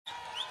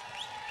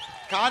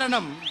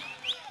காரணம்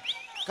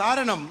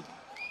காரணம்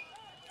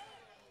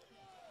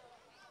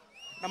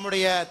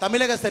நம்முடைய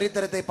தமிழக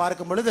சரித்திரத்தை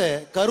பார்க்கும் பொழுது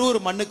கரூர்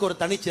மண்ணுக்கு ஒரு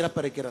தனிச்சிறப்பு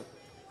இருக்கிறது.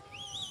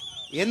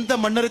 எந்த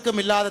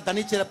மண்ணிற்கும் இல்லாத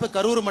தனிச்சிறப்பு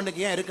கரூர்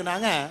மண்ணுக்கு ஏன்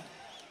இருக்குனாங்க,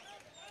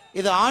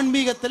 இது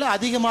ஆன்மீகத்தில்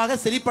அதிகமாக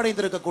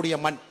செழிப்படைந்திருக்கக்கூடிய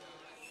மண்.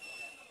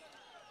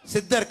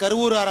 சித்தர்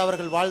கருவூரார்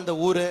அவர்கள் வாழ்ந்த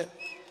ஊரு,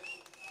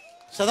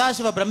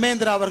 சதாசிவ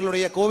பிரம்மேந்திரா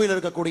அவர்களுடைய கோவில்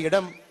இருக்கக்கூடிய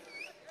இடம்,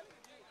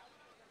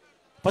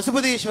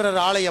 பசுபதீஸ்வரர்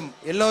ஆலயம்,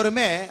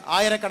 எல்லோருமே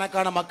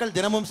ஆயிரக்கணக்கான மக்கள்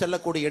தினமும்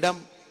செல்லக்கூடிய இடம்,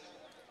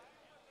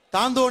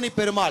 தாந்தோணி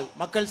பெருமாள்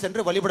மக்கள்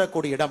சென்று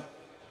வழிபடக்கூடிய இடம்.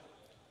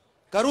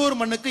 கரூர்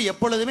மண்ணுக்கு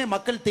எப்பொழுதுமே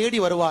மக்கள் தேடி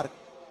வருவார்.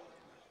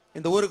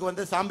 இந்த ஊருக்கு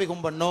வந்து சாமி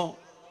கும்பிடணும்,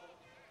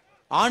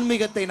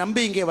 ஆன்மீகத்தை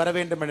நம்பி இங்கே வர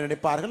வேண்டும் என்று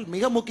நினைப்பார்கள்.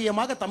 மிக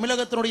முக்கியமாக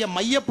தமிழகத்தினுடைய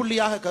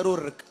மையப்புள்ளியாக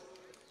கரூர் இருக்கு.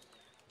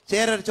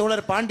 சேரர்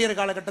சோழர் பாண்டியர்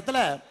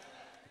காலகட்டத்தில்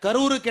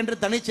கரூருக்கு என்று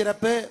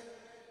தனிச்சிறப்பு.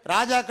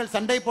 ராஜாக்கள்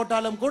சண்டை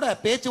போட்டாலும் கூட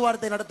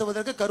பேச்சுவார்த்தை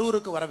நடத்துவதற்கு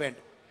கரூருக்கு வர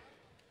வேண்டும்.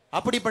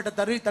 அப்படிப்பட்ட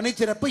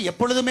தனிச்சிறப்பு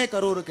எப்பொழுதுமே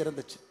கரூருக்கு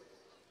இருந்துச்சு.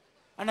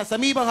 ஆனால்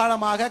சமீப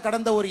காலமாக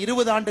கடந்த ஒரு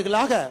 20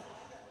 ஆண்டுகளாக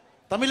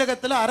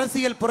தமிழகத்தில்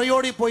அரசியல்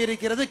புறையோடி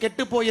போயிருக்கிறது,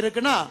 கெட்டு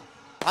போயிருக்குன்னா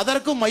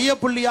அதற்கும்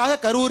மையப்புள்ளியாக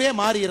கரூரே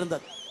மாறி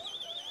இருந்தது.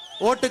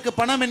 ஓட்டுக்கு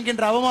பணம்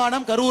என்கின்ற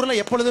அவமானம் கரூர்ல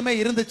எப்பொழுதுமே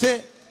இருந்துச்சு.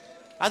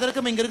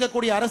 அதற்கும் இங்க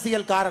இருக்கக்கூடிய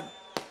அரசியல் காரணம்.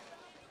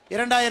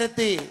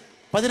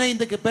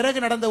 2015க்கு பிறகு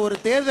நடந்த ஒரு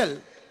தேர்தல்,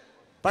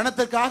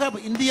 பணத்துக்காக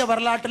இந்திய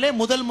வரலாற்றிலே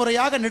முதல்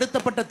முறையாக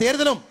நிறுத்தப்பட்ட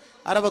தேர்தலும்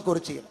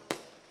அரவக்குறிச்சியில்.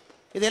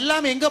 இது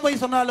எல்லாம் எங்க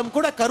போய் சொன்னாலும்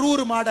கூட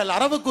கரூர் மாடல்,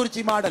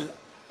 அரவக்குறிச்சி மாடல்,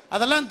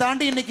 அதெல்லாம்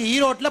தாண்டி இன்னைக்கு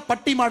ஈரோட்டில்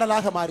பட்டி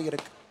மாடலாக மாறி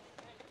இருக்கு.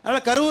 அதனால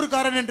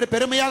கரூர்காரன் என்று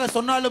பெருமையாக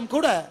சொன்னாலும்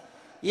கூட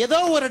ஏதோ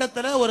ஒரு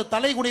இடத்துல ஒரு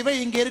தலைகுனிவை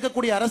இங்கே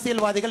இருக்கக்கூடிய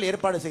அரசியல்வாதிகள்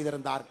ஏற்பாடு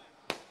செய்திருந்தார்,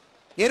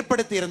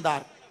 ஏற்படுத்தி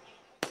இருந்தார்.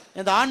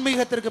 இந்த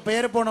ஆன்மீகத்திற்கு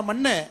பெயர் போன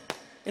மண்ணு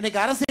இன்னைக்கு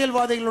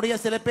அரசியல்வாதிகளுடைய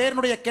சில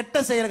பேருடைய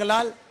கெட்ட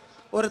செயல்களால்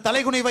ஒரு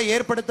தலைகுனிவை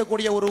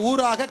ஏற்படுத்தக்கூடிய ஒரு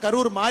ஊராக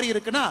கரூர் மாறி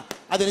இருக்குன்னா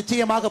அது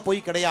நிச்சயமாக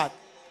போய் கிடையாது.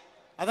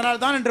 அதனால்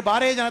தான் இன்று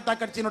பாரதிய ஜனதா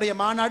கட்சியினுடைய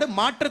மாநாடு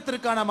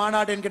மாற்றத்திற்கான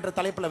மாநாடு என்கின்ற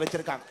தலைப்பில்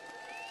வச்சிருக்காங்க.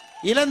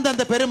 இழந்த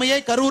அந்த பெருமையை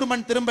கரூர்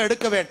மண் திரும்ப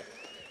எடுக்க வேண்டும்.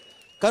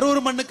 கரூர்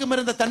மண்ணுக்கும்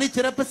இருந்த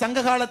தனிச்சிறப்பு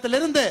சங்க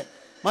காலத்திலிருந்து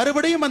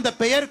மறுபடியும் அந்த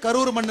பெயர்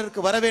கரூர்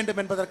மண்ணிற்கு வர வேண்டும்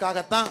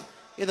என்பதற்காகத்தான்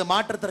இது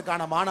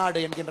மாற்றத்திற்கான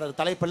மாநாடு என்கின்ற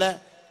தலைப்பில்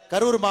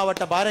கரூர்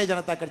மாவட்ட பாரதிய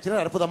ஜனதா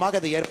கட்சியினர் அற்புதமாக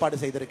இதை ஏற்பாடு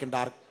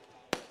செய்திருக்கின்றார்.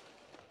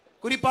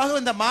 குறிப்பாக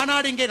இந்த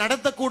மாநாடு இங்கே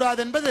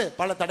நடத்தக்கூடாது என்பது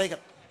பல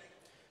தடைகள்.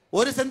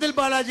 ஒரு செந்தில்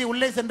பாலாஜி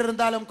உள்ளே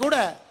சென்றிருந்தாலும் கூட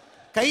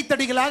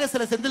கைத்தடிகளாக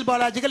சில செந்தில்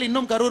பாலாஜிகள்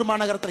இன்னும் கரூர்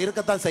மாநகரத்தில்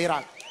இருக்கத்தான்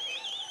செய்கிறார்.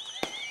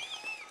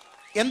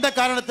 எந்த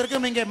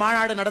காரணத்திற்கும் இங்கே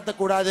மாநாடு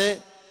நடத்தக்கூடாது,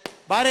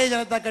 பாரதிய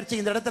ஜனதா கட்சி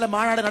இந்த இடத்துல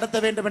மாநாடு நடத்த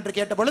வேண்டும் என்று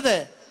கேட்ட பொழுது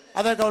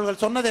அதற்கு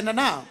அவர்கள் சொன்னது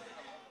என்னன்னா,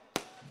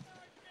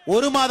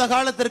 1 மாத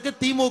காலத்திற்கு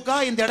திமுக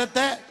இந்த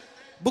இடத்தை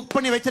புக்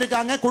பண்ணி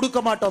வச்சிருக்காங்க, கொடுக்க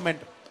மாட்டோம்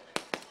என்று.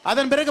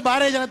 அதன் பிறகு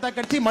பாரதிய ஜனதா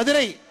கட்சி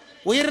மதுரை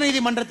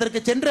உயர்நீதிமன்றத்திற்கு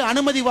சென்று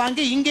அனுமதி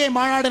வாங்கி இங்கே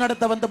மாநாடு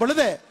நடத்த வந்த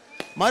பொழுது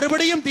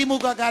மறுபடியும்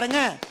திமுக காரங்க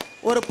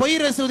ஒரு பொய்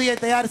ரசீதியை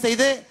தயார்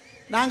செய்து,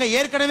 நாங்க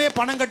ஏற்கனவே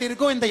பணம்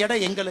கட்டியிருக்கோம், இந்த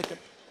இடம் எங்களுக்கு.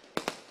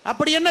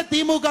 அப்படி என்ன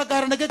திமுக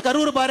காரனுக்கு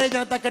கரூர் பாரதிய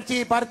ஜனதா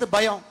கட்சியை பார்த்து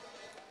பயம்?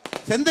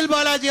 செந்தில்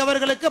பாலாஜி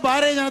அவர்களுக்கு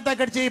பாரதிய ஜனதா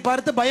கட்சியை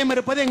பார்த்து பயம்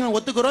இருப்பது எங்க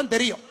ஒத்துக்கிறோம்,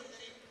 தெரியும்.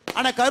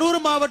 ஆனா கரூர்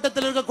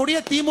மாவட்டத்தில் இருக்கக்கூடிய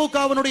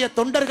திமுகவினுடைய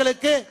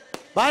தொண்டர்களுக்கு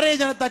பாரதிய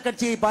ஜனதா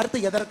கட்சியை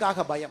பார்த்து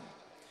எதற்காக பயம்?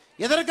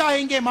 எதற்காக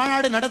இங்கே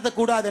மாநாடு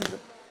நடத்தக்கூடாது என்று,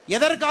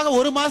 எதற்காக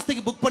 1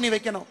 மாசத்துக்கு புக் பண்ணி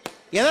வைக்கணும்,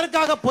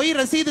 எதற்காக பொய்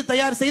ரசீது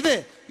தயார் செய்து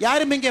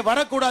யாரும் இங்கே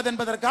வரக்கூடாது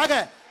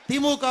என்பதற்காக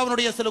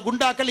திமுகவினுடைய சில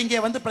குண்டாக்கள் இங்கே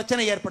வந்து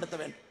பிரச்சனை ஏற்படுத்த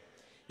வேண்டும்.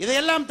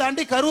 இதையெல்லாம்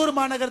தாண்டி கரூர்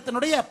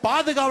மாநகரத்தினுடைய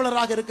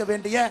பாதுகாவலராக இருக்க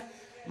வேண்டிய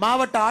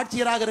மாவட்ட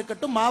ஆட்சியராக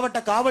இருக்கட்டும், மாவட்ட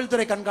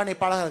காவல்துறை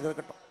கண்காணிப்பாளராக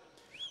இருக்கட்டும்,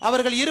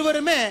 அவர்கள்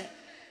இருவருமே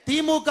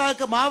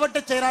திமுகவுக்கு மாவட்ட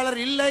செயலாளர்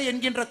இல்லை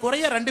என்கின்ற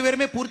குறைய 2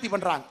 பேருமே பூர்த்தி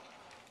பண்றாங்க.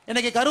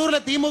 இன்னைக்கு கரூர்ல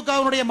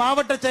திமுகவினுடைய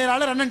மாவட்ட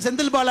செயலாளர் அண்ணன்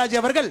செந்தில் பாலாஜி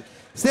அவர்கள்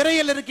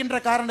சிறையில் இருக்கின்ற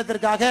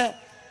காரணத்திற்காக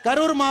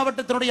கரூர்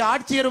மாவட்டத்தினுடைய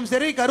ஆட்சியரும்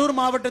சரி, கரூர்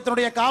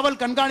மாவட்டத்தினுடைய காவல்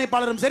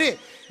கண்காணிப்பாளரும் சரி,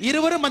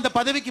 இருவரும் அந்த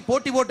பதவிக்கு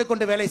போட்டி போட்டுக்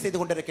கொண்டு வேலை செய்து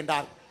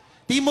கொண்டிருக்கின்றார்.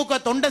 திமுக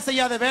தொண்டை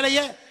செய்யாத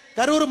வேலையை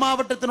கரூர்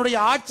மாவட்டத்தினுடைய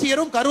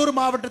ஆட்சியரும் கரூர்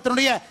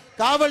மாவட்டத்தினுடைய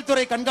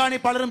காவல்துறை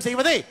கண்காணிப்பாளரும்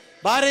செய்வதை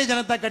பாரதிய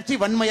ஜனதா கட்சி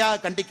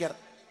வன்மையாக கண்டிக்கிறது.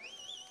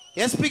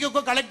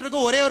 எஸ்பிக்கும்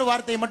கலெக்டருக்கும் ஒரே ஒரு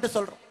வார்த்தையை மட்டும்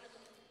சொல்றோம்,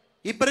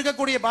 இப்ப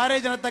இருக்கக்கூடிய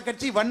பாரதிய ஜனதா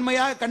கட்சி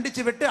வன்மையாக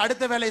கண்டிச்சு விட்டு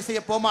அடுத்த வேலை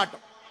செய்ய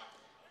போமாட்டோம்.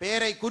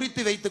 பேரை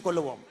குறித்து வைத்துக்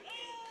கொள்ளுவோம்,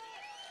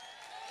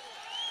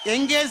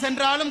 எங்கே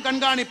சென்றாலும்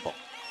கண்காணிப்போம்.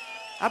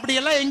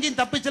 அப்படியெல்லாம் எங்கேயும்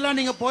தப்பிச்செல்லாம்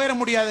நீங்க போயிட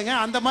முடியாதுங்க.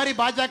 அந்த மாதிரி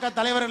பாஜக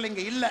தலைவர்கள்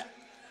இங்க இல்ல.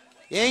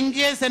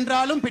 எங்கே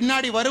சென்றாலும்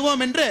பின்னாடி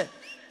வருவோம் என்று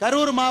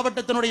கரூர்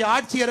மாவட்டத்தினுடைய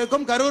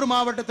ஆட்சியருக்கும் கரூர்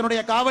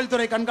மாவட்டத்தினுடைய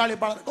காவல்துறை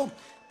கண்காணிப்பாளருக்கும்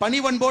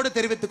பணிவன்போடு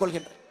தெரிவித்துக்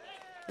கொள்கின்றேன்.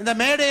 இந்த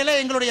மேடையில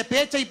எங்களுடைய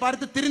பேச்சை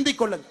பார்த்து திருந்திக்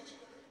கொள்ளுங்கள்.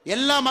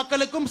 எல்லா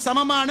மக்களுக்கும்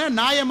சமமான,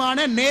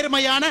 நியாயமான,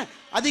 நேர்மையான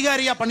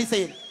அதிகாரியா பணி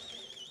செய்யுங்க.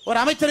 ஒரு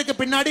அமைச்சருக்கு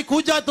பின்னாடி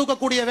கூஜா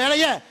தூக்கக்கூடிய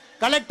வேலையை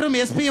கலெக்டரும்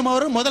எஸ்பியும்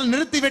அவரும் முதல்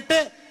நிறுத்திவிட்டு,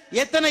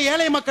 எத்தனை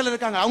ஏழை மக்கள்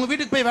இருக்காங்க அவங்க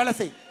வீட்டுக்கு போய் வேலை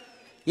செய்யும்,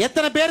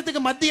 எத்தனை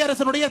பேருக்கு மத்திய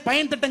அரசினுடைய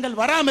பயன் திட்டங்கள்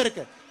வராம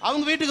இருக்கு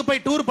அவங்க வீட்டுக்கு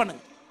போய் டூர்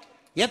பண்ணுங்க,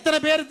 எத்தனை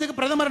பேருக்கு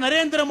பிரதமர்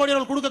நரேந்திர மோடி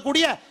அவர்கள்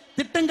கொடுக்கக்கூடிய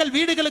திட்டங்கள்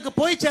வீடுகளுக்கு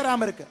போய்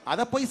சேராம இருக்கு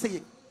அதை போய்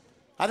செய்யுங்க.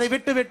 அதை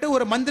விட்டு விட்டு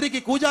ஒரு மந்திரிக்கு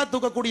கூஜா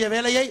தூக்கக்கூடிய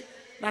வேலையை,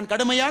 நான்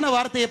கடுமையான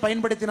வார்த்தையை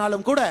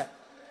பயன்படுத்தினாலும் கூட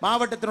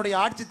மாவட்டத்தினுடைய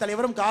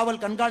ஆட்சித்தலைவரும்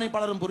காவல்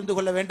கண்காணிப்பாளரும் புரிந்து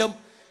கொள்ள வேண்டும்.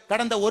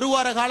 கடந்த ஒரு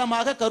வார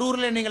காலமாக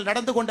கரூரில் நீங்கள்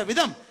நடந்து கொண்ட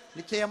விதம்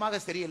நிச்சயமாக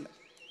சரியில்லை.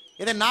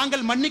 இதை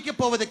நாங்கள் மன்னிக்க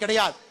போவது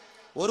கிடையாது.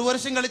 ஒரு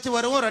வருஷம் கழிச்சு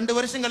வருவோம், 2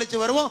 வருஷம் கழிச்சு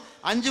வருவோம்,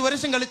 5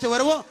 வருஷம் கழிச்சு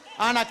வருவோம்.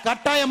 ஆனா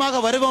கட்டாயமாக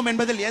வருவோம்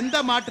என்பதில் எந்த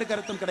மாற்று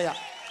கருத்தும்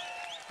கிடையாது.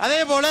 அதே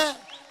போல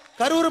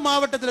கரூர்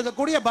மாவட்டத்தில்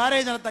இருக்கக்கூடிய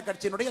பாரதிய ஜனதா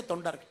கட்சியினுடைய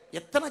தொண்டர்கள்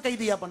எத்தனை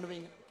கைதியா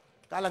பண்ணுவீங்க?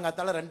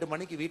 காலங்காத்தால 2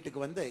 மணிக்கு வீட்டுக்கு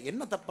வந்து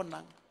என்ன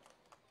தப்புன்னாங்க?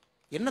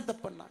 என்ன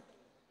தப்புன்னாங்க?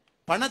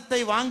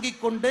 பணத்தை வாங்கி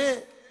கொண்டு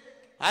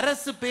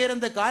அரசு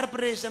பேருந்து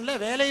கார்பரேஷன்ல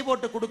வேலை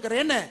போட்டு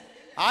கொடுக்கிறேன்னு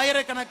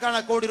ஆயிரக்கணக்கான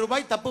கோடி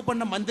ரூபாய் தப்பு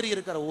பண்ண மந்திரி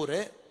இருக்கிற ஊரு.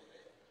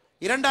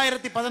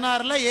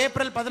 2016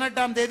 ஏப்ரல்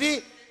 18ஆம் தேதி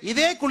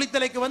இதே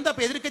குளித்தலைக்கு வந்து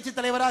அப்ப எதிர்க்கட்சி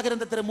தலைவராக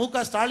இருந்த திரு மு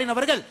க ஸ்டாலின்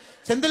அவர்கள்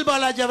செந்தில்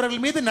பாலாஜி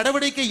அவர்கள் மீது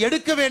நடவடிக்கை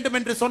எடுக்க வேண்டும்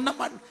என்று சொன்ன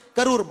மண்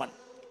கரூர் மண்.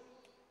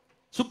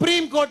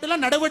 சுப்ரீம் கோர்ட்ல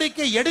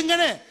நடவடிக்கை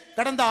எடுங்கன்னு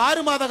கடந்த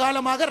 6 மாத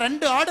காலமாக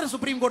 2 ஆர்டர்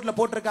சுப்ரீம் கோர்ட்ல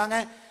போட்டிருக்காங்க.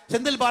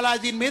 செந்தில்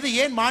பாலாஜியின் மீது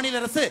ஏன் மாநில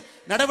அரசு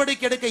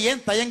நடவடிக்கை எடுக்க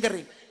ஏன்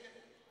தயங்குறீங்க?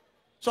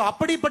 சோ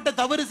அப்படிப்பட்ட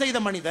தவறு செய்த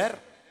மனிதர்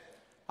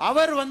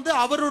அவர் வந்து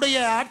அவருடைய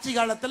ஆட்சி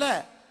காலத்துல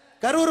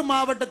கரூர்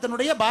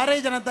மாவட்டத்தினுடைய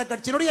பாரதிய ஜனதா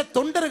கட்சியினுடைய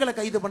தொண்டர்களை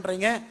கைது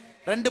பண்றீங்க.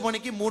 2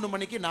 மணிக்கு 3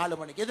 மணிக்கு 4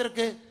 மணிக்கு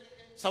எதற்கு?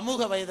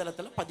 சமூக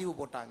வலைதளத்துல பதிவு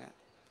போட்டாங்க,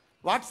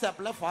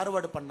 வாட்ஸ்அப்ல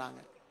ஃபார்வர்டு பண்ணாங்க,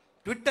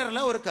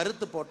 ட்விட்டர்ல ஒரு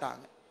கருத்து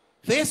போட்டாங்க,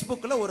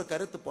 பேஸ்புக்ல ஒரு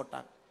கருத்து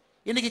போட்டாங்க.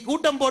 இன்னைக்கு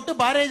கூட்டம் போட்டு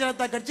பாரதிய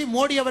ஜனதா கட்சி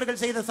மோடி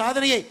அவர்கள் செய்த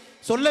சாதனையை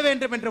சொல்ல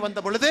வேண்டும் என்று வந்த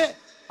பொழுது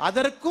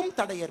அதற்கும்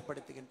தடை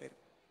ஏற்படுத்துகின்றனர்.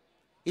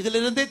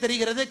 இதிலிருந்தே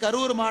தெரிகிறது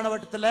கரூர்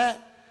மாவட்டத்தில்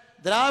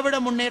திராவிட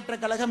முன்னேற்ற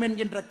கழகம்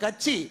என்கின்ற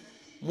கட்சி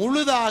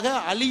முழுதாக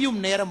அழியும்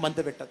நேரம்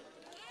வந்துவிட்டது.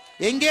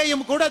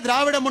 எங்கேயும் கூட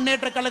திராவிட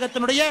முன்னேற்ற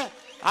கழகத்தினுடைய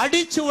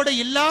அடிச்சுவடு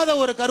இல்லாத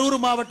ஒரு கரூர்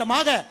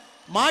மாவட்டமாக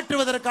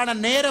மாற்றுவதற்கான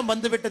நேரம்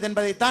வந்துவிட்டது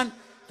என்பதைத்தான்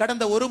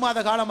கடந்த 1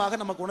 மாத காலமாக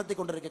நமக்கு உணர்த்தி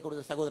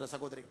கொண்டிருக்கக்கூடிய சகோதர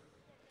சகோதரி.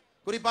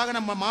 குறிப்பாக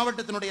நம்ம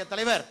மாவட்டத்தினுடைய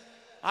தலைவர்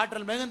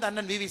ஆற்றல் மிகுந்த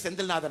அண்ணன் வி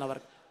செந்தில்நாதன்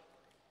அவர்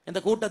இந்த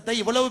கூட்டத்தை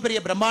இவ்வளவு பெரிய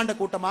பிரம்மாண்ட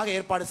கூட்டமாக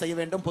ஏற்பாடு செய்ய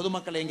வேண்டும்,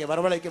 பொதுமக்களை இங்கே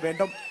வரவழைக்க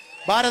வேண்டும்,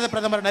 பாரத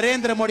பிரதமர்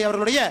நரேந்திர மோடி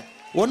அவர்களுடைய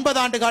 9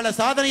 ஆண்டு கால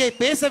சாதனையை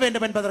பேச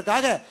வேண்டும்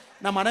என்பதற்காக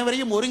நம்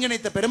அனைவரையும்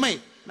ஒருங்கிணைத்த பெருமை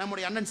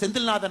நம்முடைய அண்ணன்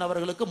செந்தில்நாதன்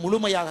அவர்களுக்கு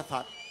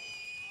முழுமையாகத்தான்.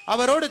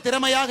 அவரோடு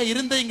திறமையாக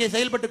இருந்து இங்கே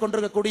செயல்பட்டுக்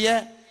கொண்டிருக்கக்கூடிய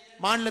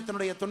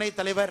மாநிலத்தினுடைய துணைத்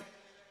தலைவர்,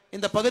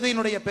 இந்த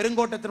பகுதியினுடைய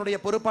பெருங்கோட்டத்தினுடைய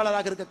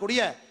பொறுப்பாளராக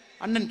இருக்கக்கூடிய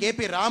அண்ணன் கே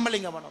பி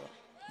ராமலிங்கம் அவர்,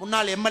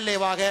 முன்னாள்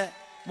எம்எல்ஏவாக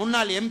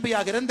முன்னாள்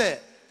எம்பியாக இருந்து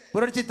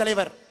புரட்சி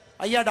தலைவர்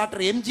ஐயா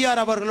டாக்டர்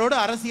எம்ஜிஆர் அவர்களோடு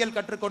அரசியல்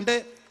கற்றுக்கொண்டு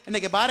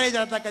இன்னைக்கு பாரதிய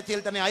ஜனதா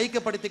கட்சியில் தன்னை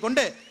ஐக்கியப்படுத்திக்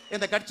கொண்டு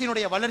இந்த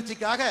கட்சியினுடைய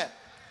வளர்ச்சிக்காக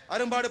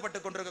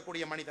அரும்பாடுபட்டுக்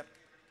கொண்டிருக்கக்கூடிய மனிதர்.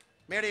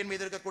 மேடையின்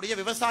மீது இருக்கக்கூடிய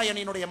விவசாய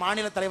அணியினுடைய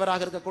மாநில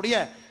தலைவராக இருக்கக்கூடிய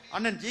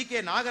அண்ணன் ஜி கே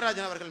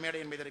நாகராஜன் அவர்கள்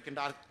மேடையின் மீது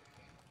இருக்கின்றார்.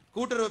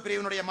 கூட்டுறவு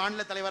பிரிவினுடைய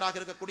மாநில தலைவராக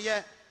இருக்கக்கூடிய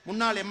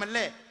முன்னாள்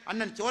எம்எல்ஏ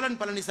அண்ணன் சோழன்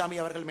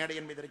பழனிசாமி அவர்கள்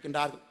மேடையின் மீது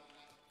இருக்கின்றார்கள்.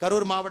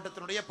 கரூர்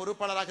மாவட்டத்தினுடைய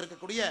பொறுப்பாளராக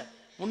இருக்கக்கூடிய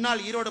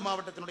முன்னாள் ஈரோடு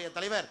மாவட்டத்தினுடைய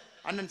தலைவர்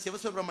அண்ணன்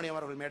சிவசுப்பிரமணியம்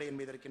அவர்கள் மேடையின்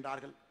மீது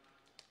இருக்கின்றார்கள்.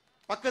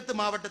 பக்கத்து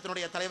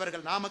மாவட்டத்தினுடைய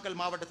தலைவர்கள், நாமக்கல்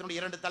மாவட்டத்தினுடைய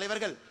 2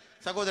 தலைவர்கள்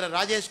சகோதரர்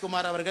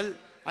ராஜேஷ்குமார் அவர்கள்,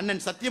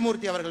 அண்ணன்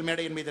சத்தியமூர்த்தி அவர்கள்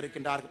மேடையின் மீது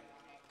இருக்கின்றார்கள்.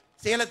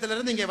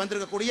 சேலத்திலிருந்து இங்கே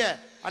வந்திருக்கக்கூடிய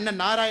அண்ணன்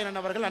நாராயணன்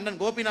அவர்கள், அண்ணன்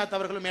கோபிநாத்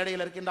அவர்களும்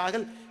மேடையில்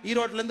இருக்கின்றார்கள்.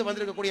 ஈரோட்டிலிருந்து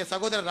வந்திருக்கக்கூடிய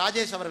சகோதரர்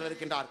ராஜேஷ் அவர்கள்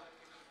இருக்கின்றார்கள்.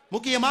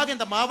 முக்கியமாக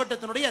இந்த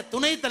மாவட்டத்தினுடைய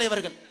துணைத்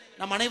தலைவர்கள்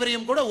நம்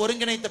அனைவரையும் கூட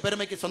ஒருங்கிணைத்த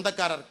பெருமைக்கு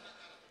சொந்தக்காரர்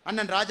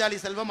அண்ணன் ராஜாலி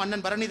செல்வம்,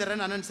 அண்ணன்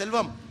பரணிதரன், அண்ணன்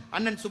செல்வம்,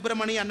 அண்ணன்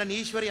சுப்பிரமணி, அண்ணன்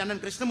ஈஸ்வரி,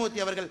 அண்ணன் கிருஷ்ணமூர்த்தி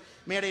அவர்கள்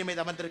மேடை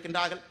மீது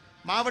அமர்ந்திருக்கின்றார்கள்.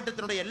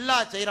 மாவட்டத்தினுடைய எல்லா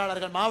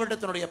செயலாளர்கள்,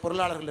 மாவட்டத்தினுடைய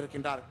பொருளாளர்கள்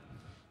இருக்கின்றார்கள்.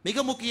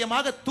 மிக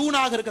முக்கியமாக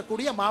தூணாக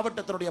இருக்கக்கூடிய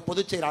மாவட்டத்தினுடைய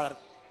பொதுச் செயலாளர்,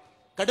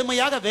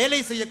 கடுமையாக வேலை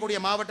செய்யக்கூடிய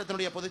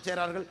மாவட்டத்தினுடைய பொதுச்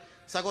செயலாளர்கள்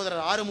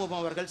சகோதரர்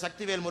ஆறுமுகம் அவர்கள்,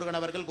 சக்திவேல் முருகன்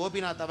அவர்கள்,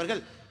 கோபிநாத்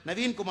அவர்கள்,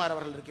 நவீன்குமார்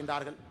அவர்கள்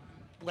இருக்கின்றார்கள்.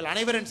 உங்கள்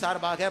அனைவரின்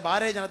சார்பாக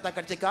பாரதிய ஜனதா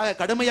கட்சிக்காக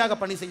கடுமையாக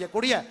பணி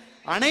செய்யக்கூடிய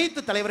அனைத்து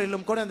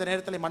தலைவர்களும் கூட இந்த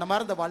நேரத்தில்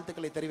மனமார்ந்த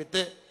வாழ்த்துக்களை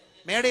தெரிவித்து,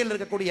 மேடையில்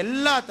இருக்கக்கூடிய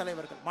எல்லா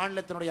தலைவர்கள்,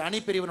 மாநிலத்தினுடைய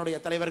அணிப்பிரிவினுடைய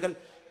தலைவர்கள்,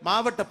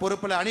 மாவட்ட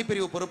பொறுப்பில்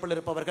அணிப்பிரிவு பொறுப்பில்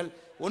இருப்பவர்கள்,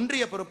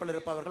 ஒன்றிய பொறுப்பில்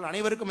இருப்பவர்கள்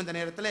அனைவருக்கும் இந்த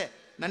நேரத்தில்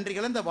நன்றி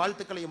கலந்த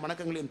வாழ்த்துக்களையும்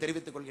வணக்கங்களையும்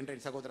தெரிவித்துக்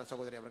கொள்கின்றேன். சகோதர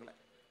சகோதரி அவர்களை,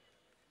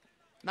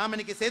 நாம்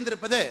இன்னைக்கு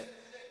சேர்ந்திருப்பது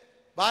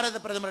பாரத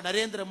பிரதமர்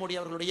நரேந்திர மோடி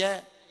அவர்களுடைய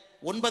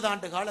 9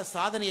 ஆண்டு கால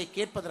சாதனையை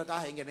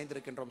கேட்பதற்காக இங்கே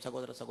இணைந்திருக்கின்றோம்.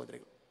 சகோதர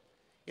சகோதரிகள்,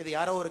 இது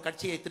யாரோ ஒரு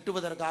கட்சியை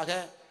திட்டுவதற்காக,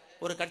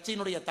 ஒரு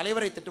கட்சியினுடைய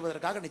தலைவரை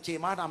திட்டுவதற்காக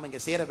நிச்சயமாக நாம்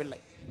இங்கே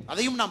சேரவில்லை.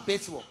 அதையும் நாம்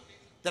பேசுவோம்.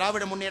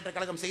 திராவிட முன்னேற்ற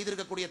கழகம்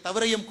செய்திருக்கக்கூடிய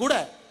தவறையும் கூட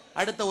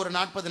அடுத்த ஒரு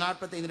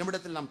 40-45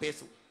 நிமிடத்தில் நாம்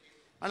பேசுவோம்.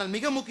 ஆனால்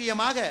மிக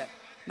முக்கியமாக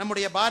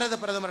நம்முடைய பாரத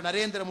பிரதமர்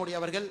நரேந்திர மோடி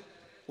அவர்கள்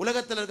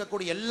உலகத்தில்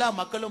இருக்கக்கூடிய எல்லா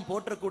மக்களும்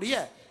போற்றக்கூடிய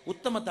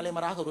உத்தம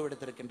தலைவராக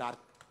உருவெடுத்திருக்கின்றார்.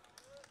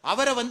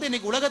 அவரை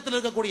இன்னைக்கு உலகத்தில்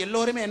இருக்கக்கூடிய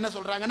எல்லோருமே என்ன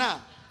சொல்றாங்கன்னா,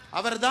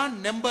 அவர்தான்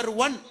நம்பர்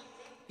 1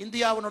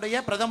 இந்தியாவினுடைய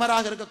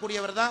பிரதமராக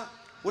இருக்கக்கூடியவர் தான்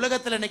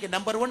உலகத்தில் இன்னைக்கு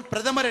நம்பர் 1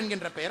 பிரதமர்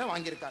என்கின்ற பெயரை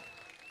வாங்கியிருக்கார்.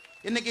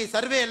 இன்னைக்கு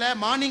சர்வேல,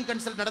 மார்னிங்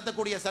கன்சல்ட்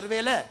நடத்தக்கூடிய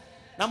சர்வேல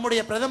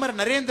நம்முடைய பிரதமர்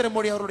நரேந்திர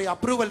மோடி அவருடைய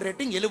அப்ரூவல்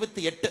ரேட்டிங்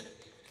 78.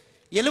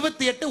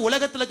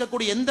 உலகத்தில்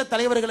இருக்கக்கூடிய எந்த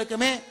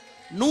தலைவர்களுக்குமே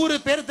 100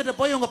 பேர்த்திட்ட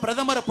போய் உங்க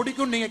பிரதமரை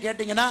பிடிக்கும் நீங்க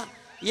கேட்டீங்கன்னா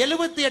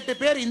 78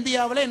 பேர்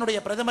இந்தியாவில் என்னுடைய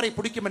பிரதமரை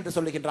பிடிக்கும் என்று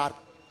சொல்லுகின்றார்.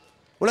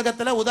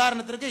 உலகத்துல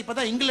உதாரணத்திற்கு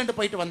இப்பதான் இங்கிலாந்து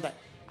போயிட்டு வந்தேன்.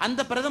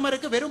 அந்த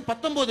பிரதமருக்கு வெறும்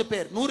 19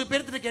 பேர், 100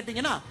 பேர்த்து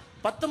கேட்டீங்கன்னா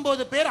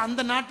 19 பேர்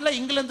அந்த நாட்டில்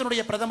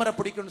இங்கிலாந்தினுடைய பிரதமரை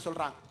பிடிக்கும்னு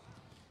சொல்றாங்க.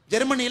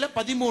 ஜெர்மனியில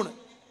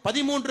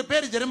 13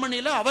 பேர்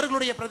ஜெர்மனியில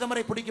அவர்களுடைய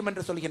பிரதமரை பிடிக்கும்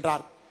என்று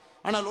சொல்கின்றார்.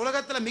 ஆனால்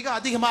உலகத்தில் மிக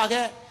அதிகமாக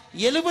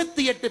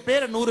 78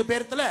 பேர் 100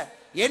 பேர்த்துல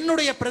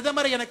என்னுடைய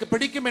பிரதமரை எனக்கு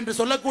பிடிக்கும் என்று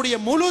சொல்லக்கூடிய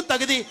முழு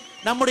தகுதி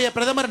நம்முடைய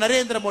பிரதமர்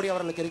நரேந்திர மோடி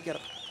அவர்களுக்கு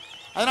இருக்கிறது.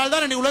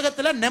 அதனால்தான்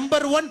உலகத்தில்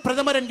நம்பர் 1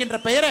 பிரதமர் என்கின்ற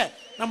பெயரை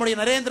நம்முடைய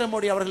நரேந்திர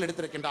மோடி அவர்கள்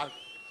எடுத்திருக்கின்றார்.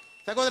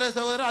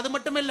 சகோதரர் அது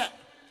மட்டும் இல்ல,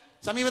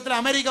 சமீபத்தில்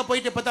அமெரிக்கா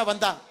போயிட்டு இப்பதான்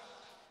வந்தாங்க.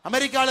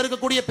 அமெரிக்காவில்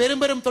இருக்கக்கூடிய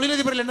பெரும்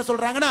தொழிலதிபர்கள் என்ன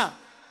சொல்றாங்கன்னா,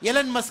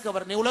 எலன் மஸ்க்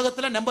அவர்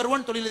உலகத்தில் நம்பர்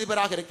 1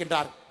 தொழிலதிபராக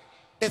இருக்கின்றார்.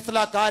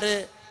 டெஸ்லா காரு,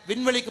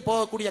 விண்வெளிக்கு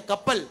போகக்கூடிய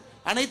கப்பல்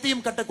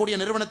அனைத்தையும் கட்டக்கூடிய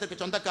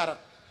நிறுவனத்துக்கு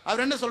சொந்தக்காரர்.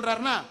 அவர் என்ன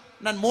சொல்றாருன்னா,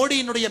 நான்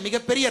மோடியினுடைய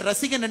மிகப்பெரிய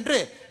ரசிகன் என்று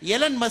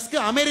எலன் மஸ்க்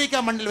அமெரிக்கா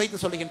மண்ணில் வைத்து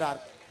சொல்லுகின்றார்.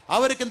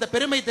 அவருக்கு இந்த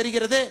பெருமை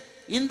தெரிகிறது.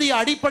 இந்திய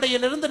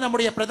அடிப்படையிலிருந்து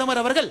நம்முடைய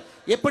பிரதமர் அவர்கள்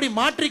எப்படி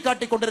மாற்றி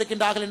காட்டிக்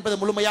கொண்டிருக்கின்றார்கள் என்பது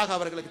முழுமையாக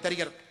அவர்களுக்கு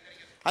தெரிகிறது.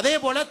 அதே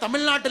போல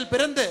தமிழ்நாட்டில்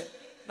பிறந்து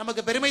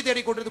நமக்கு பெருமை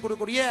தேடி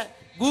கொடுக்கக்கூடிய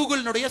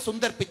கூகுளினுடைய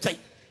சுந்தர் பிச்சை,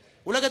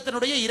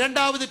 உலகத்தினுடைய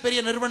 2வது பெரிய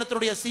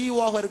நிறுவனத்தினுடைய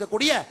சிஇஓ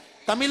இருக்கக்கூடிய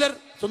தமிழர்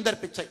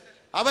சுந்தர் பிச்சை,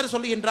 அவர்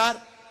சொல்லுகின்றார்,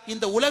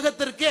 இந்த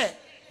உலகத்திற்கே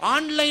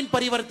ஆன்லைன்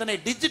பரிவர்த்தனை,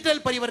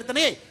 டிஜிட்டல்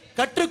பரிவர்த்தனையை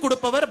கற்றுக்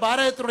கொடுப்பவர்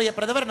பாரதத்தினுடைய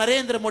பிரதமர்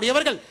நரேந்திர மோடி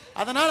அவர்கள்.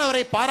 அதனால்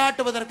அவரை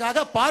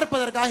பாராட்டுவதற்காக,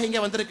 பார்ப்பதற்காக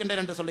இங்கே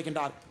வந்திருக்கின்றனர் என்று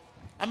சொல்லுகின்றார்.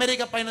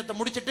 அமெரிக்க பயணத்தை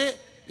முடிச்சிட்டு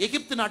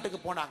எகிப்து நாட்டுக்கு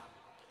போனாங்க.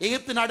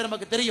 எகிப்து நாடு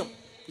நமக்கு தெரியும்.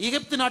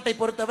 எகிப்து நாட்டை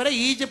பொறுத்தவரை,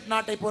 ஈஜிப்ட்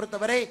நாட்டை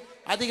பொறுத்தவரை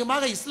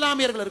அதிகமாக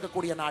இஸ்லாமியர்கள்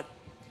இருக்கக்கூடிய நாடு.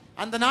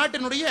 அந்த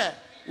நாட்டினுடைய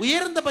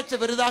உயர்ந்தபட்ச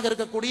விருதாக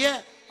இருக்கக்கூடிய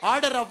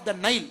ஆர்டர் ஆஃப் த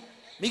நைல்,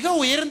 மிக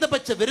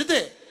உயர்ந்தபட்ச விருது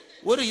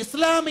ஒரு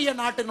இஸ்லாமிய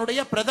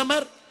நாட்டினுடைய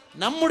பிரதமர்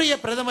நம்முடைய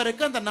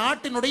பிரதமருக்கு அந்த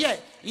நாட்டினுடைய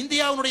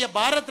இந்தியாவுடைய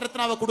பாரத்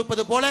ரத்னாவை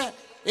கொடுப்பது போல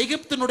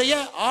எகிப்தினுடைய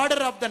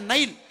ஆர்டர் ஆஃப் த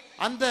நைல்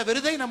அந்த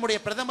விருதை நம்முடைய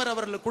பிரதமர்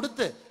அவர்களுக்கு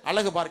கொடுத்து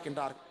அழகு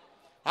பார்க்கின்றார்.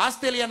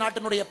 ஆஸ்திரேலியா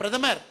நாட்டினுடைய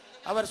பிரதமர்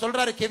அவர்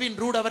சொல்றாரு, கெவின்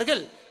ரூட்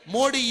அவர்கள்,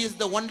 Modi is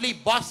the only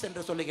pass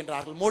என்று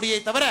சொல்லுகின்றார்கள். மோடியை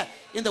தவிர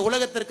இந்த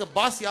உலகத்திற்கு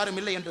பாஸ் யாரும்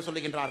இல்லை என்று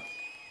சொல்லுகின்றார்கள்.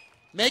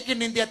 மேக்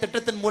இன் இந்தியா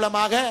திட்டத்தின்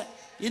மூலமாக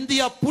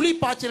இந்தியா புலி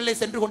பாய்ச்சலிலே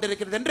சென்று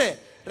கொண்டிருக்கிறது என்று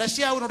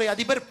ரஷ்யாவினுடைய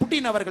அதிபர்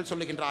புட்டின் அவர்கள்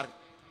சொல்லுகின்றார்கள்.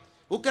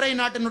 உக்ரைன்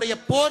நாட்டினுடைய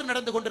போர்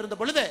நடந்து கொண்டிருந்த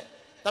பொழுது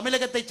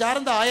தமிழகத்தை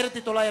சார்ந்த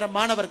 1900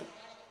 மாணவர்கள்,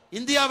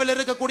 இந்தியாவில்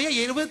இருக்கக்கூடிய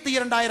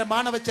 22,000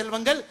 மாணவ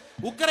செல்வங்கள்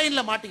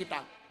உக்ரைன்ல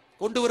மாட்டிக்கிட்டாங்க.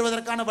 கொண்டு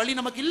வருவதற்கான வழி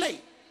நமக்கு இல்லை.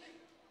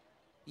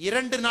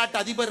 2 நாட்டு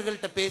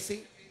அதிபர்கள்ட்ட பேசி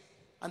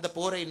அந்த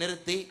போரை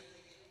நிறுத்தி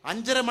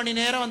 5.5 மணி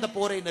நேரம் அந்த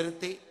போரை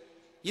நிறுத்தி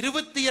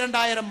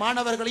 22,000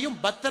 மாணவர்களையும்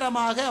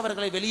பத்திரமாக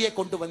அவர்களை வெளியே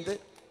கொண்டு வந்து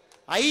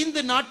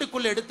 5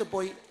 நாட்டுக்குள் எடுத்து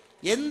போய்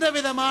எந்த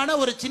விதமான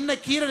ஒரு சின்ன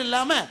கீறல்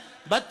இல்லாம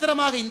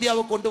பத்திரமாக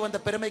இந்தியாவுக்கு கொண்டு வந்த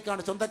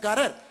பெருமைக்கான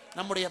சொந்தக்காரர்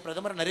நம்முடைய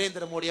பிரதமர்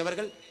நரேந்திர மோடி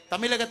அவர்கள்.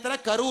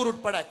 தமிழகத்தில் கரூர்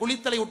உட்பட,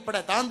 குளித்தலை உட்பட,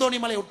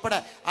 தாந்தோணிமலை உட்பட,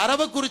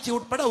 அரவக்குறிச்சி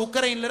உட்பட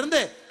உக்ரைனிலிருந்து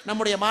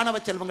நம்முடைய மாணவ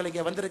செல்வங்கள்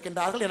இங்கே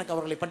வந்திருக்கின்றார்கள். எனக்கு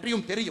அவர்களை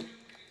பற்றியும் தெரியும்.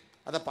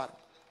 அதை பாரு.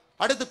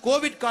 அடுத்து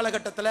கோவிட்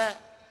காலகட்டத்தில்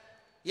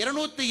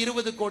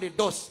 220 கோடி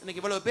டோஸ்,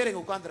 இன்னைக்கு இவ்வளவு பேர்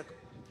இங்க உட்கார்ந்துருக்கு.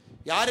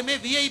 யாருமே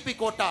விஐபி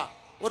கோட்டா,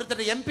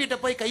 ஒருத்தர் எம்பிட்ட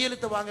போய்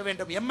கையெழுத்து வாங்க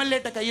வேண்டும்,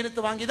 எம்எல்ஏட்ட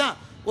கையெழுத்து வாங்கி தான்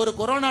ஒரு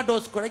கொரோனா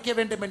டோஸ் குறைக்க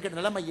வேண்டும் என்கிற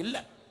நிலைமை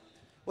இல்லை.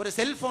 ஒரு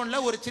செல்போன்ல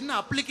ஒரு சின்ன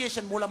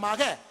அப்ளிகேஷன்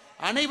மூலமாக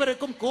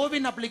அனைவருக்கும்,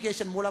 கோவின்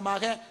அப்ளிகேஷன்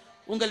மூலமாக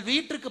உங்கள்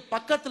வீட்டுக்கு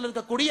பக்கத்தில்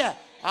இருக்கக்கூடிய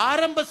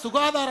ஆரம்ப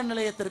சுகாதார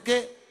நிலையத்திற்கு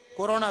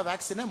கொரோனா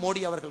வேக்சினை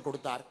மோடி அவர்கள்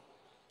கொடுத்தார்.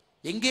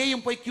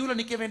 எங்கேயும் போய் கியூல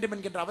நிற்க வேண்டும்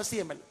என்கின்ற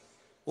அவசியம் இல்லை.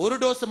 ஒரு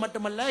டோஸ்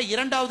மட்டுமல்ல,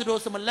 2வது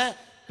டோஸும் அல்ல,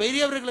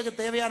 பெரியவர்களுக்கு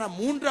தேவையான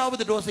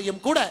 3வது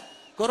டோஸையும் கூட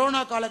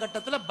கொரோனா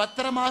காலகட்டத்தில்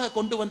பத்திரமாக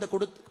கொண்டு வந்த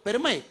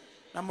பெருமை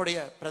நம்முடைய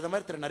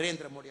பிரதமர் திரு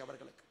நரேந்திர மோடி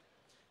அவர்களுக்கு.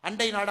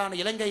 அண்டை நாடான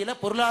இலங்கையில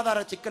பொருளாதார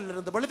சிக்கல்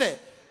இருந்த பொழுது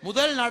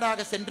முதல்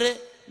நாடாக சென்று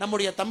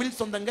நம்முடைய தமிழ்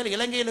சொந்தங்கள்,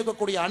 இலங்கையில்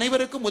இருக்கக்கூடிய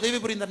அனைவருக்கும் உதவி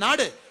புரிந்த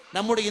நாடு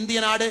நம்முடைய இந்திய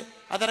நாடு.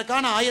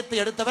 அதற்கான ஆயத்தை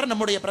எடுத்தவர்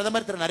நம்முடைய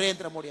பிரதமர் திரு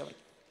நரேந்திர மோடி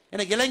அவர்கள்.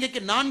 எனக்கு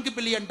இலங்கைக்கு $4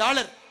 பில்லியன்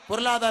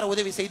பொருளாதார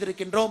உதவி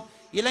செய்திருக்கின்றோம்.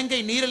 இலங்கை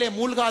நீரிலே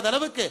மூழ்காத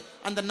அளவுக்கு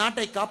அந்த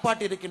நாட்டை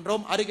காப்பாற்றி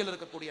இருக்கின்றோம், அருகில்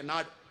இருக்கக்கூடிய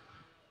நாடு.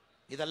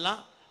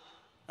 இதெல்லாம்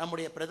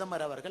நம்முடைய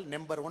பிரதமர் அவர்கள்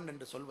நம்பர் 1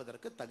 என்று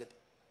சொல்வதற்கு தகுதி.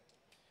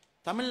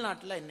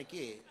 தமிழ்நாட்டில்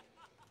இன்னைக்கு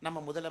நம்ம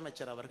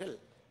முதலமைச்சர் அவர்கள்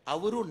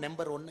அவரும்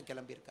நம்பர் 1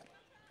 கிளம்பியிருக்கார்.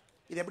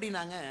 இது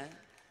எப்படின்னாங்க,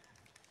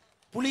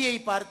 புலியை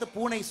பார்த்து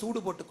பூனை சூடு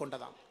போட்டு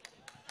கொண்டதாம்.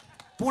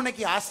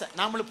 பூனைக்கு ஆசை,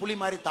 நாமளும் புலி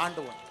மாதிரி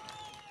தாண்டுவோம்.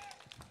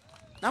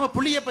 நம்ம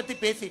புலியை பத்தி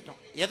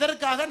பேசிட்டோம்.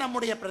 எதற்காக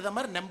நம்முடைய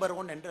பிரதமர் நம்பர்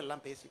 1 என்று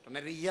எல்லாம் பேசிட்டோம்.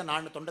 நிறைய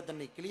நான் தொண்டை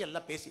தண்ணி கிளி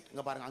எல்லாம் பேசிட்டோம்.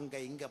 இங்க பாருங்க, அங்க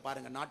இங்க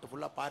பாருங்க, நாட்டு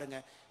ஃபுல்லா பாருங்க,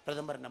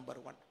 பிரதமர் நம்பர்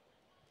 1.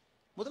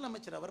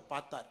 முதலமைச்சர் அவர்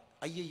பார்த்தார்,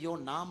 ஐயோ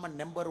நாம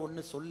நம்பர்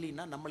 1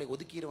 சொல்லினா நம்மளை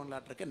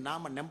ஒதுக்கிடுவாங்களாட்டிருக்கு,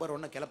 நாம நம்பர்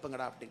 1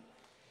 கிளப்புங்கடா அப்படின்னு.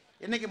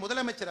 இன்னைக்கு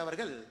முதலமைச்சர்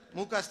அவர்கள்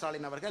மு.க.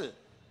 ஸ்டாலின் அவர்கள்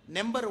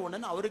நம்பர்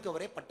 1 அவருக்கு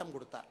அவரே பட்டம்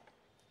கொடுத்தார்.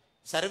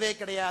 சர்வே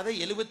கிடையாது,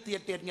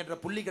 78 என்கின்ற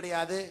புள்ளி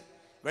கிடையாது,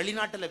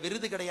 வெளிநாட்டில்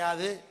விருது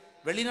கிடையாது,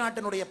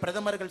 வெளிநாட்டினுடைய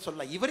பிரதமர்கள்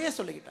சொல்ல இவரே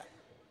சொல்லிக்கிட்டார்.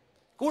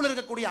 கூட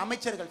இருக்கக்கூடிய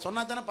அமைச்சர்கள்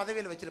சொன்னா தானே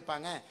பதவியில்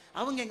வச்சிருப்பாங்க.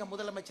 அவங்க எங்க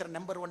முதலமைச்சர்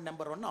நம்பர்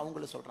 1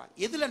 அவங்களும் சொல்றாங்க.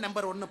 எதுல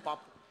நம்பர் 1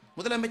 பார்ப்போம்.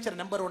 முதலமைச்சர்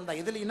நம்பர் 1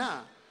 தான். எதுலனா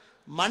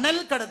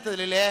மணல்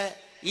கடத்தலிலே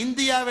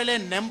இந்தியாவிலே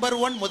நம்பர்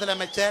 1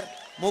 முதலமைச்சர்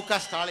மு.க.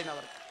 ஸ்டாலின்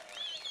அவர்கள்.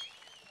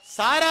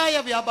 சாராய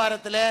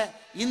வியாபாரத்தில்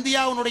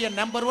இந்தியாவுடைய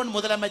நம்பர் 1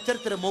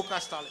 முதலமைச்சர் திரு மு க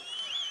ஸ்டாலின்.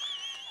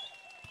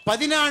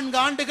 14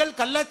 ஆண்டுகள்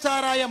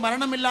கள்ளச்சாராய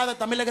மரணம் இல்லாத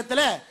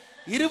தமிழகத்தில்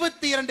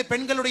 22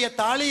 பெண்களுடைய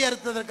தாலி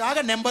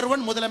அறுத்ததற்காக நம்பர்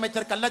 1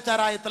 முதலமைச்சர்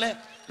கள்ளச்சாராயத்தில்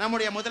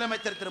நம்முடைய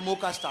முதலமைச்சர் திரு மு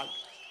க ஸ்டாலின்.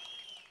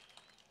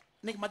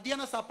 இன்னைக்கு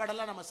மத்தியான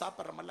சாப்பாடெல்லாம் நம்ம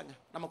சாப்பிட்றோம் இல்லைங்க,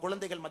 நம்ம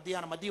குழந்தைகள்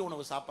மதிய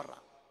உணவு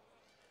சாப்பிட்றாங்க.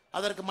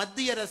 அதற்கு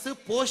மத்திய அரசு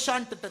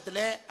போஷான்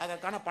திட்டத்தில்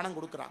அதற்கான பணம்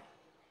கொடுக்குறாங்க.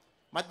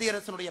 மத்திய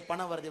அரசுடைய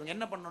பணம் வருது. இவங்க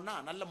என்ன பண்ணணும்னா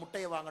நல்ல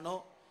முட்டையை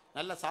வாங்கணும்,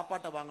 நல்ல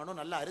சாப்பாட்டை வாங்கணும்,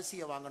 நல்ல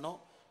அரிசியை வாங்கணும்,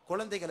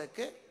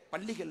 குழந்தைகளுக்கு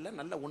பள்ளிகளில்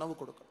நல்ல உணவு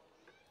கொடுக்கணும்.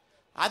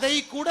 அதை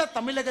கூட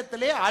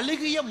தமிழகத்திலே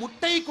அழுகிய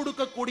முட்டை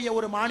கொடுக்கக்கூடிய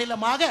ஒரு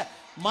மாநிலமாக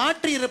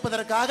மாற்றி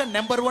இருப்பதற்காக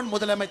நம்பர் 1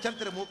 முதலமைச்சர்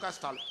திரு மு க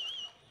ஸ்டாலின்.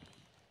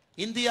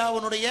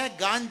 இந்தியாவுடைய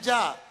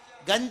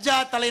கஞ்சா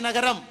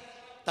தலைநகரம்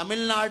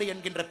தமிழ்நாடு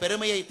என்கின்ற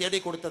பெருமையை தேடி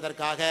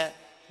கொடுத்ததற்காக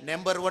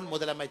நம்பர் 1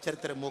 முதலமைச்சர்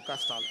திரு மு க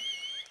ஸ்டாலின்.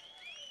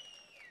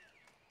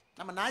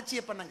 நம்ம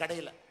நாச்சியப்பண்ணன்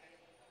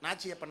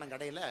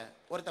கடையில்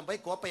ஒருத்தன்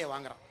போய் கோப்பையை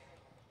வாங்குறான்.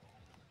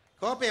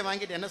 கோப்பையை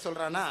வாங்கிட்டு என்ன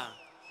சொல்றான்னா,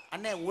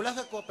 அண்ணே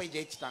உலக கோப்பை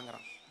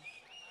ஜெயிச்சுட்டாங்கிறான்.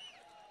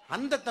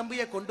 அந்த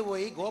தம்பியை கொண்டு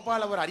போய்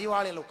கோபால ஒரு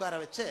அறிவாளையில் உட்கார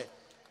வச்சு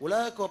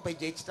உலக கோப்பை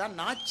ஜெயிச்சுட்டா.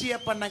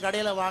 நாச்சியப்பண்ணன்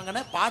கடையில்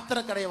வாங்கின பாத்திர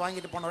கடையை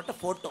வாங்கிட்டு போனவர்கிட்ட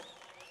போட்டோ.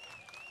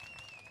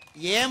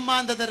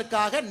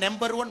 ஏமாந்ததற்காக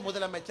நம்பர் 1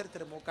 முதலமைச்சர்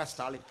திரு மு க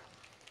ஸ்டாலின்.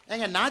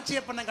 எங்க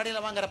நாச்சியப்பண்ணன்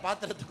கடையில் வாங்குற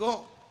பாத்திரத்துக்கும்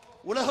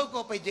உலக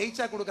கோப்பை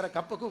ஜெயிச்சா கொடுக்கிற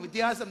கப்புக்கும்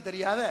வித்தியாசம்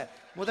தெரியாத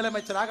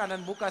முதலமைச்சராக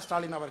அண்ணன் மு க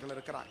ஸ்டாலின் அவர்கள்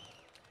இருக்கிறாங்க.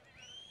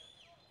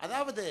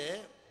 அதாவது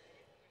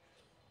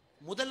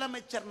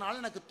முதலமைச்சர்னால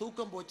எனக்கு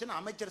தூக்கம் போச்சுன்னு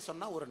அமைச்சர்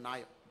சொன்னா ஒரு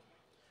நியாயம்.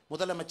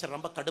 முதலமைச்சர்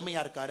ரொம்ப கடுமையா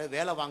இருக்காரு,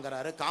 வேலை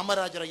வாங்குறாரு,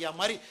 காமராஜர் ஐயா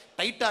மாதிரி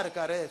டைட்டா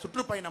இருக்காரு,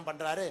 சுற்றுப்பயணம்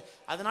பண்றாரு,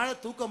 அதனால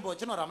தூக்கம்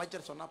போச்சுன்னு ஒரு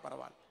அமைச்சர் சொன்னா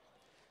பரவாயில்ல.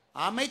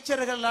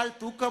 அமைச்சர்களால்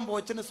தூக்கம்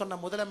போச்சுன்னு சொன்ன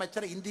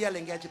முதலமைச்சர் இந்தியாவில்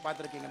எங்கேயாச்சும்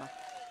பார்த்திருக்கீங்கன்னா?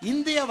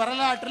 இந்திய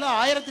வரலாற்றில்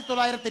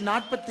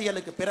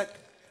 1947க்கு பிறகு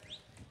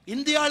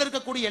இந்தியாவில்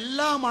இருக்கக்கூடிய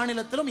எல்லா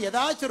மாநிலத்திலும்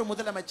ஏதாச்சும் ஒரு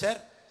முதலமைச்சர்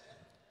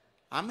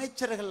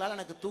அமைச்சர்களால்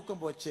எனக்கு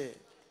தூக்கம் போச்சு,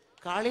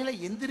 காலையில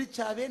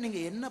எந்திரிச்சாவே நீங்க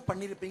என்ன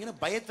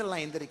பண்ணிருப்பீங்கன்னு பயத்தில்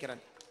நான்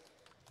எந்திரிக்கிறேன்,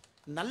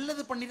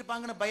 நல்லது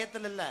பண்ணிருப்பாங்கன்னு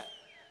பயத்தில் இல்ல,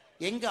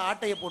 எங்க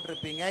ஆட்டையை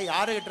போட்டிருப்பீங்க,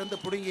 யாருகிட்ட இருந்து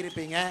புடுங்கி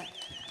இருப்பீங்க,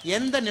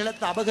 எந்த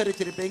நிலத்தை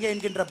அபகரிச்சிருப்பீங்க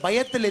என்கின்ற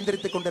பயத்தில்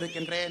எந்திரித்துக்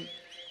கொண்டிருக்கின்றேன்.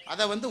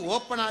 அதை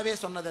ஓப்பனாவே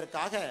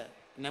சொன்னதற்காக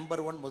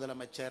நம்பர் 1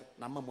 முதலமைச்சர்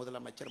நம்ம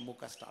முதலமைச்சர் மு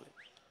க ஸ்டாலின்.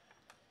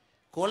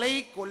 கொலை,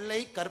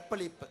 கொள்ளை,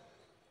 கற்பழிப்பு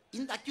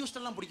இந்த அக்யூஸ்ட்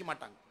எல்லாம் பிடிக்க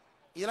மாட்டாங்க.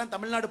 இதெல்லாம்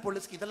தமிழ்நாடு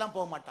போலீஸ்க்கு இதெல்லாம்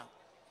போக மாட்டாங்க.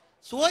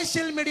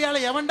 சோசியல்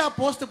மீடியாவில் எவன்டா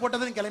போஸ்ட்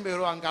போட்டதுன்னு கிளம்பி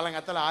வருவாங்க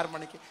காலங்காத்தால 6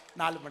 மணிக்கு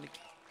 4 மணிக்கு.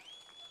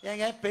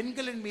 ஏங்க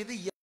பெண்களின் மீது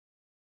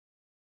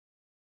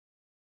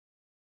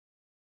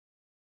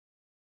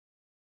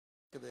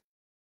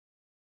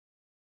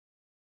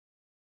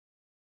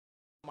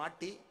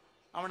மாட்டி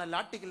அவனை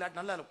லாட்டிக்கு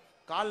நல்லா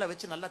காலில்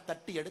வச்சு நல்லா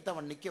தட்டி எடுத்து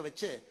அவன் நிக்க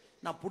வச்சு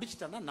நான்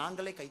பிடிச்சிட்டேன்னா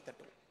நாங்களே கை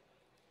தட்டுவோம்.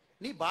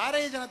 நீ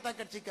பாரதிய ஜனதா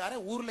கட்சிக்கார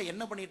ஊர்ல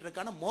என்ன பண்ணிட்டு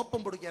இருக்கான்னு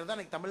மோப்பம் பிடிக்கிறது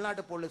தான்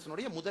தமிழ்நாடு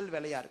போலீஸினுடைய முதல்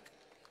வேலையா இருக்கு.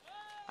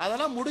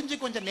 அதெல்லாம் முடிஞ்சு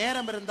கொஞ்சம்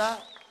நேரம் இருந்தா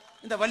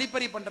இந்த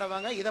வழிப்பறி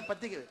பண்றவங்க இதை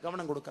பத்தி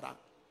கவனம் கொடுக்கறாங்க.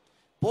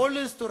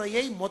 போலீஸ்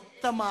துறையை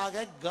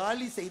மொத்தமாக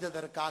காலி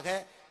செய்ததற்காக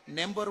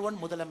நம்பர்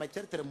 1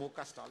 முதலமைச்சர் திரு மு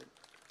க ஸ்டாலின்.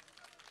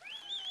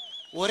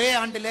 ஒரே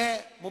ஆண்டிலே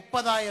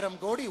 30,000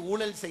 கோடி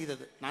ஊழல்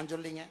செய்தது நான்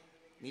சொல்லிங்க,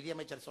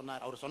 நிதியமைச்சர்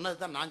சொன்னார். அவர் சொன்னது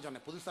தான் நான்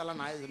சொன்னேன், புதுசாலாம்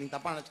நான் நீங்க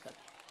தப்பா நினைச்சுக்காது.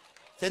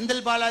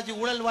 செந்தில் பாலாஜி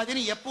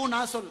ஊழல்வாதின்னு எப்பவும்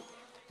நான் சொல்,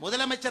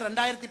 முதலமைச்சர்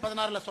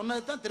 2016ல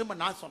சொன்னது தான் திரும்ப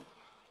நான் சொன்னேன்.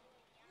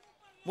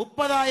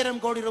 30,000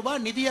 கோடி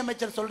ரூபாய்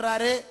நிதியமைச்சர்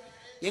சொல்றாரு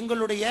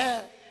எங்களுடைய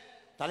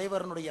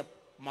தலைவருடைய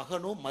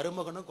மகனும்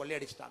மருமகனும்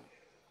கொள்ளையடிச்சிட்டாங்க.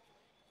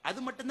 அது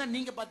மட்டும்தான்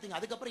நீங்க பாத்தீங்க.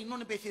 அதுக்கப்புறம்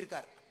இன்னொன்னு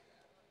பேசியிருக்காரு,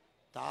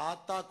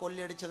 தாத்தா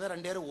கொள்ளையடிச்சதை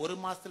 2 பேரும் 1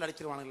 மாசத்துல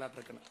அடிச்சிருவானுங்களாட்டு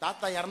இருக்குன்னு.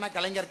 தாத்தா யாருன்னா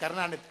கலைஞர்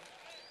கருணாநிதி.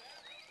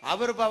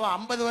 அவர் பாவம்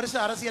 50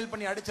 வருஷம் அரசியல்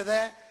பண்ணி அடிச்சதை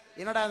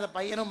என்னடா அந்த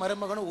பையனும்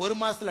மருமகனும்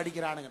 1 மாசத்துல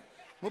அடிக்கிறானுங்க.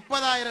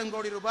 30,000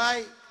 கோடி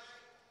ரூபாய்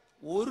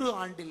ஒரு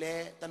ஆண்டிலே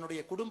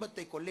தன்னுடைய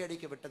குடும்பத்தை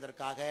கொள்ளையடிக்க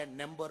விட்டதற்காக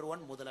நம்பர்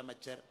 1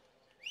 முதலமைச்சர்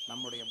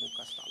நம்முடைய மு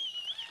க ஸ்டாலின்.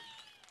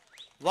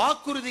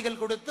 வாக்குறுதிகள்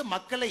கொடுத்து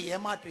மக்களை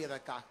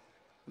ஏமாற்றியதற்காக,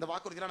 இந்த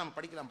வாக்குறுதியெல்லாம் நம்ம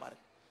படிக்கலாம்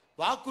பாருங்க,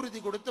 வாக்குறுதி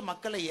கொடுத்து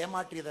மக்களை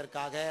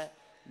ஏமாற்றியதற்காக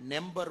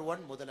நம்பர்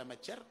 1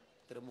 முதலமைச்சர்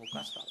திரு மு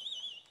க ஸ்டாலின்.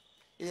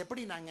 இது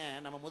எப்படி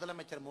நம்ம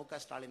முதலமைச்சர் மு க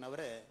ஸ்டாலின்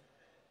அவரு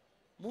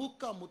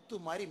மூக்கா முத்து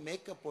மாதிரி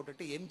மேக்கப்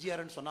போட்டுட்டு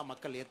எம்ஜிஆர்னு சொன்னா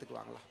மக்கள்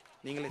ஏத்துக்குவாங்களா?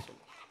 நீங்களே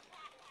சொல்லுங்க.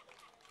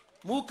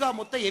 மூக்கா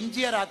முத்த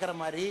எம்ஜிஆர் ஆக்குற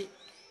மாதிரி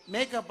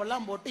மேக்கப்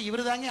எல்லாம் போட்டு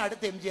இவரு தாங்க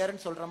அடுத்த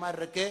எம்ஜிஆர்னு சொல்ற மாதிரி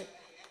இருக்கு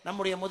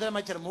நம்முடைய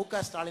முதலமைச்சர் மு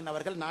க ஸ்டாலின்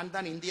அவர்கள். நான்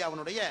தான்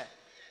இந்தியாவுடைய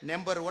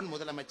நம்பர் 1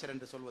 முதலமைச்சர்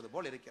என்று சொல்வது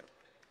போல் இருக்கிறது.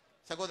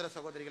 சகோதர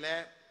சகோதரிகளே,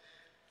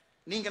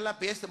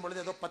 நீங்கெல்லாம்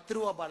பேசும்பொழுது ஏதோ 10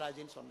 ரூபா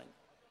பாலாஜின்னு சொன்னீங்க.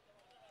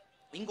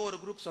 இங்க ஒரு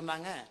குரூப்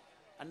சொன்னாங்க,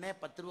 அண்ணே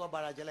 10 ரூபா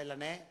பாலாஜி எல்லாம்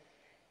இல்லனே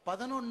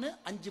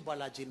 11.5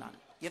 பாலாஜி. நான்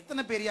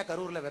எத்தனை பேரியா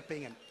கரூர்ல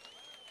வைப்பீங்க?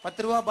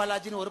 10 ரூபா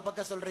பாலாஜின்னு ஒரு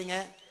பக்கம் சொல்றீங்க,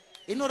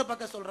 இன்னொரு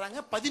பக்கம் சொல்றாங்க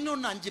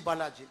 11.5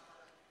 பாலாஜி.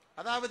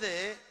 அதாவது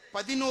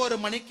 11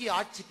 மணிக்கு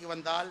ஆட்சிக்கு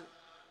வந்தால்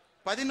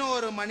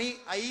 11 மணி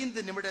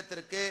 5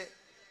 நிமிடத்திற்கு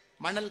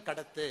மணல்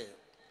கடத்து,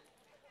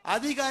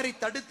 அதிகாரி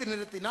தடுத்து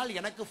நிறுத்தினால்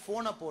எனக்கு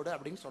போனை போடு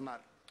அப்படின்னு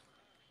சொன்னார்.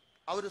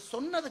 அவர்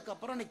சொன்னதுக்கு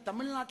அப்புறம் இன்னைக்கு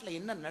தமிழ்நாட்டில்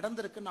என்ன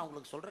நடந்திருக்குன்னு நான்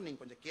உங்களுக்கு சொல்றேன், நீங்க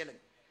கொஞ்சம்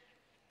கேளுங்க.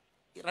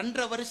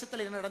 2.5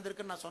 வருஷத்துல என்ன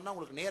நடந்திருக்குன்னு நான் சொன்னா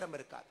உங்களுக்கு நேரம்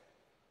இருக்காது,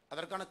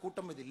 அதற்கான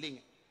கூட்டம் இது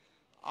இல்லைங்க.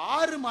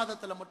 6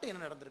 மாதத்துல மட்டும்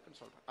என்ன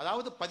நடந்திருக்குன்னு சொல்றேன்.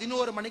 அதாவது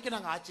 11 மணிக்கு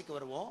நாங்க ஆட்சிக்கு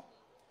வருவோம்,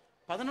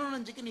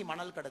 11:05 நீ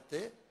மணல் கடத்து,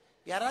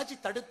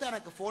 யாராச்சும் தடுத்து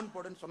எனக்கு போன்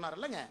போடுன்னு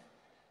சொன்னார்லங்க,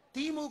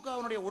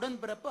 திமுகவுடைய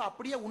உடன்பிறப்பு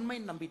அப்படியே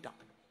உண்மைன்னு நம்பிட்டான்.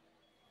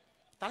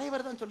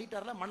 தலைவர் தான்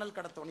சொல்லிட்டார்ல மணல்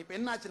கடத்தவன். இப்ப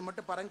என்ன ஆச்சுன்னு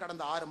மட்டும் பாருங்க.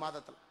 கடந்த 6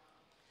 மாதத்துல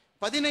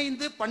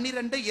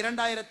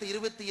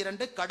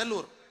 15/12/2022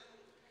 கடலூர்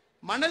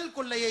மணல்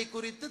கொள்ளையை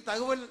குறித்து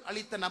தகவல்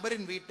அளித்த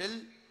நபரின் வீட்டில்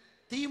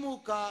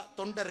திமுக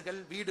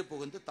தொண்டர்கள் வீடு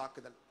புகுந்து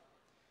தாக்குதல்.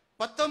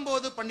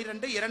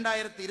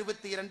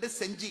 19/12/2022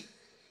 செஞ்சி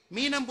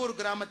மீனம்பூர்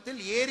கிராமத்தில்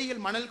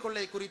ஏரியில் மணல்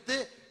கொள்ளை குறித்து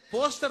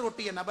போஸ்டர்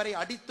ஒட்டிய நபரை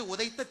அடித்து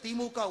உதைத்த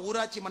திமுக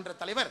ஊராட்சி மன்ற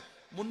தலைவர்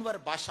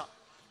முன்வர் பாஷா.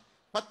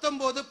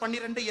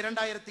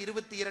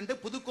 19/12/2022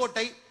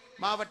 புதுக்கோட்டை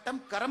மாவட்டம்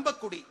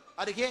கரம்பக்குடி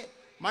அருகே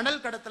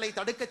மணல் கடத்தலை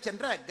தடுக்க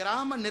சென்ற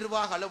கிராம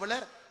நிர்வாக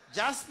அலுவலர்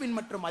ஜாஸ்மின்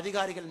மற்றும்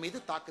அதிகாரிகள் மீது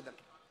தாக்குதல்.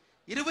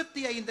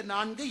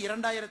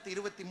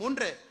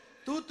 25/4/2023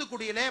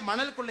 தூத்துக்குடியிலே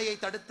மணல் கொள்ளையை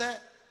தடுத்த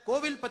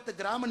கோவில்பத்து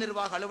கிராம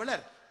நிர்வாக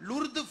அலுவலர்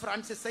லுர்து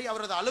பிரான்சிஸை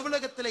அவரது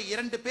அலுவலகத்திலே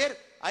 2 பேர்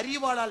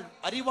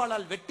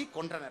அரிவாளால் வெட்டி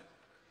கொன்றனர்.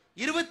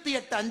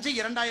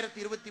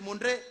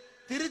 28/5/2023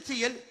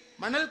 திருச்சியில்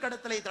மணல்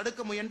கடத்தலை தடுக்க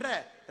முயன்ற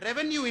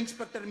ரெவென்யூ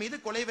இன்ஸ்பெக்டர் மீது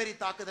கொலைவெறி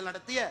தாக்குதல்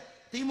நடத்திய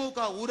திமுக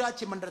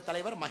ஊராட்சி மன்ற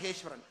தலைவர்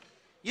மகேஸ்வரன்.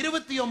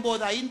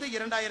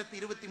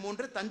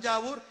 29/5/2023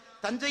 தஞ்சாவூர்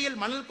தஞ்சையில்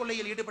மணல்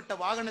கொள்ளையில் ஈடுபட்ட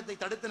வாகனத்தை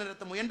தடுத்து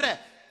நிறுத்த முயன்ற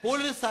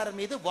போலீசார்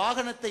மீது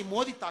வாகனத்தை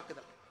மோதி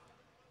தாக்குதல்.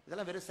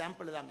 இதெல்லாம் வெறும்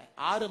சாம்பிள் தாங்க.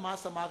 6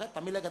 மாசமாக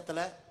தமிழகத்துல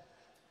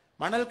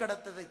மணல்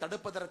கடத்தலை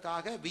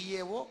தடுப்பதற்காக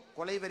விஏஓ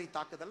கொலைவெறி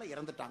தாக்குதல்ல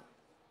இறந்துட்டாங்க.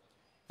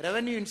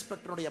 ரெவென்யூ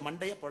இன்ஸ்பெக்டருடைய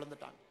மண்டையை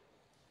பொளந்துட்டாங்க.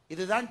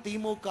 இதுதான்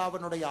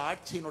திமுகவினுடைய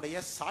ஆட்சியினுடைய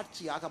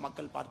சாட்சியாக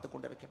மக்கள் பார்த்து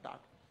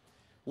கொண்டிருக்கிறார்கள்.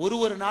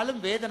 ஒரு நாளும்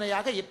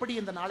வேதனையாக எப்படி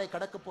இந்த நாளை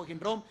கடக்க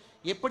போகின்றோம்,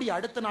 எப்படி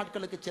அடுத்த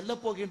நாட்களுக்கு செல்ல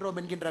போகின்றோம்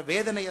என்கின்ற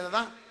வேதனையை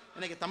தான்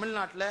இன்னைக்கு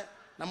தமிழ்நாட்டில்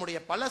நம்முடைய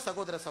பல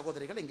சகோதர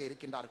சகோதரிகள் இங்க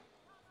இருக்கின்றார்கள்.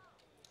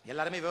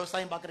 எல்லாருமே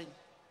விவசாயம் பார்க்குறீங்க,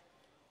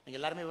 நீங்க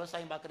எல்லாருமே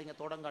விவசாயம் பார்க்குறீங்க,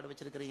 தோட்டங்காடு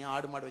வச்சிருக்கிறீங்க,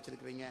 ஆடு மாடு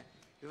வச்சிருக்கிறீங்க,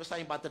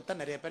 விவசாயம் பார்த்துட்டு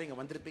தான் நிறைய பேர் இங்க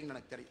வந்திருப்பீங்கன்னு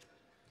எனக்கு தெரியும்.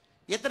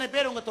 எத்தனை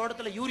பேர் உங்க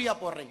தோட்டத்தில் யூரியா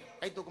போடுறீங்க?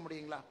 கை தூக்க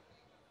முடியுங்களா?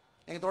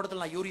 எங்க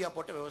தோட்டத்தில் நான் யூரியா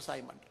போட்டு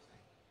விவசாயம் பண்றேன்.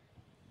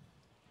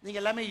 நீங்க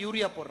எல்லாமே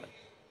யூரியா போடுறேன்.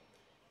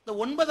 இந்த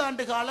 9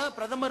 ஆண்டு கால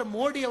பிரதமர்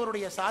மோடி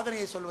அவருடைய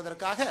சாதனையை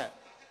சொல்வதற்காக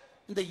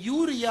இந்த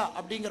யூரியா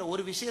அப்படிங்கிற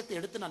ஒரு விஷயத்தை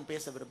எடுத்து நான்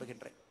பேச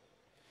விரும்புகின்றேன்.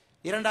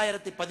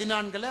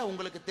 2014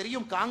 உங்களுக்கு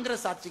தெரியும்,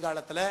 காங்கிரஸ் ஆட்சி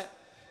காலத்துல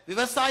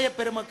விவசாய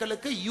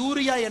பெருமக்களுக்கு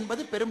யூரியா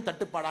என்பது பெரும்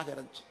தட்டுப்பாடாக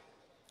இருந்துச்சு.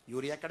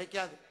 யூரியா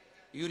கிடைக்காது,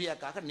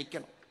 யூரியாக்காக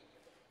நிக்கணும்.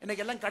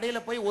 இன்னைக்கு எல்லாம் கடையில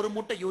போய் ஒரு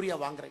மூட்டை யூரியா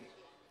வாங்குறீங்க.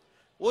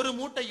 ஒரு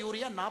மூட்டை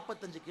யூரியா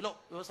 45 கிலோ.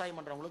 விவசாயம்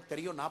பண்றவங்களுக்கு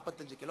தெரியும்,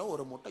 45 கிலோ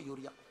ஒரு மூட்டை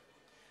யூரியா.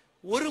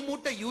 ஒரு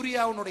மூட்டை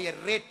யூரியாவுடைய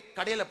ரேட்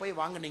கடையில போய்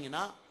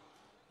வாங்கினீங்கன்னா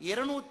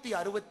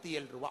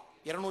 267 ரூபாய்,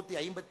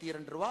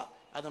 252 ரூபாய்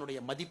அதனுடைய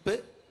மதிப்பு.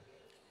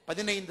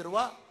 15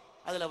 ரூபாய்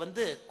அதுல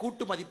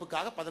கூட்டு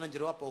மதிப்புக்காக 15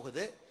 ரூபாய்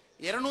போகுது.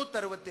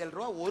 267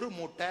 ரூபாய் ஒரு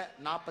மூட்டை,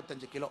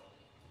 45 கிலோ.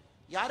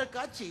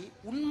 யாருக்காச்சும்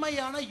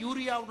உண்மையான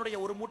யூரியாவுடைய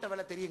ஒரு மூட்டை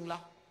விலை தெரியுங்களா?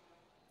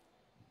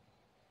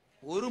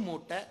 ஒரு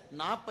மூட்டை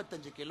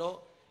 45 கிலோ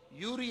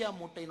யூரியா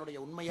மூட்டையினுடைய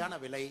உண்மையான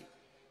விலை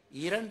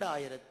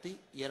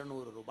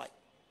 2200 ரூபாய்.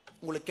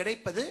 உங்களுக்கு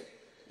கிடைப்பது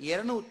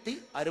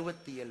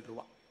 267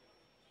 ரூபாய்.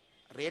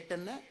 ரேட்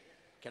என்ன?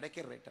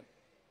 கிடைக்கிற ரேட் என்ன?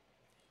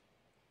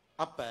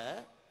 அப்ப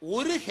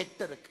ஒரு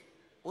ஹெக்டருக்கு,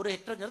 ஒரு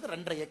ஹெக்டருங்கிறது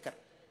 2.5 ஏக்கர்,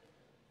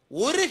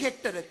 ஒரு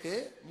ஹெக்டருக்கு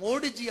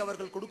மோடிஜி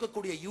அவர்கள்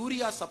கொடுக்கக்கூடிய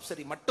யூரியா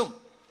சப்சிடி மட்டும்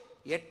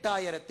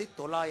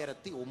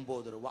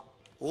 8909 ரூபாய்.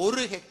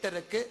 ஒரு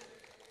ஹெக்டருக்கு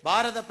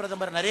பாரத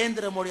பிரதமர்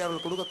நரேந்திர மோடி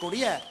அவர்கள்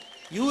கொடுக்கக்கூடிய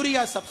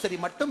யூரியா சப்சிடி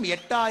மட்டும்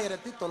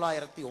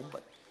 8909,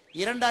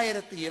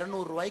 2200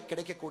 ரூபாய்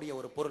கிடைக்கக்கூடிய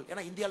ஒரு பொருள்.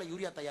 ஏன்னா இந்தியாவில்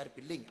யூரியா தயாரிப்பு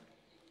இல்லைங்க,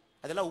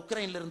 அதெல்லாம்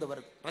உக்ரைன்ல இருந்து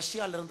வருது,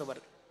 ரஷ்யால இருந்து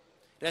வருது,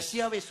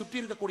 ரஷ்யாவை சுற்றி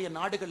இருக்கக்கூடிய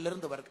நாடுகள்ல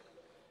இருந்து வருது.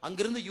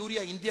 அங்கிருந்து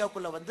யூரியா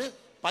இந்தியாவுக்குள்ள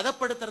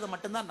பதப்படுத்துறது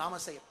மட்டும்தான் நாம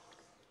செய்யும்.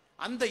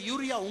 அந்த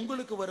யூரியா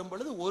உங்களுக்கு வரும்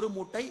பொழுது ஒரு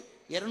மூட்டை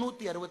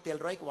 267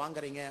 ரூபாய்க்கு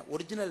வாங்குறீங்க.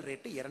 ஒரிஜினல்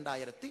ரேட்டு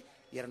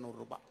 2200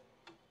 ரூபாய்.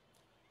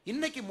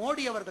 இன்னைக்கு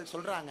மோடி அவர்கள்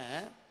சொல்றாங்க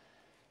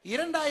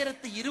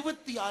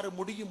 2026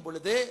 முடியும்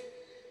பொழுது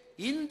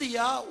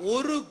இந்தியா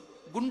ஒரு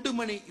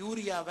குண்டுமணி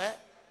யூரியாவை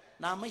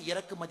நாம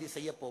இறக்குமதி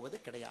செய்ய போவது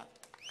கிடையாது.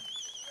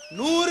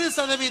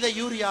 100%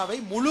 யூரியாவை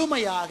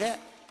முழுமையாக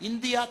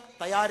இந்தியா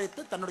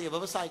தயாரித்து தன்னுடைய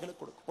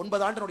விவசாயிகளுக்கு கொடுக்கும்.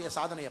 9 ஆண்டுடைய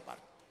சாதனையை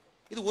பாருங்க.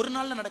 இது ஒரு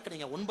நாள்ல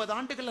நடக்கிறீங்க, 9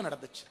 ஆண்டுகள்ல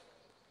நடந்துச்சு.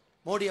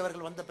 மோடி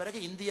அவர்கள் வந்த பிறகு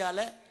இந்தியால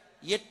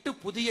 8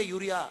 புதிய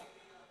யூரியா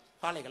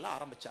ஆலைகளை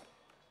ஆரம்பிச்சார்.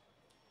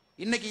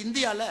 இன்னைக்கு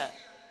இந்தியால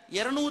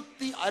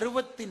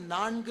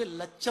 264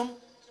 லட்சம்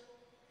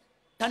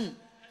டன்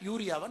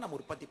யூரியாவை நம்ம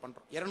உற்பத்தி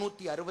பண்றோம்.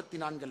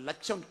 264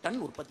 லட்சம் டன்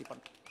உற்பத்தி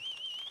பண்றோம்.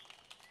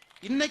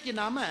 இன்னைக்கு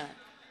நாம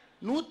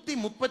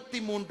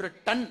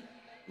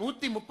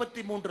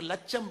 133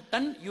 லட்சம்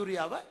டன்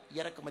யூரியாவை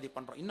இறக்குமதி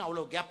பண்றோம். இன்னும்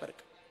அவ்வளவு கேப்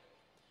இருக்கு.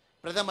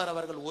 பிரதமர்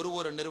அவர்கள்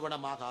ஒரு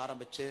நிறுவனமாக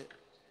ஆரம்பிச்சு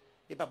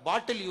இப்ப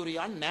பாட்டில்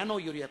யூரியா நானோ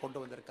யூரியா கொண்டு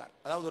வந்திருக்கார்.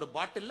 அதாவது ஒரு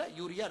பாட்டில்ல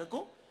யூரியா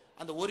இருக்கும்,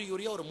 அந்த ஒரு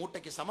யூரியா ஒரு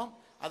மூட்டைக்கு சமம்,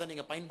 அதை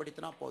நீங்க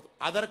பயன்படுத்தினா போதும்.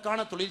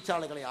 அதற்கான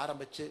தொழிற்சாலைகளை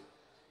ஆரம்பிச்சு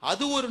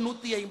அது ஒரு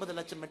 150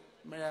 லட்சம்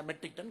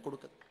மெட்ரிக் டன்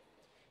கொடுக்குது.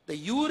 இந்த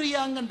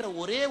யூரியாங்கன்ற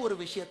ஒரே ஒரு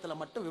விஷயத்துல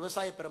மட்டும்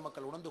விவசாய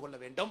பெருமக்கள் உணர்ந்து கொள்ள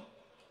வேண்டும்.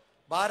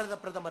 பாரத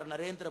பிரதமர்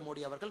நரேந்திர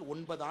மோடி அவர்கள்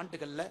 9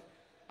 ஆண்டுகள்ல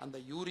அந்த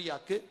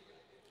யூரியாக்கு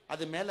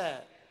அது மேல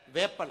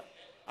வேப்பலை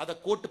அதை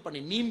கோட் பண்ணி,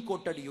 நீம்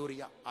கோட்டட்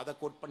யூரியா அதை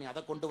கோட் பண்ணி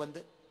அதை கொண்டு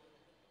வந்து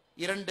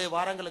 2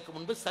 வாரங்களுக்கு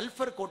முன்பு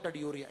சல்பர் கோட்டட்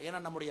யூரியா, ஏன்னா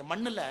நம்முடைய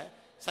மண்ணுல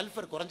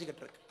சல்பர்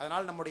குறைஞ்சிக்கிட்டு இருக்கு,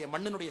 அதனால நம்முடைய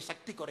மண்ணினுடைய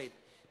சக்தி குறையுது.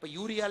 இப்ப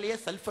யூரியாலேயே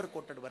சல்பர்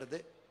கோட்டட் வருது,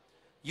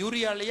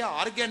 யூரியாலேயே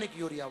ஆர்கானிக்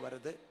யூரியா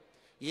வருது.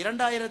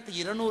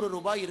 2200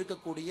 ரூபாய்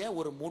இருக்கக்கூடிய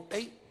ஒரு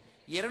மூட்டை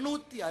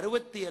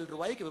 267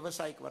 ரூபாய்க்கு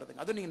விவசாயிக்கு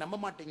வருதுங்க. அது நீங்க நம்ப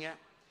மாட்டீங்க,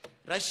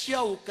 ரஷ்யா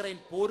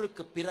உக்ரைன்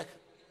போருக்கு பிறகு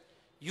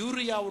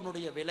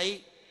யூரியாவுடைய விலை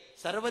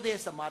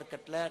சர்வதேச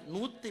மார்க்கெட்ல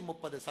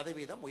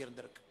 130%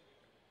 உயர்ந்திருக்கு.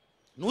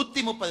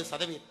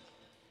 130%.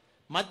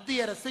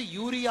 மத்திய அரசு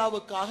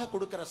யூரியாவுக்காக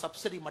கொடுக்கிற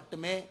சப்சிடி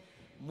மட்டுமே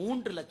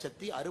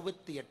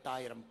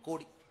 3,68,000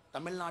 கோடி.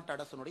 தமிழ்நாட்டு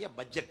அரசனுடைய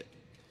பட்ஜெட்,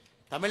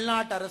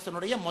 தமிழ்நாட்டு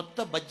அரசனுடைய மொத்த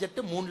பட்ஜெட்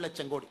 3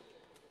 லட்சம் கோடி.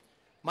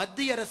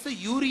 மத்திய அரசு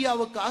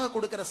யூரியாவுக்காக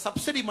கொடுக்கிற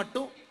சப்சிடி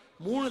மட்டும்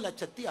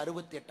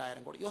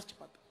 3,68,000 கோடி. யோசிச்சு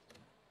பார்த்து,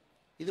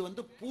 இது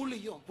வந்து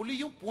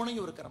புலியும்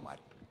பூனையும் இருக்கிற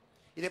மாதிரி.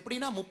 இது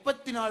எப்படின்னா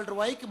 34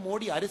 ரூபாய்க்கு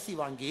மோடி அரிசி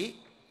வாங்கி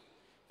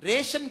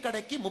ரேஷன்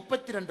கடைக்கு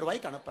 32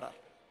 ரூபாய்க்கு அனுப்புறார்.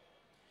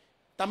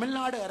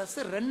 தமிழ்நாடு அரசு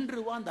 2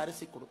 ரூபாய் அந்த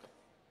அரிசி கொடுக்க,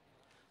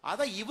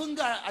 அதை இவங்க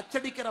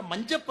அச்சடிக்கிற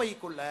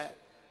மஞ்சப்பைக்குள்ள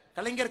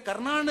கலைஞர்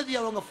கருணாநிதி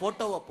அவங்க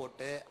போட்டோவை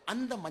போட்டு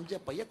அந்த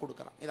மஞ்சப்பையை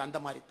கொடுக்கறான். இது அந்த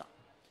மாதிரி தான்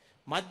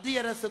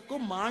மத்திய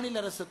அரசுக்கும் மாநில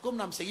அரசுக்கும்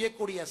நாம்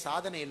செய்யக்கூடிய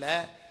சாதனையில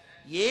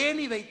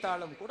ஏணி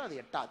வைத்தாலும் கூட அது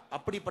எட்டாது.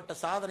 அப்படிப்பட்ட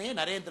சாதனையை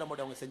நரேந்திர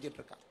மோடி அவங்க செஞ்சிட்டு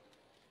இருக்காங்க.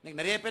 இன்னைக்கு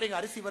நிறைய பேர் இங்க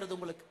அரிசி வருது.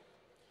 உங்களுக்கு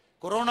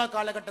கொரோனா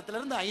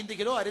காலகட்டத்திலிருந்து 5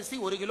 கிலோ அரிசி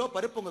 1 கிலோ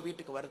பருப்பு உங்க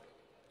வீட்டுக்கு வருது,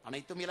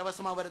 அனைத்தும்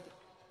இலவசமா வருது.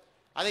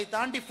 அதை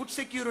தாண்டி ஃபுட்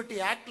செக்யூரிட்டி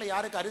ஆக்ட்ல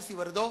யாருக்கு அரிசி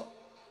வருதோ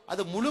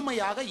அது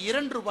முழுமையாக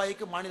 2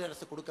 ரூபாய்க்கு மாநில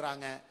அரசு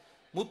கொடுக்கறாங்க.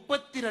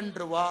 32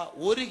 ரூபாய்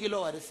 1 கிலோ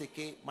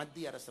அரிசிக்கு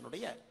மத்திய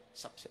அரசனுடைய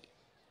சப்சிடி.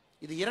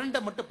 இது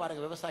 2 மட்டும்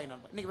பாருங்க விவசாய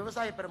நண்பர். இன்னைக்கு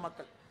விவசாய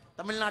பெருமக்கள்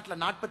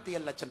தமிழ்நாட்டில்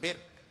 47 லட்சம் பேர்.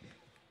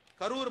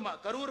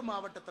 கரூர்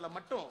மாவட்டத்தில்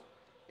மட்டும்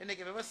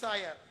இன்னைக்கு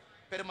விவசாய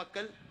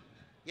பெருமக்கள்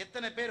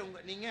எத்தனை பேர்?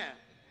 நீங்க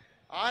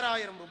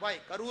 6000 ரூபாய்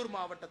கரூர்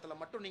மாவட்டத்தில்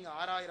மட்டும் நீங்க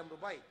 6000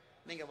 ரூபாய்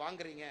நீங்க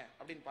வாங்குறீங்க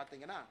அப்படின்னு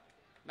பாத்தீங்கன்னா,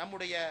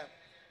 நம்முடைய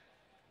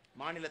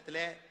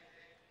மாநிலத்திலே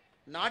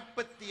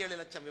 47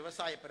 லட்சம்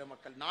விவசாய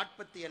பெருமக்கள்,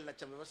 47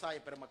 லட்சம் விவசாய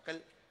பெருமக்கள்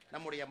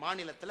நம்முடைய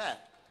மாநிலத்தில்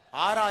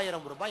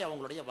 6000 ரூபாய்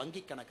அவங்களுடைய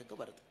வங்கி கணக்குக்கு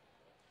வருது.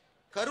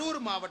 கரூர்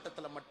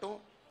மாவட்டத்தில் மட்டும்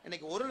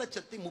இன்னைக்கு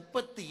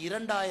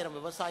 1,32,000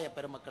 விவசாய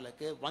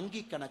பெருமக்களுக்கு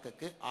வங்கி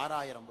கணக்குக்கு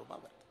 6000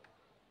 ரூபாய் வருது.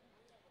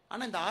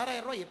 ஆனா இந்த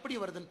 6000 ரூபாய் எப்படி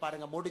வருதுன்னு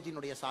பாருங்க.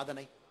 மோடிஜியினுடைய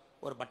சாதனை,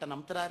 ஒரு பட்டன்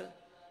அமுத்துறாரு,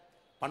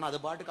 பணம் அது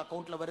பாட்டுக்கு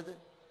அக்கௌண்ட்ல வருது,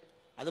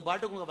 அது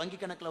பாட்டுக்கு உங்க வங்கி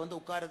கணக்குல வந்து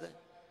உட்காருது.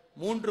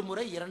 3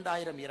 முறை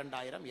 2000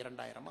 2000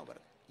 2000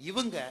 வருது.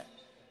 இவங்க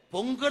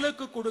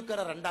பொங்கலுக்கு கொடுக்கிற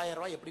 2000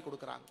 ரூபாய் எப்படி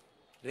கொடுக்கறாங்க?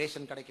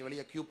 ரேஷன் கடைக்கு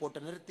வெளியே கியூ போட்டு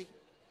நிறுத்தி,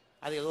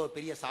 அது ஏதோ ஒரு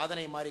பெரிய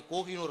சாதனை மாதிரி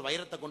கோகினூர்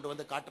வைரத்தை கொண்டு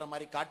வந்து காட்டுற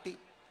மாதிரி காட்டி,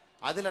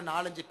 அதுல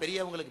 4-5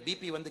 பெரியவங்களுக்கு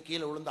பிபி வந்து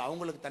கீழே விழுந்து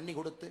அவங்களுக்கு தண்ணி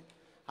கொடுத்து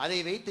அதை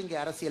வைத்து இங்கே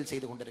அரசியல்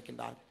செய்து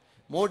கொண்டிருக்கின்றார்.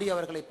 மோடி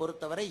அவர்களை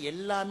பொறுத்தவரை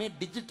எல்லாமே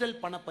டிஜிட்டல்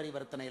பண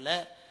பரிவர்த்தனையில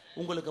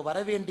உங்களுக்கு வர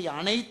வேண்டிய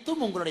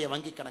அனைத்தும் உங்களுடைய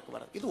வங்கி கணக்கு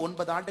வரும். இது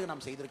 9 ஆண்டுகள்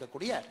நாம்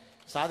செய்திருக்கக்கூடிய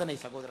சாதனை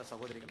சகோதர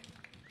சகோதரிகள்.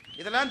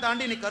 இதெல்லாம்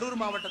தாண்டி நீ கரூர்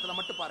மாவட்டத்தில்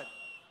மட்டும் பாருங்க,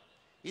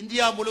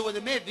 இந்தியா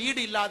முழுவதுமே வீடு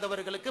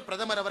இல்லாதவர்களுக்கு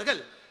பிரதமர்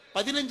அவர்கள்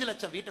 15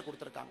 லட்சம் வீட்டை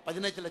கொடுத்திருக்காங்க.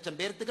 15 லட்சம்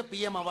பேருக்கு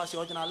PM ஆவாஸ்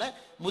யோஜனால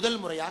முதல்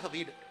முறையாக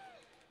வீடு.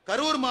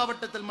 கரூர்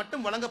மாவட்டத்தில்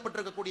மட்டும்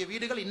வழங்கப்பட்டிருக்கக்கூடிய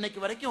வீடுகள் இன்னைக்கு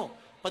வரைக்கும்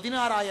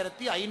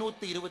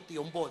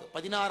 16,529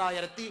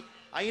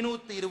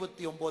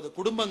 16,529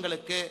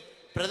 குடும்பங்களுக்கு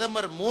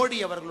பிரதமர் மோடி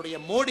அவர்களுடைய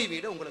மோடி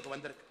வீடு உங்களுக்கு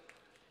வந்திருக்கு.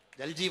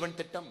 ஜல்ஜீவன்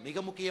திட்டம் மிக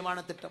முக்கியமான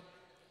திட்டம்.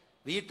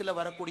 வீட்டில்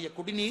வரக்கூடிய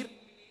குடிநீர்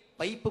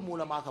பைப்பு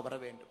மூலமாக வர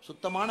வேண்டும்.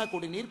 சுத்தமான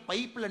குடிநீர்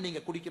பைப்ல நீங்க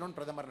குடிக்கணும்னு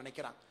பிரதமர்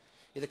நினைக்கிறாங்க.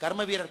 இது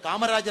கர்ம வீரர்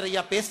காமராஜர்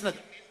ஐயா பேசினது.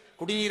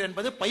 குடிநீர்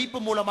என்பது பைப்பு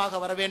மூலமாக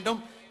வர வேண்டும்.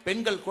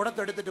 பெண்கள் குடத்தை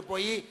எடுத்துட்டு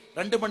போய்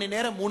 2 மணி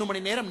நேரம் 3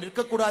 மணி நேரம்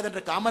நிற்கக்கூடாது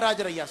என்று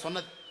காமராஜர் ஐயா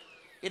சொன்னது.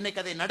 இன்னைக்கு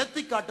அதை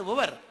நடத்தி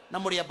காட்டுபவர்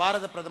நம்முடைய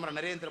பாரத பிரதமர்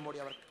நரேந்திர மோடி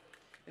அவர்கள்.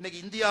 இன்னைக்கு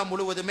இந்தியா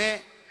முழுவதுமே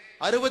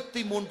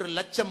 63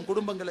 லட்சம்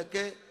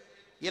குடும்பங்களுக்கு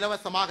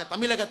இலவசமாக,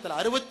 தமிழகத்தில்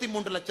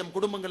 63 லட்சம்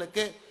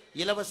குடும்பங்களுக்கு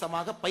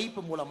இலவசமாக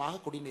பைப்பு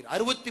மூலமாக குடிநீர்.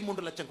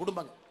 63 லட்சம்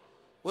குடும்பங்கள்.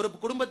 ஒரு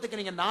குடும்பத்துக்கு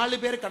நீங்க 4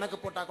 பேர் கணக்கு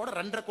போட்டா கூட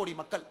 2.5 கோடி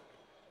மக்கள்,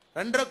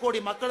 2.5 கோடி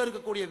மக்கள்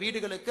இருக்கக்கூடிய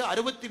வீடுகளுக்கு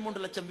 63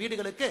 லட்சம்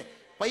வீடுகளுக்கு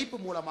பைப்பு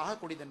மூலமாக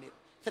குடி தண்ணீர்.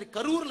 சரி,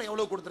 கரூர்ல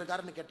எவ்வளவு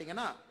கொடுத்திருக்காருன்னு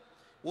கேட்டீங்கன்னா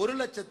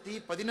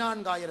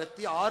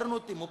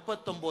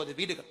 1,14,639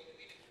 வீடுகள்.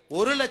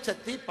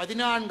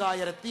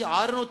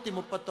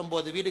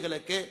 1,14,639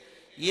 வீடுகளுக்கு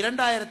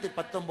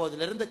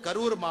 2019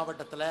 கரூர்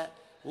மாவட்டத்தில்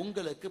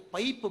உங்களுக்கு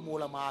பைப்பு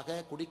மூலமாக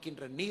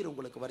குடிக்கின்ற நீர்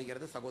உங்களுக்கு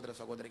வருகிறது. சகோதர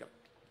சகோதரிகள்,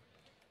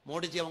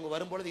 மோடிஜி அவங்க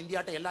வரும்பொழுது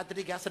இந்தியாட்ட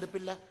எல்லாத்திட்டையும் கேஸ் அடுப்பு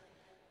இல்ல.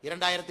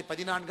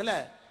 2014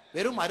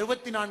 வெறும்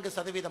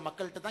 64%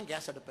 மக்கள்கிட்ட தான்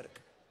கேஸ் அடுப்பு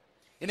இருக்கு.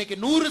 இன்னைக்கு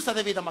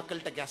 100%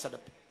 மக்கள்கிட்ட கேஸ்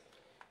அடுப்பு.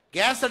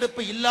 கேஸ்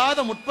அடுப்பு இல்லாத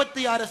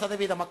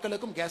 36%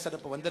 மக்களுக்கும் கேஸ்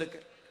அடுப்பு வந்திருக்கு.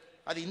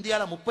 அது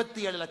இந்தியாவில்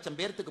 37 லட்சம்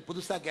பேர்த்துக்கு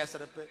புதுசா கேஸ்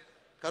அடுப்பு.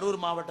 கரூர்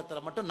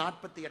மாவட்டத்தில் மட்டும்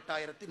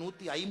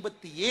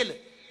 48,157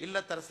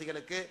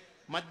 இல்லத்தரசிகளுக்கு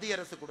மத்திய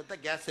அரசு கொடுத்த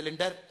கேஸ்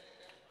சிலிண்டர்.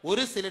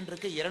 ஒரு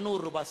சிலிண்டருக்கு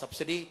 200 ரூபாய்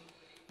சப்சிடி.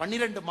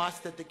 12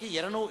 மாசத்துக்கு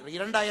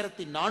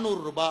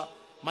 2,400 ரூபாய்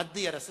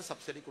மத்திய அரசு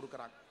சப்சிடி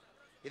கொடுக்கறாங்க.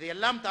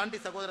 இதையெல்லாம் தாண்டி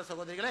சகோதர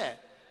சகோதரிகளே,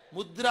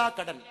 முத்ரா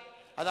கடன்,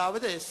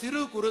 அதாவது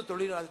சிறு குறு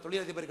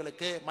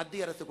தொழிலதிபர்களுக்கு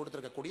மத்திய அரசு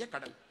கொடுத்திருக்கக்கூடிய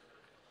கடன்,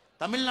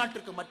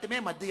 தமிழ்நாட்டிற்கு மட்டுமே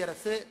மத்திய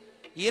அரசு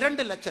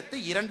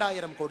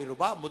 2,02,000 கோடி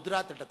ரூபாய் முத்ரா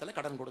திட்டத்தில்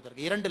கடன்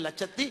கொடுத்திருக்கு.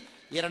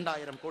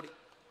 2,02,000 கோடி.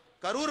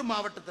 கரூர்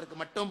மாவட்டத்திற்கு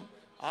மட்டும்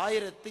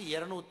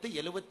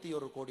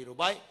 1,271 கோடி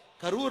ரூபாய்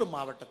கரூர்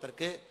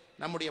மாவட்டத்திற்கு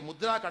நம்முடைய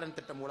முத்ரா கடன்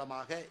திட்டம்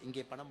மூலமாக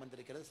இங்கே பணம்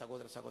வந்திருக்கிறது.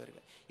 சகோதர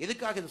சகோதரிகள்,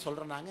 எதுக்காக இது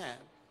சொல்றாங்க?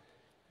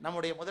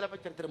 நம்முடைய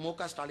முதலமைச்சர் திரு மு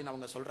க ஸ்டாலின்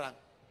அவங்க சொல்றாங்க,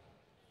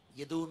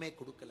 எதுவுமே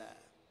கொடுக்கல,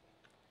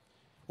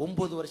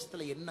 9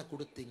 வருஷத்துல என்ன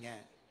கொடுத்தீங்க?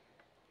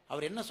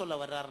 அவர் என்ன சொல்ல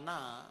வர்றாருன்னா,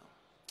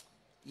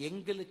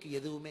 எங்களுக்கு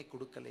எதுவுமே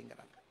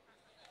கொடுக்கலைங்கிறாங்க,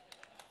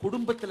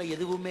 குடும்பத்துல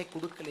எதுவுமே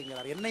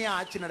கொடுக்கலைங்கிறார். என்னையா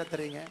ஆட்சி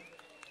நடத்துறீங்க?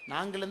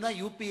 நாங்களும் தான்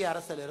யூபிஏ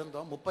அரசில்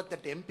இருந்தோம்,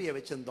 38 எம்பியை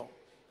வச்சிருந்தோம்.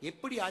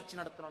 எப்படி ஆட்சி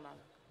நடத்தணும்?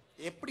 நாங்க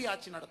எப்படி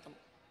ஆட்சி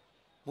நடத்தணும்?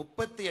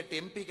 38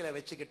 எம்பிக்களை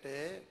வச்சுக்கிட்டு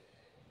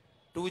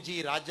 2G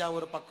ராஜா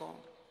ஒரு பக்கம்,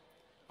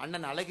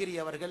 அண்ணன் அழகிரி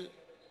அவர்கள்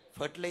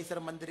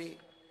ஃபர்டிலைசர் மந்திரி,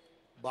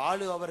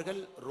 பாலு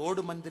அவர்கள்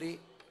ரோடு மந்திரி,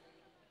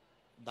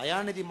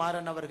 தயாநிதி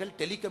மாறன் அவர்கள்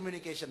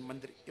டெலிகம்யூனிகேஷன்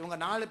மந்திரி. இவங்க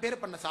 4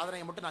 பேர் பண்ண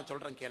சாதனையை மட்டும் நான்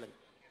சொல்றேன் கேளுங்க.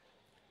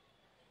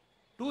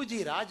 2G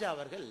ராஜா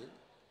அவர்கள்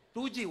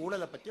 2G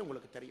ஊழலை பத்தி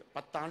உங்களுக்கு தெரியும்.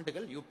 10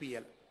 ஆண்டுகள்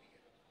யூபிஏல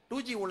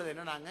 2G ஊழல்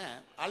என்னன்னாங்க,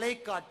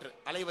 அலைக்காற்று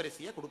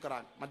அலைவரிசையை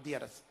கொடுக்கறாங்க மத்திய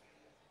அரசு.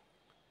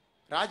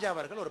 ராஜா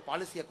அவர்கள் ஒரு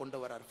பாலிசியை கொண்டு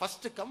வர்றார்,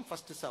 ஃபர்ஸ்ட் கம்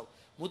ஃபர்ஸ்ட் சர்வ்.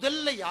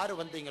 முதல்ல யாரு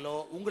வந்தீங்களோ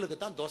உங்களுக்கு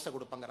தான் தோசை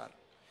கொடுப்பங்கிறார்.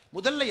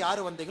 முதல்ல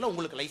யாரு வந்தீங்களோ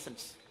உங்களுக்கு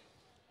லைசன்ஸ்.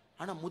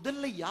 ஆனா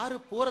முதல்ல யாரு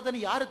போறதுன்னு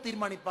யாரு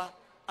தீர்மானிப்பா?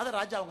 அதை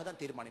ராஜா அவங்க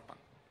தான்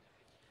தீர்மானிப்பாங்க.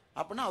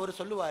 அப்படின்னா அவர்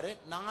சொல்லுவாரு,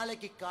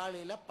 நாளைக்கு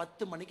காலையில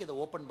 10 மணிக்கு இதை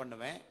ஓபன்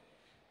பண்ணுவேன்,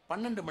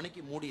 12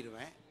 மணிக்கு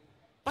மூடிடுவேன்,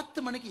 10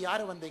 மணிக்கு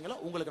யாரு வந்தீங்களோ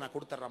உங்களுக்கு நான்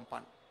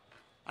கொடுத்துட்றேன்பான்.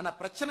 ஆனா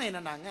பிரச்சனை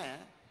என்னன்னாங்க,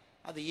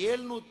 அது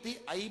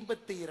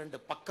 752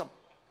 பக்கம்.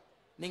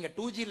 நீங்க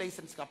 2G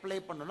லைசன்ஸ்க்கு அப்ளை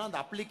பண்ணணும்னா அந்த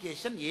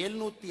அப்ளிகேஷன்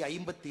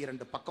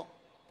 752 பக்கம்.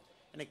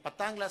 இன்னைக்கு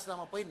 10ஆம் கிளாஸ்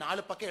நாம போய்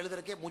 4 பக்கம்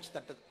எழுதுறதுக்கே மூச்சு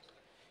தட்டுது.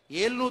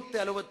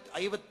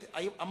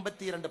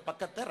 752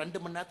 பக்கத்தை 2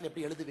 மணி நேரத்தில்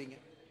எப்படி எழுதுவீங்க?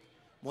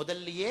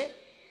 முதல்லயே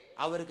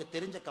அவருக்கு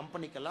தெரிஞ்ச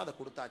கம்பெனிக்கெல்லாம் அதை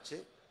கொடுத்தாச்சு.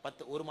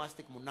 1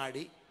 மாசத்துக்கு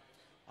முன்னாடி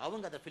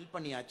அவங்க அதை ஃபில்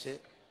பண்ணியாச்சு.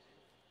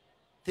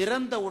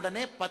 திறந்த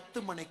உடனே 10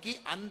 மணிக்கு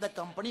அந்த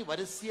கம்பெனி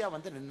வரிசையா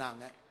வந்து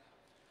நின்னாங்க.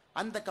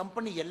 அந்த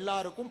கம்பெனி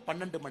எல்லாருக்கும்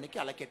 12 மணிக்கு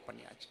அலோகேட்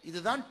பண்ணியாச்சு.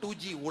 இதுதான்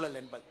 2G ஊழல்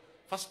என்பது.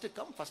 First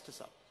come first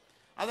serve.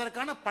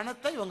 அதற்கான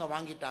பணத்தை இவங்க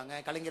வாங்கிட்டாங்க.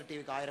 கலைஞர்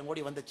டிவிக்கு 1000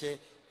 கோடி வந்துச்சு,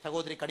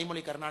 சகோதரி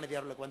கனிமொழி கருணாநிதி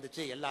அவர்களுக்கு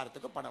வந்துச்சு,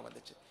 எல்லாத்துக்கும் பணம்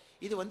வந்துச்சு.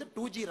 இது வந்து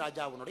 2G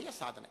ராஜாவுடைய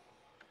சாதனை.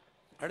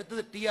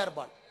 அடுத்தது டிஆர்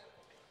பால்.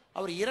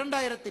 அவர்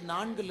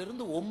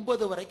 2004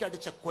 9 வரைக்கும்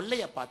அடிச்ச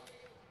கொள்ளையை பார்த்து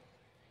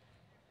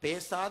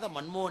பேசாத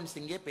மன்மோகன்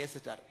சிங்கே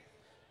பேசிட்டார்.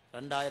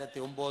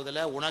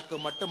 2009 உனக்கு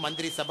மட்டும்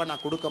மந்திரி சபை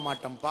நான் கொடுக்க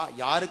மாட்டேன்ப்பா,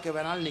 யாருக்கு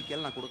வேணாலும் நீ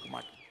கேள், நான் கொடுக்க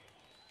மாட்டேன்.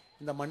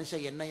 இந்த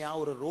மனுஷன் என்னையா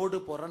ஒரு ரோடு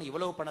போறான்னு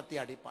இவ்வளவு பணத்தை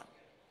அடிப்பான்.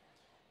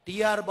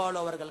 டிஆர் பாலு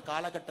அவர்கள்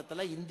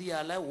காலகட்டத்தில்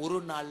இந்தியாவில் ஒரு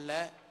நாள்ல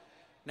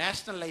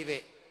நேஷனல் ஹைவே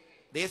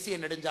தேசிய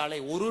நெடுஞ்சாலை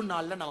ஒரு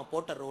நாள்ல நம்ம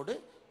போட்ட ரோடு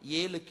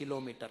 7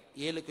 கிலோமீட்டர்.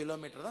 7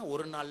 கிலோமீட்டர் தான்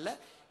ஒரு நாள்ல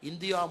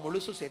இந்தியா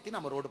முழுசும் சேர்த்து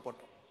நம்ம ரோடு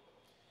போட்டோம்.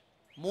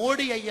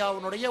 மோடி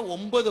ஐயாவுடைய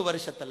 9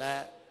 வருஷத்துல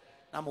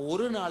நம்ம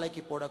ஒரு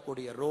நாளைக்கு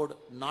போடக்கூடிய ரோடு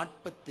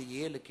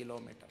 47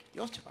 கிலோமீட்டர்.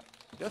 யோசிச்சு பாருங்க,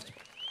 யோசிச்சு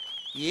பாருங்க.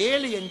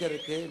 7 எங்க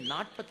இருக்கு,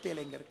 47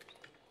 எங்க இருக்கு?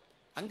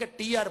 அங்க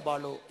டிஆர்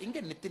பாலு, இங்க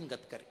நிதின்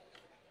கட்கரி.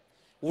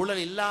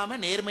 ஊழல் இல்லாம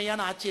நேர்மையான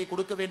ஆட்சியை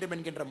கொடுக்க வேண்டும்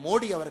என்கின்ற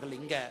மோடி அவர்கள்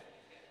இங்க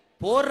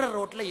போற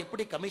ரோட்ல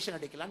எப்படி கமிஷன்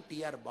அடிக்கலாம்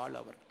டிஆர் பாலு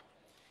அவர்.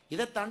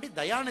 இதை தாண்டி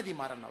தயாநிதி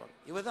மாறன் அவர்,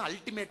 இவர் தான்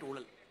அல்டிமேட்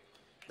ஊழல்.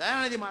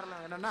 தயாநிதி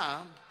மாறன் என்னன்னா,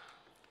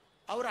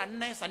 அவர்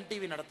அண்ணன் சன்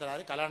டிவி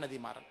நடத்துறாரு. கலாநிதி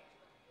மாறன்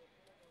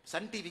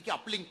சன் டிவிக்கு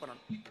அப்லிங்க்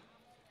பண்ணணும்.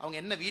 அவங்க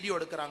என்ன வீடியோ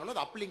எடுக்கிறாங்களோ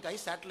அது அப்லிங்க் ஆகி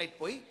சேட்டலைட்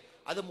போய்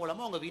அது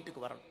மூலமா அவங்க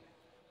வீட்டுக்கு வரணும்.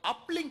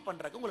 அப்லிங்க்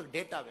பண்றதுக்கு உங்களுக்கு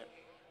டேட்டா வேணும்.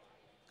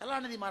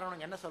 கலாநிதி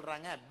மாறன் என்ன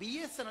சொல்றாங்க,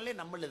 பிஎஸ்என்எல்லே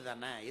நம்மளுது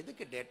தானே,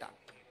 எதுக்கு டேட்டா?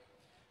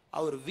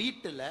 அவர்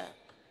வீட்டுல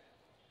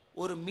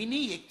ஒரு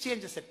மினி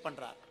எக்ஸ்சேஞ்ச் செட்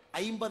பண்றார்.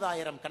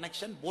 50,000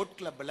 கனெக்ஷன் போட்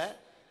கிளப்ல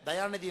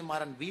தயாநிதி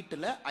மாறன்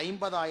வீட்டுல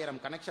 50,000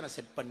 கனெக்ஷனை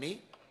செட் பண்ணி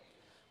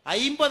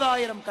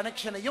 50,000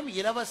 கனெக்ஷனையும்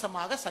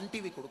இலவசமாக சன்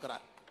டிவி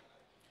கொடுக்கிறார்.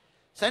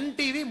 சன்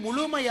டிவி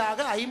முழுமையாக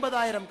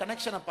 50,000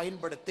 கனெக்ஷனை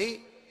பயன்படுத்தி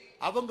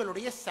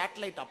அவங்களுடைய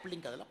சேட்டலைட்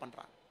அப்லிங்க் அதில்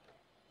பண்றாங்க.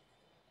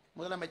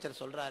 முதலமைச்சர்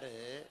சொல்றாரு,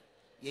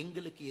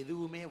 எங்களுக்கு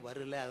எதுவுமே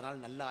வரல, அதனால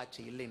நல்ல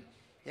ஆட்சி இல்லைன்னு.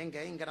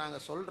 இங்க நாங்க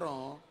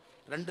சொல்றோம்,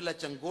 2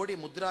 லட்சம் கோடி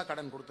முத்ரா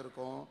கடன்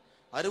கொடுத்திருக்கோம்,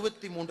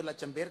 63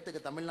 லட்சம்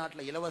பேர்த்துக்கு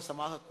தமிழ்நாட்டில்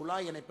இலவசமாக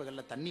குழாய்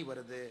இணைப்புகள்ல தண்ணி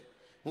வருது,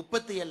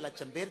 37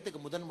 லட்சம் பேர்த்துக்கு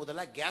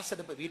முதல்ல கேஸ்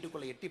அடுப்பை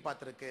வீட்டுக்குள்ள எட்டி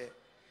பார்த்திருக்கு,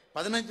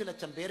 15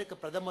 லட்சம் பேருக்கு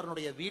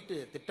பிரதமருடைய வீட்டு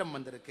திட்டம்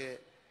வந்திருக்கு,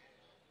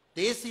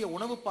 தேசிய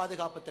உணவு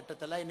பாதுகாப்பு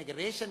திட்டத்தில் இன்னைக்கு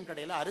ரேஷன்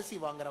கடையில் அரிசி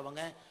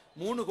வாங்குறவங்க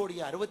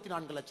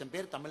 3,64,00,000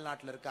 பேர்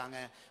தமிழ்நாட்டில் இருக்காங்க.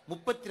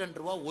 32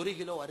 ரூபா 1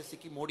 கிலோ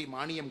அரிசிக்கு மோடி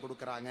மானியம்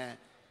கொடுக்கறாங்க.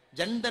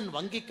 ஜன்தன்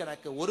வங்கி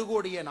கணக்கு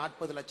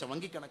 1,40,00,000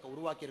 வங்கி கணக்கு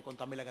உருவாக்கி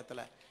இருக்கோம்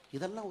தமிழகத்தில்.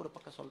 இதெல்லாம் ஒரு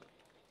பக்கம் சொல்றேன்.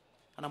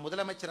 ஆனா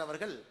முதலமைச்சர்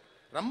அவர்கள்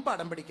ரொம்ப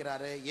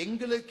அடம்பிடிக்கிறாரு,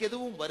 எங்களுக்கு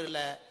எதுவும் வரல,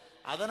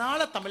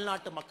 அதனால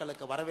தமிழ்நாட்டு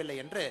மக்களுக்கு வரவில்லை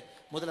என்று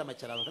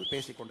முதலமைச்சர் அவர்கள்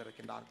பேசிக்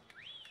கொண்டிருக்கின்றார்.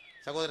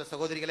 சகோதர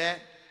சகோதரிகளே,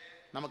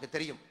 நமக்கு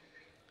தெரியும்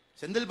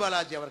செந்தில்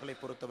பாலாஜி அவர்களை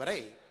பொறுத்தவரை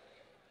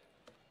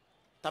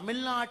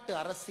தமிழ்நாட்டு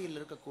அரசியல்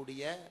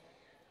இருக்கக்கூடிய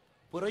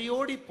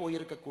புறையோடி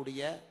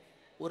போயிருக்கக்கூடிய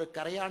ஒரு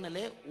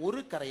கரையானிலே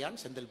ஒரு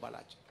கரையான் செந்தில்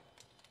பாலாஜி.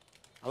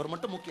 அவர்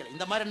மட்டும் முக்கியம்,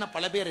 இந்த மாதிரி என்ன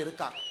பல பேர்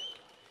இருக்காங்க.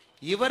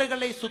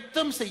 இவர்களை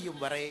சுத்தம்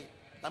செய்யும் வரை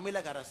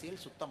தமிழக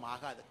அரசியல் சுத்தம்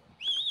ஆகாது.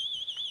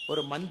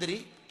 ஒரு மந்திரி,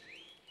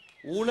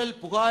 ஊழல்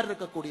புகார்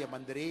இருக்கக்கூடிய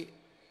மந்திரி,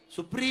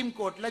 சுப்ரீம்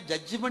கோர்ட்ல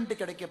ஜட்ஜ்மெண்ட்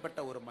கிடைக்கப்பட்ட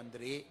ஒரு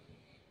மந்திரி,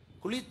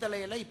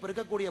 குளித்தலையில இப்ப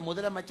இருக்கக்கூடிய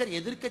முதலமைச்சர்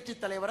எதிர்க்கட்சி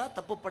தலைவரா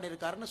தப்பு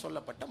பண்ணிருக்காருன்னு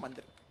சொல்லப்பட்ட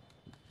மந்திரி.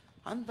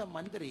 அந்த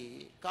மந்திரி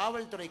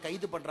காவல்துறை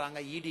கைது பண்றாங்க,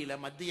 ஈடியில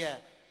மத்திய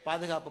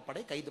பாதுகாப்பு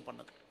படை கைது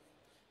பண்ணது.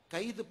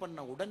 கைது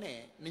பண்ண உடனே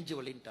நெஞ்சு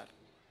வலின்ட்டார்.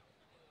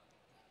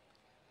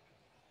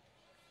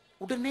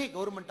 உடனே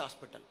கவர்மெண்ட்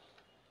ஹாஸ்பிட்டல்,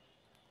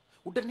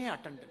 உடனே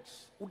அட்டெண்டன்ஸ்,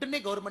 உடனே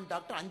கவர்மெண்ட்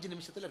டாக்டர் 5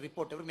 நிமிஷத்துல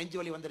ரிப்போர்ட், நெஞ்சு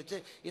வலி வந்துருச்சு,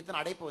 இத்தனை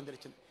அடைப்பு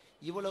வந்துருச்சு.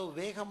 இவ்வளவு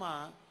வேகமா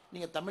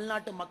நீங்க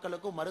தமிழ்நாட்டு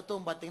மக்களுக்கும்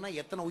மருத்துவம் பார்த்தீங்கன்னா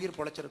எத்தனை உயிர்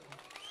பொழைச்சிருக்கும்?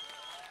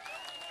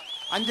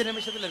 5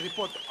 நிமிஷத்துல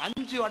ரிப்போர்ட்,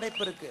 5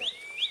 அடைப்பு இருக்கு,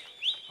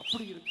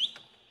 அப்படி இருக்கு.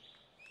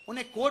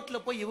 உடனே கோர்ட்ல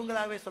போய்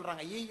இவங்களாவே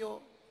சொல்றாங்க, ஐயோ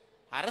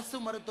அரசு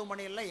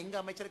மருத்துவமனையில் எங்க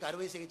அமைச்சருக்கு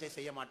அறுவை சிகிச்சை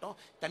செய்ய மாட்டோம்,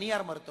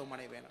 தனியார்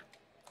மருத்துவமனை வேணும்.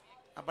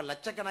 அப்ப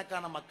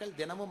லட்சக்கணக்கான மக்கள்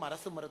தினமும்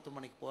அரசு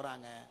மருத்துவமனைக்கு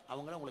போறாங்க.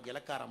 அவங்களும் உங்களுக்கு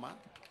இலக்காரமா?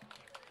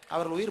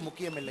 அவர்கள் உயிர்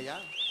முக்கியம் இல்லையா?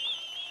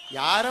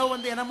 யாரோ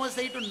வந்து என்னமோ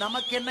செய்யட்டும்,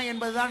 நமக்கு என்ன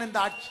என்பதுதான் இந்த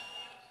ஆட்சி.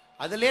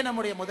 அதிலே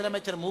நம்முடைய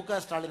முதலமைச்சர் மு.க.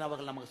 ஸ்டாலின்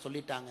அவர்கள் நமக்கு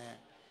சொல்லிட்டாங்க,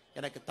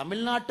 எனக்கு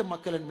தமிழ்நாட்டு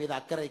மக்களின் மீது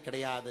அக்கறை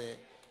கிடையாது,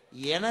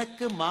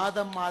 எனக்கு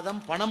மாதம் மாதம்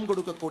பணம்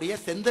கொடுக்கக்கூடிய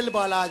செந்தில்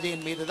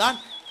பாலாஜியின் மீதுதான்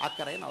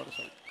அக்கறைன்னு அவர்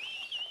சொல்ல.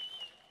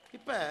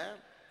 இப்ப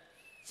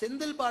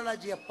செந்தில்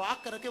பாலாஜியை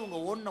பார்க்கறதுக்கு இவங்க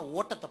ஓடின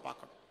ஓட்டத்தை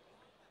பார்க்கணும்.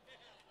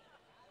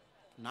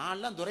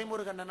 நான்லாம்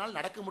துரைமுருகனால்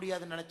நடக்க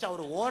முடியாதுன்னு நினைச்சா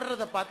அவர்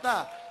ஓடுறத பார்த்தா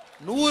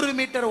 100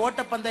 மீட்டர்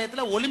ஓட்ட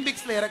பந்தயத்துல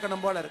ஒலிம்பிக்ஸ்ல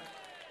இறக்கணும் போல இருக்கு.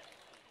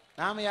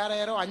 நாம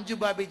யாரோ அஞ்சு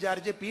பாபி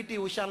ஜார்ஜ், பிடி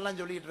உஷான்லாம்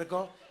சொல்லிட்டு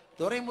இருக்கோம்.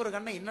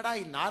 துரைமுருகன் என்னடா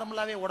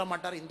நார்மலாவே ஓட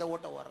மாட்டார், இந்த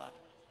ஓட்ட ஓடுறார்.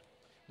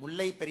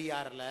 முல்லை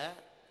பெரியாறுல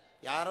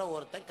யாரோ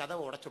ஒருத்தன்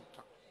கதவை உடைச்சு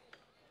விட்டான்,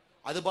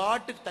 அது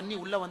பாட்டுக்கு தண்ணி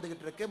உள்ள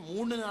வந்துகிட்டு இருக்கு.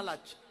 3 நாள்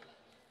ஆச்சு.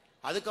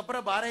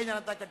 அதுக்கப்புறம் பாரதிய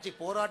ஜனதா கட்சி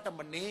போராட்டம்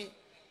பண்ணி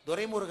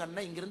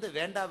துரைமுருகன் இங்கிருந்து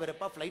வேண்டா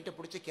வெறுப்பா பிளைட்டை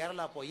பிடிச்சி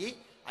கேரளா போய்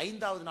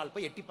 5வது நாள்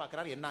போய் எட்டி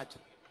பார்க்கிறார் என்ன ஆச்சு.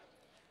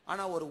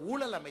 ஆனா ஒரு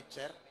ஊழல்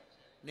அமைச்சர்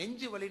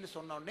நெஞ்சு வலின்னு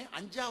சொன்ன உடனே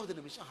 5வது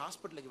நிமிஷம்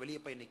ஹாஸ்பிட்டலுக்கு வெளியே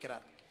போய்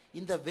நிற்கிறார்.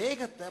 இந்த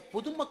வேகத்தை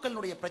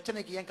பொதுமக்களுடைய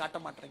பிரச்சனைக்கு ஏன் காட்ட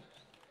மாட்டேங்க?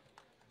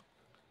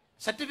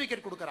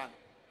 சர்டிபிகேட் கொடுக்கறாங்க,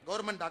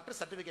 கவர்மெண்ட் டாக்டர்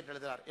சர்டிபிகேட்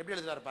எழுதுறாரு. எப்படி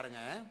எழுதுறாரு பாருங்க,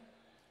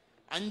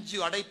 5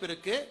 அடைப்பு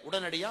இருக்கு,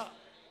 உடனடியா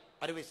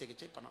அறுவை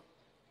சிகிச்சை பண்ணணும்.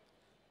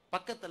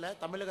 பக்கத்துல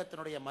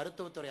தமிழகத்தினுடைய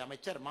மருத்துவத்துறை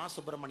அமைச்சர் மா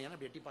சுப்பிரமணியன்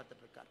அப்படி எட்டி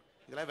பார்த்துட்டு இருக்காரு.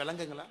 இதெல்லாம்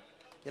விளங்குங்களா?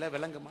 இதெல்லாம்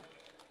விளங்குமா?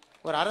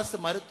 ஒரு அரசு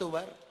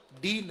மருத்துவர்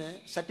டீனு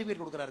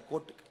சர்டிபிகேட் கொடுக்குறாரு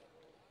கோர்ட்டுக்கு.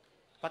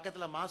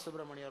 பக்கத்துல மா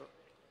சுப்பிரமணியர்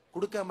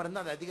கொடுக்காம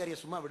இருந்தா அந்த அதிகாரியை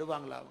சும்மா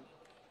விடுவாங்களா? அவங்க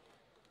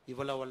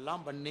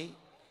இவ்வளவெல்லாம் பண்ணி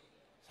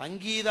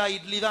சங்கீதா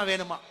இட்லி தான்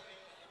வேணுமா,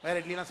 வேற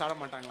இட்லிலாம் சாப்பிட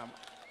மாட்டாங்களாமா.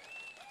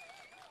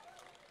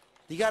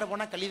 திகாரம்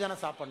போனா களி தானே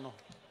சாப்பிடணும்.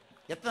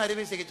 எத்தனை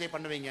அறுவை சிகிச்சை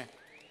பண்ணுவீங்க?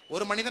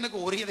 ஒரு மனிதனுக்கு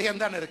ஒரு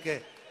இதயம் தானே இருக்கு.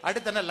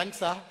 அடுத்து என்ன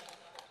லங்ஸா?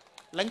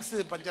 லங்ஸ்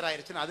பஞ்சர்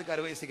ஆயிடுச்சுன்னு அதுக்கு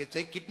அறுவை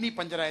சிகிச்சை, கிட்னி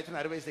பஞ்சர்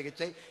ஆயிடுச்சுன்னு அறுவை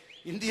சிகிச்சை.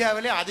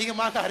 இந்தியாவிலே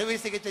அதிகமாக அறுவை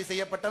சிகிச்சை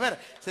செய்யப்பட்டவர்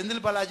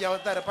செந்தில் பாலாஜி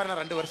அவர் தான் இருப்பார்.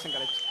 2 வருஷம்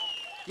கழிச்சு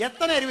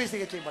எத்தனை அறுவை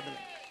சிகிச்சை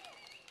பண்ணுவீங்க?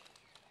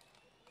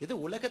 இது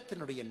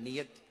உலகத்தினுடைய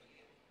நியதி,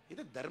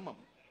 இது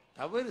தர்மம்.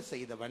 தவறு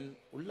செய்தவன்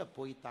உள்ள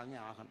போய் தாங்க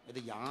ஆகணும். இது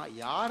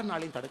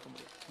யாருனாலையும் தடுக்க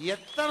முடியும்.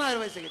 எத்தனை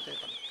அறுவை சிகிச்சை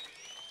பண்ண?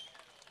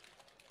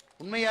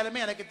 உண்மையாலுமே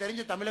எனக்கு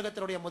தெரிஞ்ச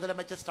தமிழகத்தினுடைய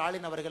முதலமைச்சர்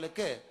ஸ்டாலின்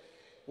அவர்களுக்கு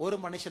ஒரு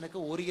மனுஷனுக்கு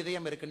ஒரு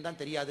இதயம் இருக்குன்னு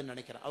தான் தெரியாதுன்னு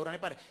நினைக்கிறேன். அவர்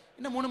நினைப்பாரு,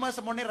 இன்னும் 3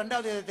 மாசம் முன்னே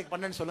 2வது இதயத்துக்கு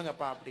பண்ணேன்னு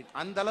சொல்லுங்கப்பா அப்படின்னு.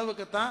 அந்த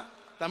அளவுக்கு தான்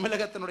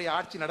தமிழகத்தினுடைய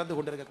ஆட்சி நடந்து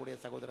கொண்டிருக்கக்கூடிய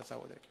சகோதர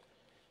சகோதரி.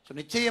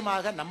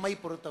 நிச்சயமாக நம்மை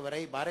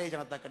பொறுத்தவரை, பாரதிய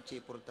ஜனதா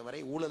கட்சியை பொறுத்தவரை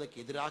ஊழலுக்கு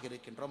எதிராக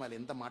இருக்கின்றோம். அதில்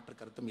எந்த மாற்று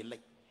கருத்தும் இல்லை.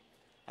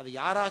 அது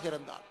யாராக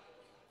இருந்தால்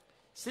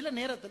சில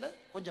நேரத்தில்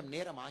கொஞ்சம்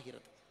நேரம்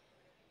ஆகிறது.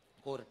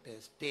 கோர்ட்டு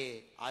ஸ்டே,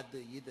 அது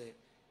இது.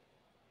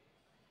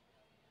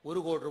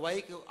 1 கோடி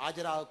ரூபாய்க்கு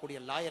ஆஜராகக்கூடிய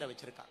லாயரை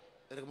வச்சிருக்காங்க.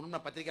 இதுக்கு முன்னாடி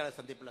நான் பத்திரிகையாளர்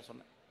சந்திப்பில்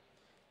சொன்னேன்.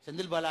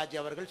 செந்தில் பாலாஜி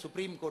அவர்கள்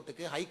சுப்ரீம்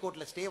கோர்ட்டுக்கு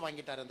ஹைகோர்ட்ல ஸ்டே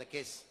வாங்கிட்டார். அந்த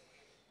கேஸ்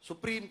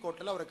சுப்ரீம்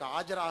கோர்ட்டில் அவருக்கு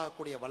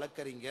ஆஜராகக்கூடிய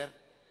வழக்கறிஞர்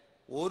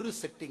ஒரு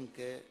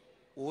செட்டிங்க்கு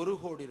 1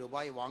 கோடி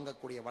ரூபாய்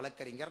வாங்கக்கூடிய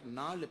வழக்கறிஞர்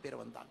 4 பேர்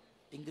வந்தாங்க.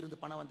 இங்கிருந்து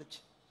பணம் வந்துச்சு,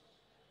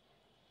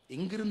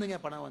 இங்கிருந்துங்க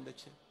பணம்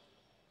வந்துச்சு.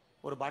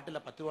 ஒரு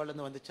பாட்டில் 10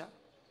 ரூபாயிலிருந்து வந்துச்சா?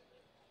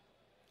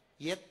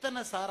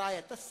 எத்தனை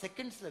சாராயத்தை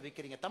செகண்ட்ஸ்ல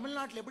விற்கிறீங்க?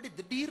 தமிழ்நாட்டில் எப்படி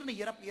திடீர்னு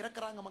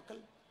இறக்குறாங்க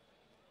மக்கள்?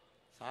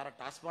 சாரா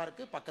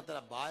டாஸ்மார்க்கு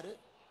பக்கத்துல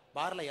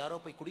பார்ல யாரோ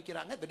போய்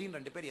குடிக்கிறாங்க, திடீர்னு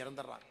 2 பேர்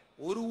இறந்துடுறாங்க.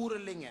 ஒரு ஊர்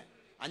இல்லைங்க,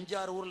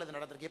 5-6 ஊர்ல இது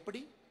நடந்திருக்கு.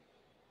 எப்படி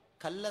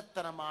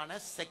கள்ளத்தனமான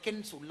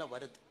செகண்ட்ஸ் உள்ள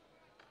வருது,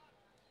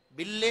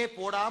 பில்லே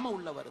போடாம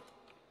உள்ள வருது.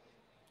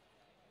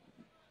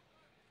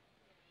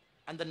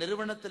 அந்த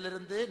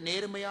நிறுவனத்திலிருந்து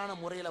நேர்மையான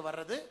முறையில்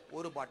வர்றது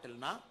ஒரு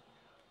பாட்டில்னா,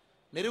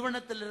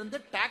 நிறுவனத்திலிருந்து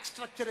டாக்ஸ்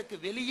ஸ்ட்ரக்சருக்கு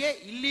வெளியே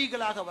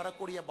இல்லீகலாக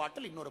வரக்கூடிய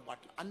பாட்டில் இன்னொரு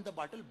பாட்டில். அந்த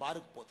பாட்டில்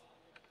பாருக்கு போகுது,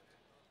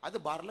 அது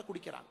பார்ல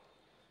குடிக்கிறாங்க.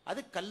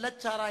 அது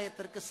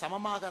கள்ளச்சாராயத்திற்கு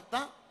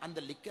சமமாகத்தான் அந்த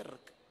லிக்கர்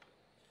இருக்கு.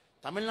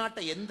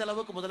 தமிழ்நாட்டை எந்த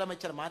அளவுக்கு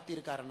முதலமைச்சர் மாத்தி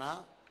இருக்காருன்னா,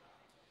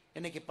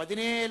 இன்னைக்கு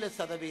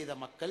 17%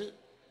 மக்கள்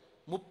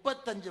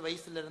 35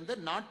 வயசிலிருந்து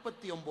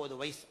 49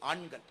 வயசு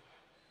ஆண்கள்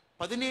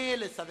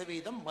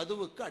 17%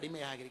 மதுவுக்கு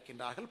அடிமையாக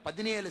இருக்கின்றார்கள்.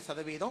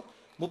 17%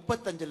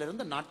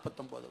 35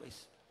 49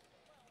 வயசு.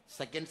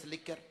 செகண்ட்ஸ்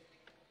லிக்கர்,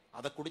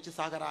 அதை குடிச்சு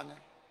சாகறாங்க.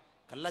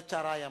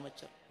 கள்ளச்சாராய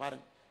அமைச்சர்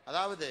பாருங்க.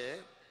 அதாவது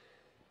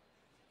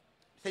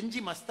செஞ்சி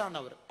மஸ்தான்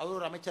அவர்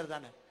ஒரு அமைச்சர்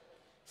தானே.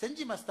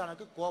 செஞ்சி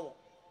மஸ்தானுக்கு கோபம்,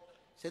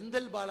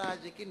 செந்தில்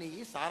பாலாஜிக்கு நீ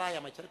சாராய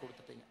அமைச்சர்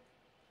கொடுத்துட்டீங்க,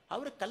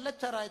 அவர்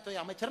கள்ளச்சாராயத்துறை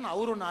அமைச்சர்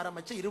அவரு ஒன்று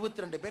ஆரம்பிச்சு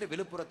 22 பேர்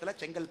விழுப்புரத்தில்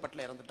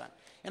செங்கல்பட்டில் இறந்துட்டாங்க.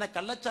 ஏன்னா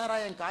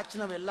கள்ளச்சாராயம்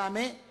காய்ச்சினவ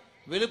எல்லாமே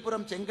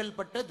விழுப்புரம்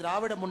செங்கல்பட்டு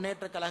திராவிட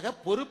முன்னேற்ற கழக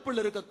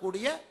பொறுப்பில்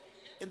இருக்கக்கூடிய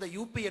இந்த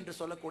யூபி என்று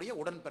சொல்லக்கூடிய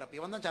உடன்பிறப்பு.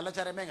 இவன் தான்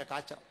கள்ளச்சாராயமே எங்க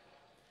காய்ச்சறோம்.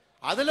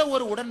 அதுல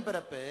ஒரு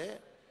உடன்பிறப்பு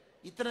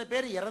இத்தனை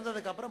பேர்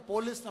இறந்ததுக்கு அப்புறம்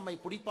போலீஸ் நம்மை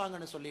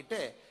பிடிப்பாங்கன்னு சொல்லிட்டு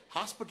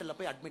ஹாஸ்பிட்டல்ல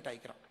போய் அட்மிட்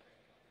ஆகிக்கிறோம்.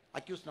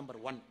 Accuse number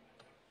 1.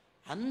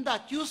 அந்த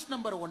அக்யூஸ்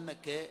நம்பர்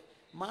 1க்கு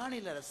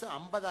மாநில அரசு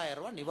 50,000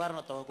 ரூபாய் நிவாரண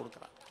தொகை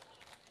கொடுக்குறாங்க.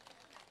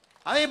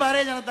 அதே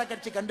பாரதிய ஜனதா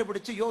கட்சி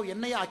கண்டுபிடிச்சு யோ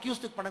என்னையா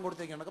அக்யூஸ்டுக்கு பணம்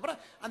கொடுத்துருக்கீங்க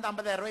அப்புறம் அந்த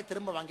 50,000 ரூபாய்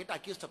திரும்ப வாங்கிட்டு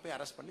அக்யூஸ்ட போய்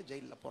அரெஸ்ட் பண்ணி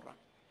ஜெயிலில்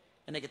போடுறாங்க.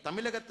 இன்னைக்கு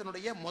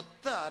தமிழகத்தினுடைய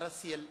மொத்த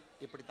அரசியல்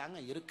இப்படி தாங்க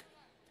இருக்கு.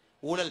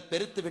 ஊழல்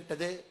பெருத்து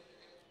விட்டது.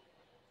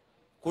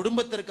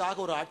 குடும்பத்திற்காக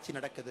ஒரு ஆட்சி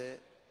நடக்குது.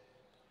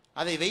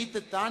 அதை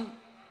வைத்துத்தான்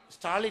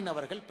ஸ்டாலின்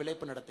அவர்கள்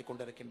பிழைப்பு நடத்தி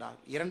கொண்டிருக்கின்றார்.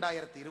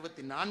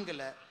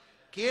 2024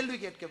 கேள்வி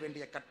கேட்க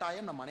வேண்டிய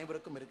கட்டாயம் நம்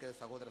அனைவருக்கும் இருக்கிறது.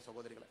 சகோதர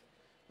சகோதரிகளை,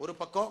 ஒரு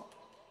பக்கம்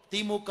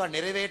திமுக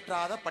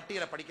நிறைவேற்றாத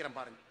பட்டியலை படிக்கிறேன்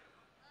பாருங்க.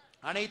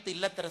 அனைத்து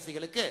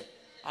இல்லத்தரசிகளுக்கு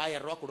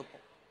 1000 ரூபாய்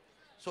கொடுப்போம்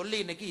சொல்லி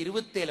இன்னைக்கு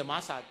 27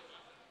 மாசம் ஆகுது.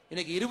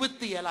 இன்னைக்கு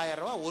 27,000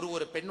 ரூபாய்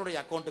ஒரு பெண்ணுடைய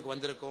அக்கௌண்ட்டுக்கு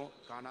வந்திருக்கும்.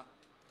 காணா.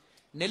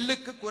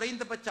 நெல்லுக்கு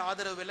குறைந்தபட்ச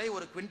ஆதரவு விலை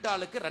ஒரு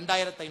குவிண்டாலுக்கு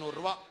 2,500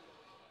 ரூபாய்,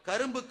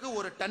 கரும்புக்கு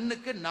ஒரு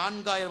டன்னுக்கு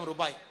 4,000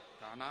 ரூபாய்.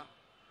 காணா.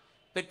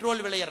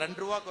 பெட்ரோல் விலையை 2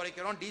 ரூபாய்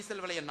குறைக்கிறோம்,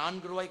 டீசல் விலையை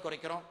 4 ரூபாய்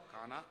குறைக்கிறோம்.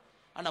 காணா.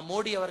 ஆனா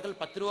மோடி அவர்கள்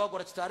 10 ரூபாய்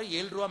குறைச்சிட்டாரு,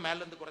 7 ரூபாய் மேல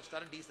இருந்து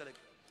குறைச்சிட்டாரு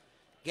டீசலுக்கு.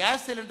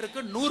 கேஸ்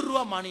சிலிண்டருக்கு 100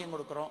 ரூபாய் மானியம்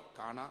கொடுக்கிறோம்.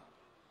 காணா.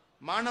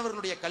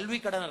 மாணவர்களுடைய கல்வி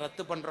கடனை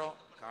ரத்து பண்றோம்.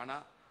 காணா.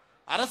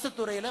 அரசு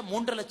துறையில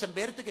 3 லட்சம்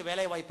பேருக்கு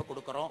வேலை வாய்ப்பு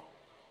கொடுக்கிறோம்.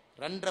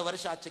 2.5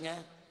 வருஷம் ஆச்சுங்க,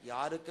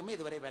 யாருக்குமே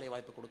இதுவரை வேலை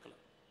வாய்ப்பு கொடுக்கல.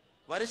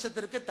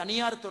 வருஷத்திற்கு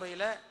தனியார்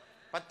துறையில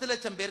 10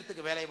 லட்சம்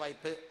பேருக்கு வேலை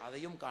வாய்ப்பு,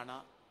 அதையும் காணா.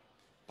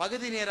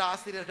 பகுதி நேர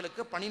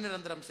ஆசிரியர்களுக்கு பணி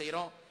நிரந்தரம்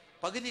செய்யறோம்,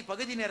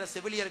 பகுதி நேர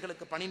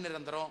செவிலியர்களுக்கு பணி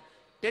நிரந்தரம்.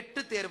 டெட்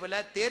தேர்வுல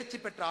தேர்ச்சி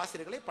பெற்ற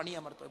ஆசிரியர்களை பணி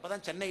அமர்த்தும்.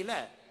 இப்பதான் சென்னையில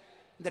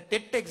இந்த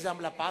டெட்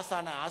எக்ஸாம்ல பாஸ்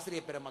ஆன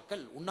ஆசிரியர்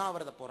பெருமக்கள்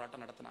உண்ணாவிரத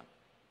போராட்டம் நடத்தினாங்க.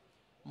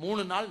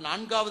 3 நாள்,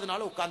 4வது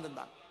நாள்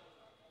உட்கார்ந்துருந்தாங்க.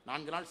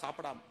 4 நாள்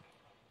சாப்பிடாம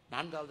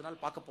 4வது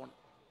நாள் பார்க்க போனோம்.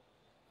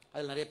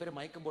 அதில் நிறைய பேர்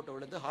மயக்கம் போட்டு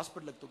விழுந்து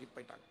ஹாஸ்பிட்டலுக்கு தூக்கிட்டு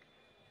போயிட்டாங்க.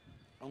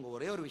 அவங்க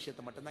ஒரே ஒரு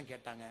விஷயத்தை மட்டும்தான்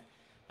கேட்டாங்க,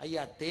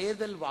 ஐயா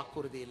தேர்தல்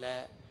வாக்குறுதியில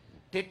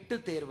டெட்டு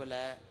தேர்வுல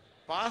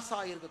பாஸ்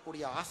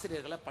ஆகியிருக்கக்கூடிய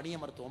ஆசிரியர்களை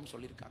பணியமர்த்துவோம்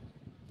சொல்லியிருக்காங்க.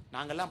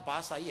 நாங்கெல்லாம்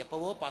பாஸ் ஆகி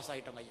எப்பவோ பாஸ்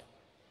ஆகிட்டோங்க ஐயா,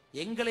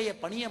 எங்களைய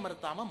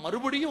பணியமர்த்தாம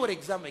மறுபடியும் ஒரு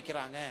எக்ஸாம்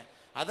வைக்கிறாங்க,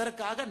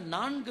 அதற்காக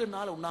 4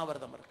 நாள்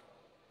உண்ணாவிரதம் இருக்கு.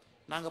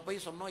 நாங்க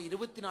போய் சொன்னோம்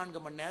 24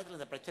 மணி நேரத்தில்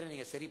இந்த பிரச்சனை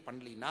நீங்க சரி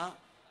பண்ணலனா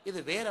இது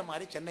வேற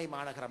மாதிரி சென்னை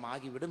மாநகரம்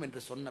ஆகிவிடும்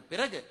என்று சொன்ன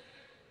பிறகு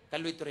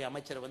கல்வித்துறை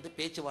அமைச்சர் வந்து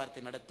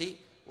பேச்சுவார்த்தை நடத்தி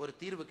ஒரு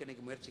தீர்வுக்கு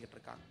இன்னைக்கு முயற்சிக்கிட்டு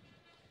இருக்காங்க.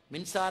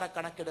 மின்சார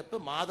கணக்கெடுப்பு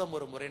மாதம்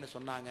ஒரு முறைன்னு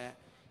சொன்னாங்க.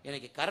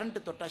 எனக்கு கரண்ட்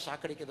தொட்டா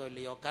ஷாக் அடிக்கிறதோ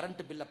இல்லையோ,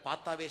 கரண்ட் பில்லை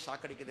பார்த்தாவே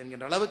ஷாக் அடிக்குது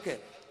என்கிற அளவுக்கு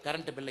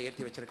கரண்ட் பில்லை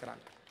ஏற்றி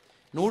வச்சிருக்கிறாங்க.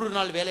 100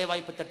 நாள் வேலை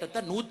வாய்ப்பு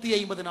திட்டத்தை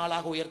 150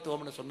 நாளாக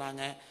உயர்த்துவோம்னு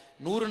சொன்னாங்க.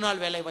 100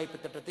 நாள் வேலை வாய்ப்பு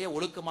திட்டத்தையே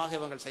ஒழுக்கமாக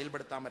இவங்க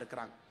செயல்படுத்தாம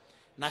இருக்கிறாங்க.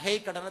 நகை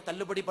கடனை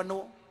தள்ளுபடி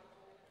பண்ணுவோம்.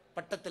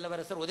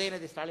 பட்டத்திலவரசர்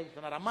உதயநிதி ஸ்டாலின்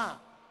சொன்னார், அம்மா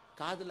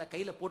காதுல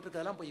கையில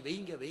போட்டிருக்கதெல்லாம் போய்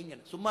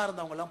வைங்கன்னு. சும்மா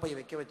இருந்தவங்க எல்லாம் போய்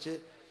வைக்க வச்சு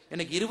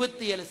எனக்கு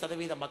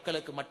 27%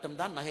 மக்களுக்கு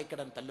மட்டும்தான்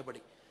நகைக்கடன்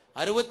தள்ளுபடி,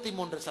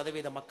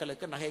 63%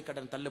 மக்களுக்கு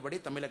நகைக்கடன் தள்ளுபடி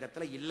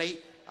தமிழகத்தில் இல்லை.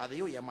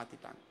 அதையும்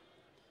ஏமாத்திட்டாங்க.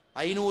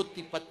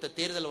 510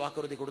 தேர்தல்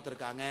வாக்குறுதி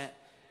கொடுத்திருக்காங்க.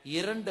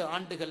 2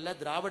 ஆண்டுகள்ல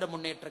திராவிட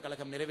முன்னேற்ற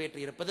கழகம்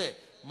நிறைவேற்றி இருப்பது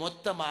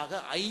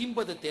மொத்தமாக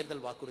 50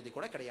 தேர்தல் வாக்குறுதி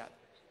கூட கிடையாது.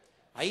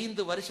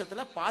 5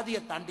 வருஷத்துல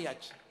பாதியை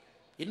தாண்டியாச்சு.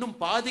 இன்னும்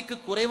பாதிக்கு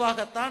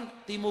குறைவாகத்தான்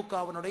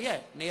திமுகவினுடைய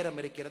நேரம்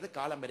இருக்கிறது,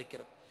 காலம்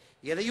இருக்கிறது.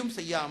 எதையும்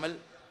செய்யாமல்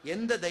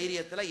எந்த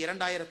தைரியத்துல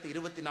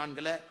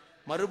 2024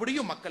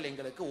 மறுபடியும் மக்கள்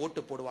எங்களுக்கு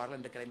ஓட்டு போடுவார்கள்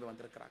என்று கிளம்பி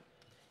வந்திருக்கிறாங்க.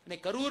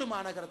 இன்னைக்கு கரூர்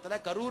மாநகரத்துல,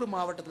 கரூர்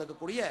மாவட்டத்தில்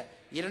இருக்கக்கூடிய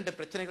 2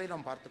 பிரச்சனைகளை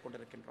நாம் பார்த்து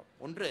கொண்டிருக்கின்றோம்.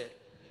 ஒன்று,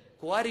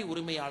 குவாரி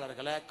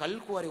உரிமையாளர்களை, கல்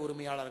குவாரி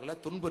உரிமையாளர்களை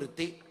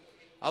துன்புறுத்தி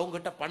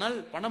அவங்ககிட்ட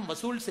பணம்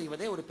வசூல்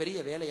செய்வதே ஒரு பெரிய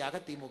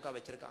வேலையாக திமுக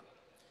வச்சிருக்காங்க.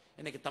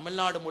 இன்னைக்கு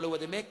தமிழ்நாடு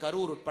முழுவதுமே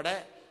கரூர் உட்பட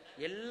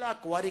எல்லா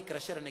குவாரி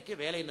கிரஷர் இன்னைக்கு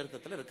வேலை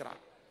நிறுத்தத்தில்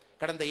இருக்கிறாங்க.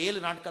 கடந்த 7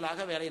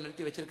 நாட்களாக வேலையை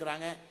நிறுத்தி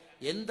வச்சிருக்கிறாங்க.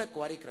 எந்த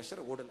குவாரி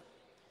கிரஷர் ஓடல.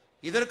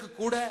 இதற்கு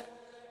கூட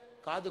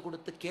காது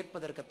கொடுத்து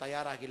கேட்பதற்கு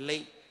தயாராக இல்லை.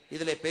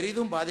 இதில்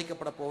பெரிதும்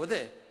பாதிக்கப்பட போவது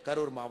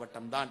கரூர்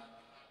மாவட்டம் தான்.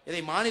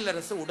 இதை மாநில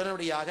அரசு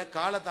உடனடியாக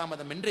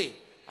காலதாமதமின்றி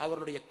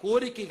அவர்களுடைய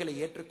கோரிக்கைகளை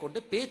ஏற்றுக்கொண்டு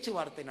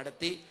பேச்சுவார்த்தை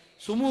நடத்தி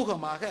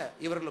சுமூகமாக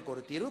இவர்களுக்கு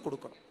ஒரு தீர்வு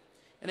கொடுக்கணும்.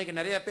 இன்னைக்கு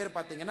நிறைய பேர்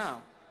பார்த்தீங்கன்னா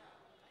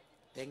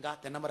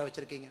தேங்காய் தென்னை மரம்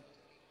வச்சிருக்கீங்க.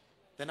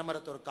 தென்னை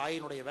மரத்தோட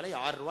காயினுடைய விலை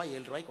 6 ரூபாய்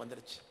 7 ரூபாய்க்கு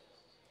வந்துருச்சு.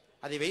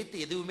 அதை வைத்து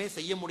எதுவுமே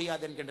செய்ய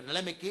முடியாது என்கின்ற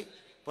நிலைமைக்கு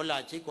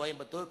பொள்ளாச்சி,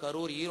 கோயம்புத்தூர்,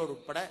 கரூர், ஈரோடு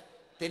உட்பட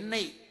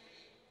தென்னை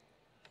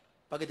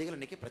பகுதிகள்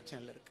இன்னைக்கு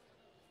பிரச்சனையில் இருக்கு.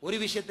 ஒரு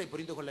விஷயத்தை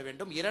புரிந்து கொள்ள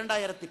வேண்டும்.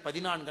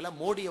 2014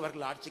 மோடி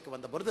அவர்கள் ஆட்சிக்கு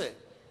வந்த பொழுது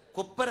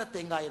கொப்பர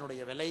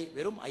தேங்காயினுடைய விலை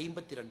வெறும்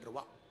 52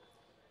 ரூபாய்.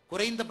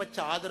 குறைந்தபட்ச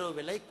ஆதரவு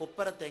விலை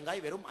கொப்பர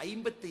தேங்காய் வெறும்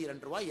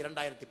 52 ரூபாய்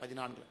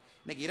 2014.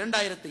 இன்னைக்கு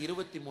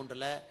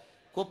 2023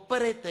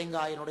 கொப்பரை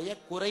தேங்காயினுடைய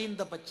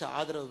குறைந்தபட்ச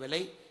ஆதரவு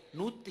விலை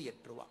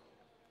 108 ரூபாய்.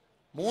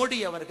 மோடி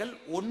அவர்கள்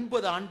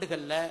 9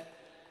 ஆண்டுகள்ல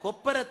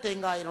கொப்பர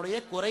தேங்காயினுடைய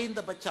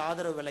குறைந்தபட்ச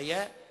ஆதரவு விலையை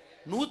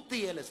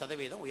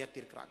 107%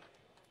 உயர்த்தியிருக்கிறாங்க.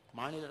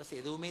 மாநில அரசு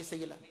எதுவுமே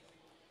செய்யல.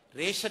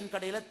 ரேஷன்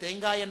கடையில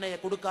தேங்காய் எண்ணெயை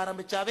கொடுக்க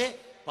ஆரம்பிச்சாவே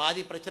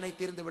பாதி பிரச்சனை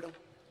தீர்ந்துவிடும்.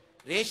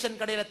 ரேஷன்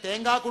கடையில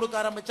தேங்காய் கொடுக்க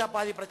ஆரம்பிச்சா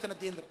பாதி பிரச்சனை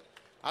தீர்ந்துடும்.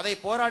 அதை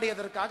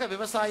போராடியதற்காக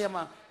விவசாய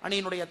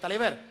அணியினுடைய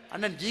தலைவர்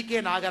அண்ணன் ஜி.கே.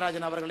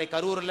 நாகராஜன் அவர்களை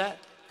கரூர்ல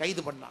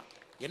கைது பண்ணார்.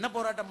 என்ன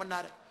போராட்டம்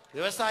பண்ணார்?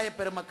 விவசாய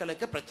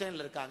பெருமக்களுக்கு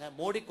பிரச்சனைகள் இருக்காங்க.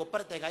 மோடி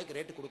கொப்பர தேங்காய்க்கு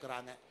ரேட்டு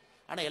கொடுக்குறாங்க.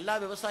 ஆனா எல்லா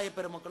விவசாய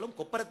பெருமக்களும்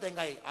கொப்பர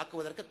தேங்காய்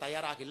ஆக்குவதற்கு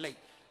தயாராக இல்லை.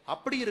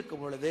 அப்படி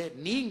இருக்கும் பொழுது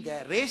நீங்க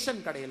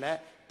ரேஷன் கடையில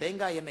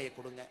தேங்காய் எண்ணெயை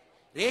கொடுங்க,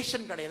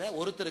 ரேஷன் கடையில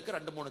ஒருத்தருக்கு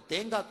 2-3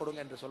 தேங்காய் கொடுங்க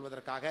என்று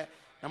சொல்வதற்காக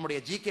நம்முடைய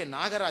ஜி.கே.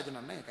 நாகராஜன்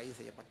அண்ணன் கைது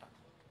செய்யப்பட்டார்.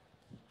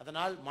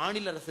 அதனால்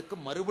மாநில அரசுக்கு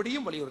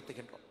மறுபடியும்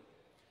வலியுறுத்துகின்றோம்.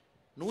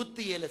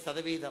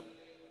 107%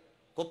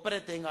 கொப்பரை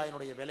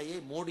தேங்காயினுடைய விலையை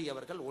மோடி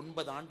அவர்கள்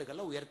 9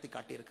 ஆண்டுகள்ல உயர்த்தி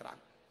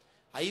காட்டியிருக்கிறாங்க.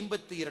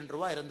 52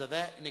 ரூபாய்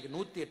இருந்ததை இன்னைக்கு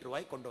 108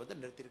 ரூபாய் கொண்டு வந்து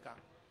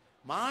நிறுத்தியிருக்காங்க.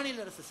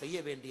 மாநில அரசு செய்ய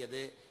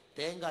வேண்டியது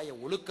தேங்காயை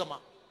ஒழுக்கமா,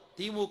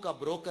 திமுக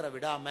புரோக்கரை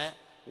விடாம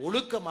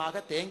ஒழுக்கமாக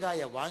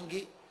தேங்காயை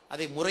வாங்கி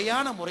அதை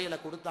முறையான முறையில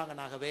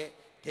கொடுத்தாங்கனாகவே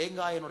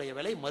தேங்காயினுடைய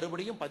விலை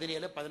மறுபடியும்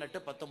 17, 18,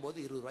 19,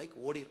 20 ரூபாய்க்கு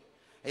ஓடிடும்.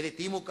 இதை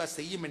திமுக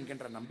செய்யும்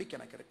என்கின்ற நம்பிக்கை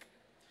எனக்கு இருக்கு.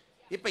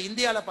 இப்ப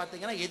இந்தியாவில்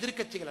பாத்தீங்கன்னா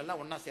எதிர்கட்சிகள்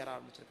எல்லாம் ஒன்னா சேர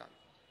ஆரம்பிச்சிருக்காங்க.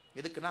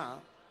 எதுக்குன்னா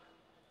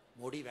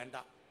மோடி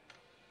வேண்டாம்,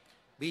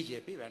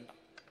 பிஜேபி வேண்டாம்.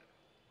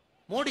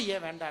 மோடி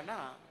ஏன் வேண்டாம்னா,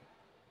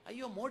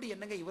 ஐயோ மோடி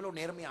என்னங்க இவ்வளவு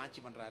நேர்மையா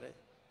ஆட்சி பண்றாரு,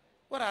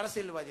 ஒரு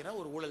அரசியல்வாதினா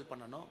ஒரு ஊழல்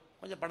பண்ணணும்,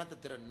 கொஞ்சம் பணத்தை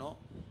திரணும்,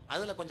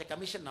 அதுல கொஞ்சம்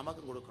கமிஷன்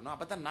நமக்கு கொடுக்கணும்,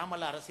 அப்பதான்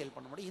நாமெல்லாம் அரசியல்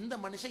பண்ண முடியும். இந்த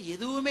மனுஷன்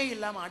எதுவுமே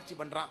இல்லாம ஆட்சி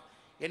பண்றான்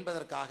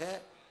என்பதற்காக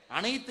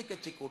அனைத்து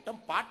கட்சி கூட்டம்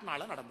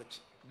பாட்னால நடந்துச்சு,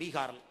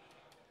 பீகாரில்.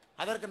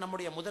 அதற்கு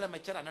நம்முடைய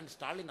முதலமைச்சர் அண்ணன்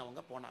ஸ்டாலின்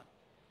அவங்க போனாங்க.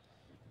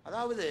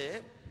 அதாவது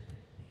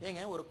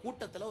ஏங்க ஒரு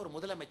கூட்டத்தில் ஒரு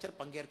முதலமைச்சர்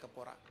பங்கேற்க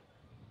போறாங்க.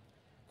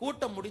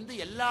 கூட்டம் முடிந்து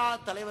எல்லா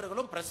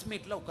தலைவர்களும் பிரஸ்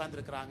மீட்ல உட்கார்ந்து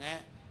இருக்கிறாங்க.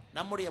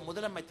 நம்முடைய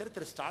முதலமைச்சர்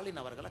திரு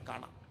ஸ்டாலின் அவர்களை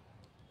காணோம்.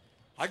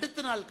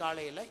 அடுத்த நாள்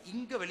காலையில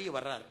இங்க வெளியே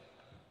வர்றாரு.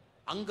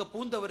 அங்க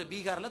பூந்தவர்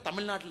பீகார்ல,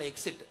 தமிழ்நாட்டில்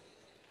எக்ஸிட்.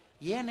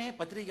 ஏனே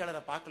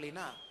பத்திரிகையாளரை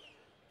பார்க்கலைன்னா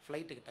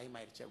ஃப்ளைட்டுக்கு டைம்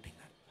ஆயிடுச்சு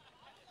அப்படின்னாரு.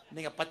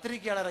 நீங்க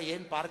பத்திரிகையாளரை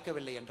ஏன்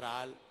பார்க்கவில்லை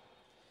என்றால்,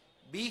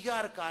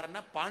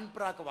 பீகார்காரனை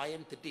பான்பராக்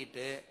வாயன்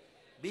திட்டிட்டு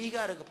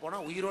பீகாருக்கு போனா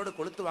உயிரோடு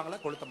கொளுத்துவாங்களா,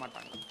 கொளுத்த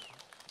மாட்டாங்க.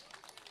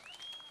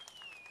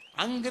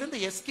 அங்கிருந்து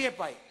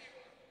எஸ்கேப் ஆய்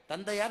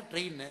தந்தையார்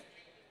ட்ரெயின்,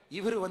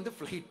 இவர் வந்து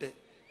ஃப்ளைட்டு,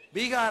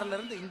 பீகார்ல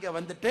இருந்து இங்க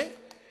வந்துட்டு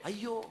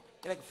ஐயோ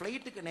எனக்கு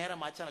ஃப்ளைட்டுக்கு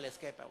நேரம் ஆச்சு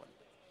எஸ்கேப் ஆகும்.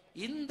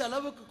 இந்த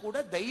அளவுக்கு கூட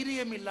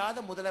தைரியம்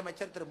இல்லாத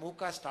முதலமைச்சர் திரு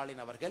மு.க.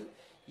 ஸ்டாலின் அவர்கள்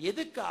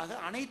எதுக்காக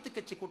அனைத்து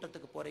கட்சி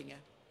கூட்டத்துக்கு போறீங்க?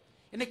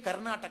 இன்னைக்கு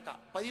கர்நாடகா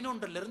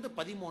 11 to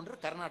 13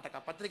 கர்நாடகா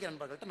பத்திரிகை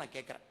நண்பர்கள்ட்ட நான்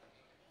கேட்கிறேன்.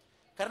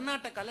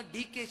 கர்நாடகால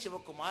டி.கே.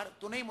 சிவகுமார்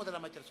துணை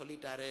முதலமைச்சர்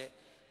சொல்லிட்டாரு,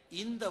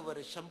 இந்த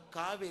வருஷம்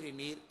காவிரி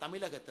நீர்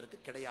தமிழகத்திற்கு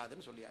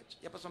கிடையாதுன்னு சொல்லியாச்சு.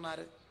 எப்ப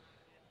சொன்னாரு?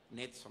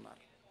 நேத்து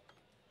சொன்னார்.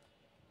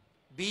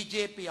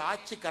 பிஜேபி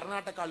ஆட்சி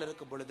கர்நாடகாவில்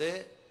இருக்கும் பொழுது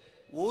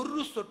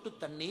ஒரு சொட்டு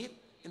தண்ணீர்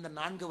இந்த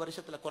 4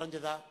 வருஷத்துல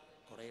குறைஞ்சதா?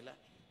 குறையல.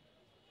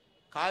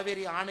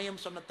 காவிரி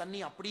ஆணையம் சொன்ன தண்ணி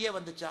அப்படியே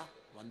வந்துச்சா?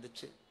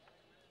 வந்துச்சு.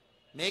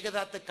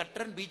 மேகதாத்து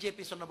கற்றன்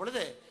பிஜேபி சொன்ன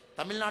பொழுது,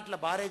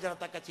 தமிழ்நாட்டில் பாரதிய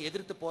ஜனதா கட்சி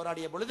எதிர்த்து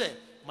போராடிய பொழுது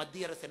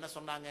மத்திய அரசு என்ன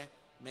சொன்னாங்க?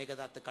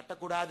 மேகதாத்து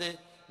கட்டக்கூடாது,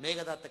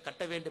 மேகதாத்து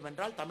கட்ட வேண்டும்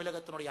என்றால்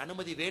தமிழகத்தினுடைய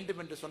அனுமதி வேண்டும்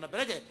என்று சொன்ன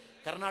பிறகு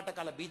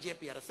கர்நாடகாவில்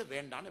பிஜேபி அரசு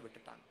வேண்டான்னு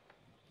விட்டுட்டாங்க.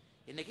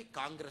 இன்னைக்கு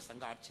காங்கிரஸ்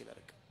அங்க ஆட்சியில்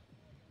இருக்கு.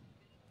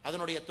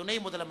 அதனுடைய துணை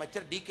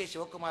முதலமைச்சர் டி.கே.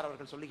 சிவகுமார்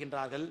அவர்கள்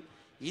சொல்லுகின்றார்கள்,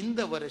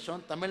 இந்த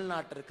வருஷம்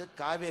தமிழ்நாட்டிற்கு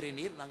காவேரி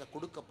நீர் நாங்க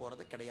கொடுக்க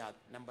போறது கிடையாது.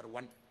 நம்பர்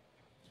 1.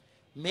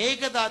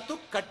 மேகதாத்து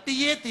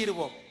கட்டியே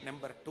தீர்வோம்.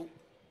 நம்பர் 2.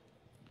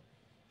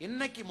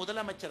 இன்னைக்கு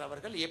முதலமைச்சர்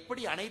அவர்கள்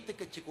எப்படி அனைத்து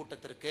கட்சி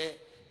கூட்டத்திற்கு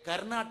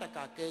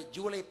கர்நாடகாக்கு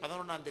ஜூலை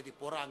 11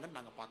 போறாங்கன்னு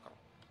நாங்க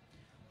பார்க்கிறோம்.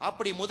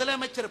 அப்படி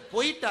முதலமைச்சர்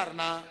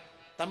போயிட்டார்னா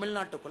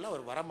தமிழ்நாட்டுக்குள்ள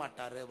அவர்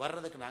வரமாட்டாரு,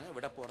 வர்றதுக்கு நாங்க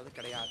விட போறது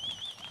கிடையாது.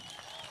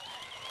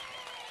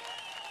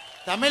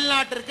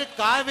 தமிழ்நாட்டிற்கு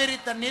காவிரி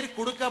தண்ணீர்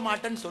கொடுக்க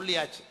மாட்டேன்னு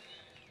சொல்லியாச்சு,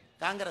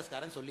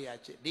 காங்கிரஸ்காரன்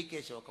சொல்லியாச்சு, டி.கே.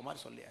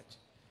 சிவகுமார் சொல்லியாச்சு.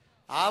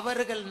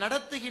 அவர்கள்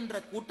நடத்துகின்ற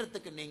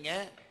கூட்டத்துக்கு நீங்க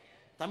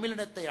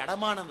தமிழினத்தை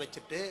அடமானம்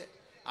வச்சுட்டு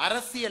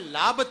அரசியல்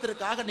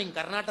லாபத்திற்காக நீங்க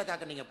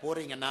கர்நாடகாக்கு நீங்க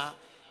போறீங்கன்னா,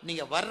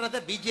 நீங்க வர்றத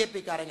பிஜேபி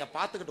காரங்க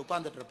பார்த்துக்கிட்டு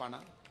உட்கார்ந்துட்டு இருப்பானா?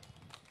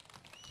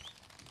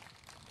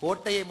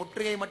 கோட்டையை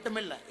முற்றுகை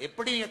மட்டுமில்ல,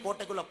 எப்படி நீங்க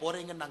கோட்டைக்குள்ள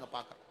போறீங்கன்னு நாங்க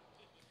பார்க்கிறோம்.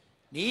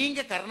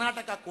 நீங்க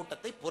கர்நாடகா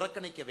கூட்டத்தை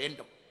புறக்கணிக்க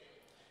வேண்டும்.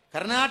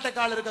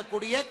 கர்நாடகாவில்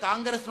இருக்கக்கூடிய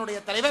காங்கிரசினுடைய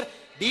தலைவர்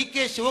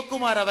DK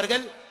சிவகுமார்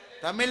அவர்கள்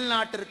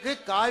தமிழ்நாட்டிற்கு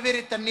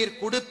காவிரி தண்ணீர்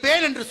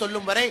கொடுப்பேன் என்று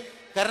சொல்லும் வரை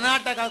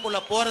கர்நாடகாக்குள்ள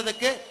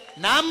போறதுக்கு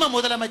நாம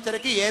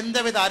முதலமைச்சருக்கு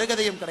எந்தவித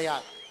அருகதையும்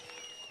கிடையாது.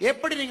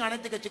 எப்படி நீங்க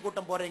அனைத்து கட்சி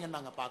கூட்டம் போறீங்கன்னு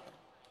நாங்க பார்க்கிறோம்.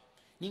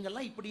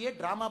 நீங்கெல்லாம் இப்படியே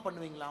டிராமா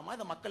பண்ணுவீங்களாமா?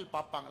 இதை மக்கள்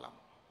பார்ப்பாங்களாம்.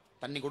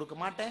 தண்ணி கொடுக்க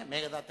மாட்டேன்,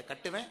 மேகதாத்தை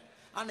கட்டுவேன்.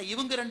 ஆனா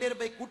இவங்க 2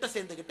 பேரும் போய் கூட்டம்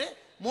சேர்ந்துக்கிட்டு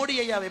மோடி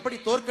ஐயாவை எப்படி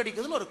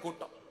தோற்கடிக்குதுன்னு ஒரு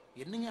கூட்டம்.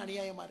 என்னங்க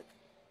அநியாயமா இருக்கு.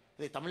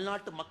 இதை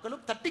தமிழ்நாட்டு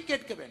மக்களும் தட்டி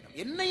கேட்க வேண்டும்.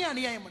 என்னைய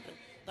அநியாயம் பண்றது?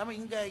 நம்ம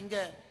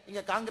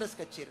இங்க காங்கிரஸ்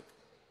கட்சி இருக்கு,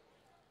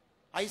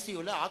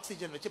 ICUல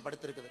ஆக்சிஜன் வச்சு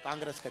படுத்திருக்குது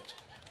காங்கிரஸ் கட்சி.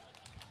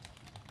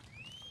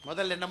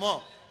 முதல்ல என்னமோ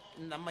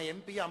நம்ம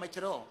MP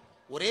அமைச்சரும்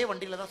ஒரே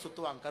வண்டியில தான்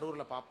சுத்துவாங்க,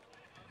 கரூர்ல பாப்போம்.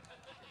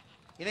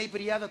 இணை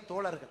பிரியாத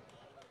தோழர்கள்.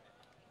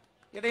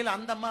 இடையில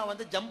அந்த அம்மா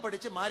வந்து ஜம்ப்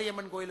அடிச்சு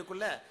மாரியம்மன்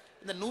கோயிலுக்குள்ள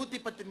இந்த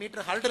 110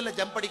 மீட்டர் ஹல்டர்ல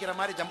ஜம்ப் அடிக்கிற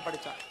மாதிரி ஜம்ப்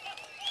அடிச்சாங்க.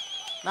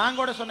 நான்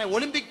கூட சொன்னேன்,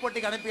 ஒலிம்பிக்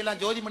போட்டிக்கு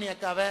அனுப்பிடலாம் ஜோதிமணி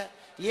அக்காவை.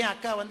 ஏன்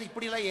அக்கா வந்து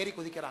இப்படி எல்லாம் ஏறி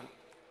குதிக்கிறாங்க?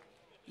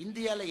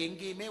 இந்தியால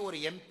எங்கேயுமே ஒரு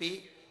MP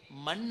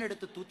மண்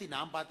எடுத்து தூத்தி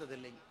நான் பார்த்தது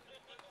இல்லைங்க.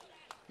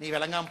 நீ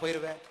விளங்காம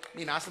போயிருவ,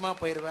 நீ நாசமா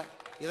போயிருவ,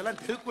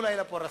 இதெல்லாம்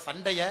திருக்குழாயில போடுற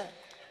சண்டைய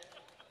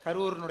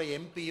கரூரினுடைய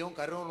MPயும்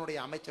கரூரினுடைய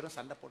அமைச்சரும்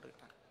சண்டை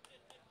போட்டுக்கிட்டாங்க.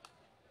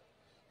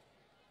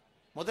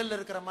 முதல்ல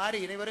இருக்கிற மாதிரி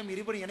இணைவரும்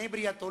இருவரும்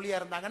இணைபிரியா தோழியா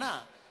இருந்தாங்கன்னா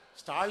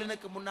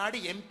ஸ்டாலினுக்கு முன்னாடி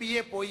MP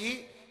போய்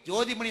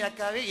ஜோதிமணி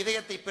அக்காவே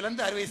இதயத்தை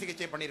பிளந்து அறுவை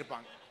சிகிச்சை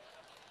பண்ணியிருப்பாங்க.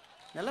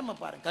 நிலைமை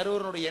பாருங்க,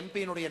 கரூரினுடைய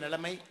MPயினுடைய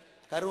நிலைமை,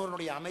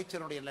 கரூரினுடைய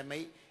அமைச்சருடைய நிலைமை,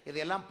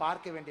 இதையெல்லாம்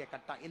பார்க்க வேண்டிய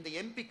கட்டம். இந்த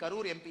MP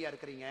கரூர் MPயா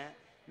இருக்கிறீங்க.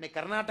 இன்னைக்கு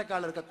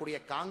கர்நாடகாவில் இருக்கக்கூடிய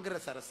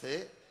காங்கிரஸ் அரசு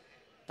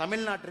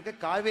தமிழ்நாட்டிற்கு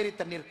காவேரி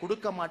தண்ணீர்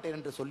கொடுக்க மாட்டேன்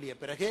என்று சொல்லிய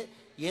பிறகு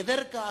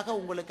எதற்காக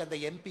உங்களுக்கு அந்த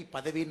MP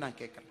பதவின்னு நான்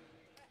கேட்கிறேன்.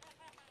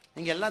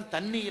 நீங்க எல்லாம்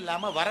தண்ணி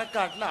இல்லாம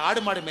வரக்காட்டுல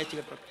ஆடு மாடு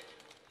மேய்ச்சிக்கிட்டு இருக்கு.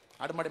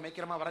 ஆடு மாடு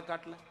மேய்க்கிறமா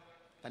வரக்காட்டுல?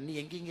 தண்ணி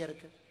எங்கெங்க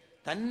இருக்கு?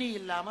 தண்ணி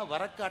இல்லாம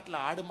வரக்காட்டுல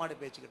ஆடு மாடு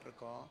பேச்சுக்கிட்டு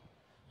இருக்கோம்.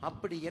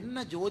 அப்படி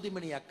என்ன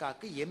ஜோதிமணி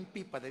அக்காக்கு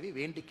MP பதவி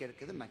வேண்டி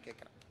கேட்குதுன்னு நான்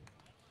கேட்கிறேன்.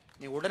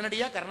 நீ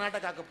உடனடியா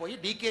கர்நாடகாவுக்கு போய்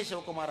DK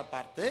சிவகுமாரை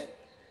பார்த்து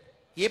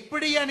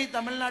எப்படியா நீ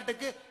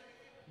தமிழ்நாட்டுக்கு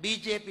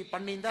BJP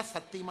பண்ணியிருந்தா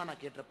சத்தியமா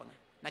நான் கேட்டிருப்பேங்க.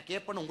 நான்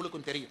கேட்பேன்னு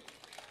உங்களுக்கும் தெரியும்.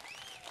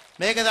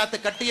 மேகதாத்து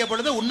கட்டிய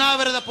பொழுது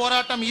உண்ணாவிரத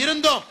போராட்டம்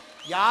இருந்தோம்,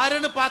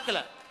 யாருன்னு பார்க்கல.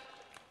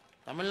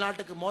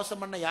 தமிழ்நாட்டுக்கு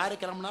மோசம் பண்ண யாரு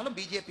கிளம்பினாலும்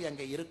BJP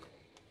அங்க இருக்கும்.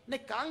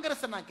 இன்னைக்கு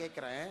காங்கிரஸ் நான்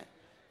கேட்கிறேன்,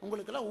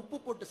 உங்களுக்கு எல்லாம் உப்பு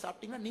போட்டு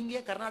சாப்பிட்டீங்கன்னா நீங்க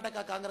ஏன்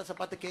கர்நாடகா காங்கிரஸை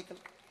பார்த்து கேட்கல?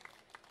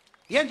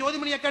 ஏன்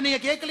ஜோதிமணி அக்கா நீங்க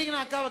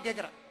கேட்கலீங்கன்னு அக்காவை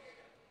கேட்கிறேன்.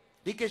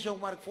 DK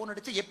சிவகுமாருக்கு போன்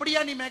அடிச்சு எப்படியா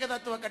நீ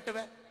மேகதாத்துவ கட்டுவ?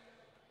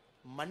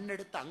 மண்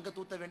எடுத்து அங்க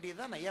தூத்த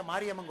வேண்டியதுதான். ஏன்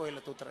மாரியம்மன்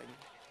கோயில தூத்துறீங்க?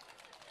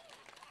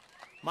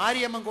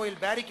 மாரியம்மன்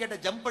கோயில் பேரிகேட்டை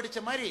ஜம்ப் அடிச்ச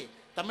மாதிரி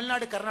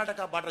தமிழ்நாடு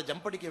கர்நாடகா பார்டர்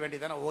ஜம்ப் அடிக்க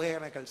வேண்டியதான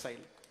ஒகேனக்கல்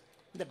சைடு.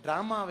 இந்த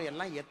டிராமாவை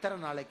எல்லாம் எத்தனை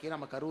நாளைக்கு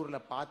நம்ம கரூர்ல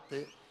பார்த்து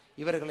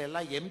இவர்களை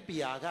எல்லாம்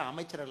MP-யாக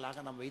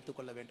அமைச்சர்களாக நாம் வைத்துக்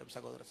கொள்ள வேண்டும்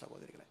சகோதர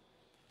சகோதரிகளை.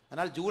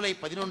 அதனால் ஜூலை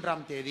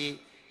 11ஆம் தேதி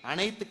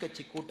அனைத்து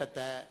கட்சி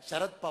கூட்டத்தை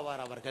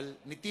சரத்பவார் அவர்கள்,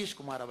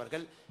 நிதிஷ்குமார்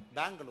அவர்கள்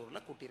பெங்களூர்ல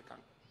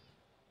கூட்டியிருக்காங்க.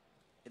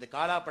 இது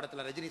காலா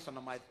படத்துல ரஜினி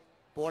சொன்ன மாதிரி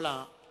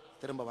போலாம்,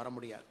 திரும்ப வர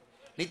முடியாது.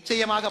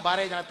 நிச்சயமாக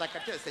பாரதிய ஜனதா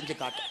கட்சி செஞ்சு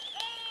காட்டும்.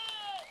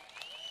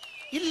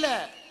 இல்ல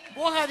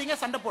போகாதீங்க,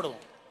 சண்டை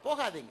போடுவோம்.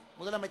 போகாதீங்க,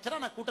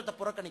 முதலமைச்சரா நான் கூட்டத்தை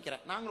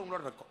புறக்கணிக்கிறேன், நாங்கள்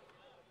உங்களோட இருக்கோம்.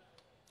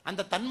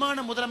 அந்த தன்மான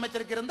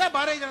முதலமைச்சருக்கு இருந்தா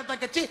பாரதிய ஜனதா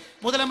கட்சி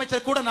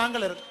முதலமைச்சர் கூட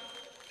நாங்கள் இருக்கோம்.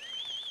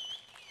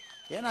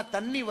 ஏன்னா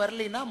தண்ணி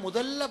வரலினா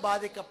முதல்ல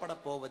பாதிக்கப்பட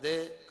போவது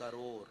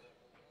கரூர்.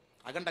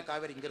 அகண்ட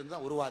காவேரி இங்கிருந்து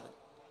தான் உருவாது.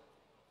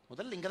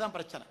 முதல்ல இங்கதான்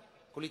பிரச்சனை.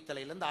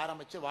 குளித்தலையிலிருந்து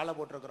ஆரம்பிச்சு வாழை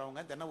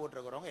போட்டிருக்கிறவங்க, தென்னை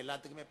போட்டிருக்கிறவங்க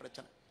எல்லாத்துக்குமே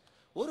பிரச்சனை.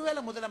 ஒருவேளை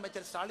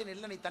முதலமைச்சர் ஸ்டாலின்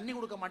இல்ல நீ தண்ணி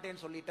கொடுக்க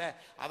மாட்டேன்னு சொல்லிட்ட,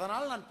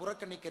 அதனால நான்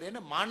புறக்கணிக்கிறேன்னு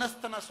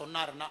மானஸ்தனா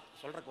சொன்னாருன்னா,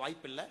 சொல்றதுக்கு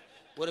வாய்ப்பு இல்லை.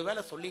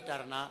 ஒருவேளை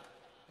சொல்லிட்டாருன்னா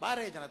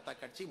பாரதிய ஜனதா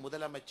கட்சி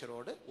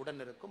முதலமைச்சரோடு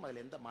உடன் இருக்கும்,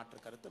 அதுல எந்த மாற்று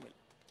கருத்தும் இல்லை.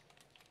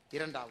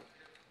 இரண்டாவது,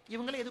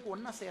 இவங்களே எதுக்கு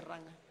ஒன்னா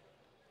சேர்றாங்க?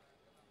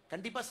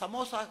 கண்டிப்பா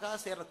சமோசாக்காக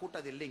சேர்ற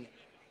கூட்டம் அது இல்லைங்க.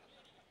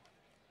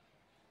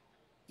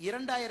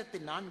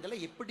 2004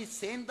 எப்படி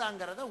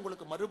சேர்ந்தாங்கிறத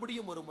உங்களுக்கு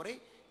மறுபடியும் ஒரு முறை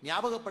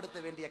ஞாபகப்படுத்த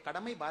வேண்டிய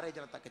கடமை பாரதிய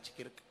ஜனதா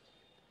கட்சிக்கு இருக்கு.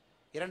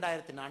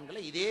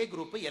 2004 இதே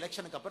குரூப்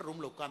எலெக்ஷனுக்கு அப்புறம்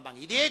ரூம்ல உட்கார்ந்தாங்க.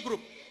 இதே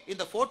குரூப்.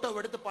 இந்த போட்டோ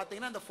எடுத்து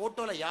பாத்தீங்கன்னா அந்த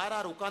போட்டோல யார்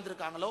யார்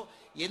உட்கார்ந்துருக்காங்களோ,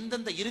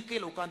 எந்தெந்த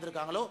இருக்கையில்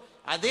உட்கார்ந்துருக்காங்களோ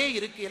அதே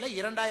இருக்கையில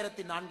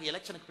 2004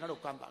 எலெக்ஷனுக்கு பின்னாடி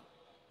உட்கார்ந்தாங்க.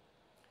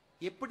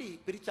 எப்படி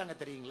பிரிச்சாங்க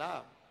தெரியுங்களா?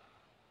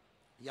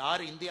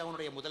 யார்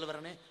இந்தியாவுடைய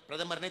முதல்வரனே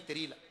பிரதமரனே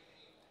தெரியல.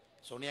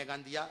 சோனியா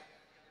காந்தியா,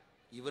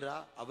 இவரா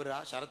அவரா,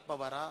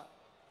 சரத்பவாரா,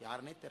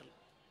 யாருன்னே தெரியல.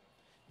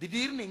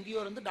 திடீர்னு எங்கேயோ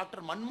இருந்து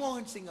டாக்டர்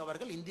மன்மோகன் சிங்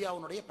அவர்கள்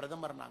இந்தியாவுடைய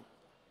பிரதமர். நாங்க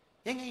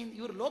எங்க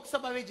இவர்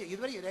லோக்சபாவே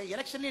இதுவரை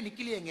எலெக்ஷன்லயே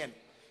நிக்கலையேங்க.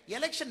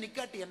 எலெக்ஷன்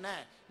நிக்காட்டி என்ன,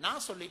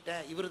 நான்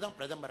சொல்லிட்டேன் இவர் தான்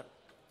பிரதமர்.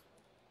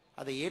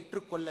 அதை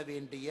ஏற்றுக்கொள்ள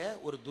வேண்டிய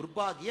ஒரு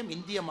துர்பாகியம்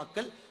இந்திய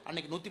மக்கள்.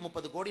 அன்னைக்கு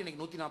 130 கோடி,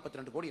 இன்னைக்கு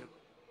 142 கோடி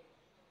இருக்கும்.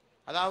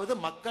 அதாவது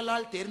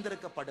மக்களால்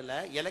தேர்ந்தெடுக்கப்படல,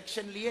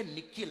 எலெக்ஷன்லயே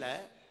நிக்கல,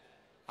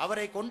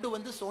 அவரை கொண்டு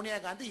வந்து சோனியா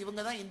காந்தி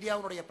இவங்க தான்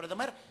இந்தியாவுடைய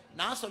பிரதமர்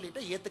நான்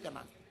சொல்லிட்டு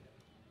ஏத்துக்கனாங்க.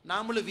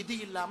 நாமளும் விதி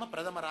இல்லாம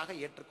பிரதமராக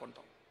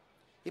ஏற்றுக்கொண்டோம்.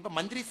 இப்ப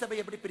மந்திரி சபை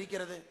எப்படி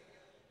பிரிக்கிறது?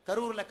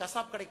 கரூர்ல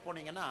கசாப் கடைக்கு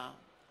போனீங்கன்னா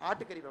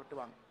ஆட்டுக்கறி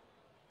வெட்டுவாங்க.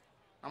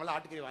 நம்மளாம்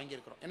ஆட்டுக்கறி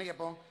வாங்கியிருக்கிறோம். என்ன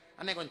கேட்போம்?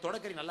 அண்ணே கொஞ்சம்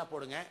தொடக்கறி நல்லா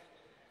போடுங்க,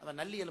 அந்த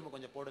நல்லி எலும்பு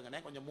கொஞ்சம் போடுங்கண்ணே,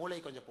 கொஞ்சம் மூளை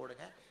கொஞ்சம்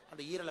போடுங்க,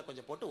 அந்த ஈரலை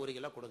கொஞ்சம் போட்டு 1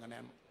 கிலோ கொடுங்கண்ணே.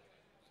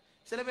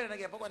 சில பேர் என்ன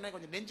கேட்போம்? அண்ணே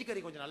கொஞ்சம்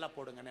நெஞ்சுக்கறி கொஞ்சம் நல்லா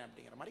போடுங்கண்ணே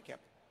அப்படிங்கிற மாதிரி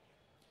கேட்போம்.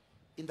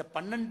 இந்த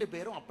 12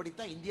 பேரும்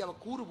அப்படித்தான் இந்தியாவை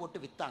கூறு போட்டு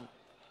வித்தாங்க.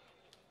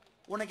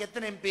 உனக்கு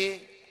எத்தனை எம்பி?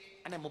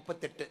 அண்ணே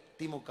 38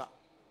 திமுக.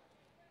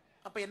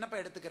 அப்ப என்னப்பா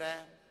எடுத்துக்கிற?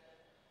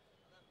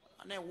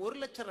 அண்ணே 1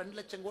 லட்சம் 2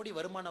 லட்சம் கோடி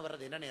வருமானம்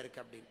வர்றது என்னென்ன இருக்கு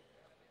அப்படின்னு.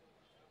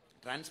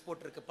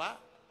 டிரான்ஸ்போர்ட் இருக்குப்பா,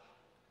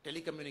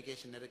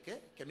 டெலிகம்யூனிகேஷன் இருக்கு,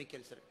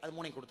 கெமிக்கல்ஸ் இருக்கு, அது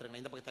 3 கொடுத்துருங்க,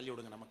 இந்த பக்கம் தள்ளி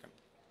விடுங்க நமக்கு.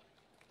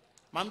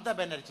 மம்தா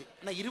பானர்ஜி,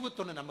 அண்ணா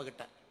 21 நம்ம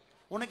கிட்ட,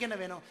 உனக்கு என்ன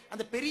வேணும்?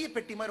 அந்த பெரிய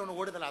பெட்டி மாதிரி ஒன்று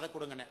ஓடுதல், அதை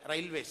கொடுங்கண்ணே.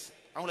 ரயில்வேஸ்,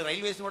 அவங்களுக்கு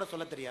ரயில்வேஸ் கூட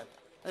சொல்ல தெரியாது,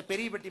 அது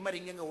பெரிய பெட்டி மாதிரி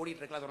இங்கெங்க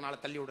ஓடிட்டு இருக்கலாம், அது ஒரு நாளை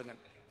தள்ளி விடுங்க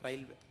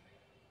ரயில்வே.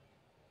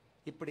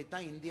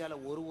 இப்படித்தான்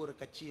இந்தியாவில் ஒரு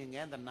கட்சியுங்க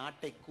அந்த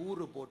நாட்டை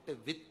கூறு போட்டு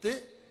வித்து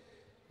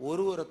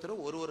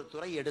ஒருத்தரும் ஒரு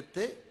துறை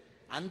எடுத்து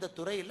அந்த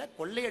துறையில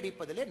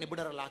கொள்ளையடிப்பதிலே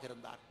நிபுணர்களாக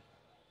இருந்தார்.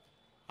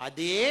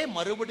 அதே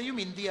மறுபடியும்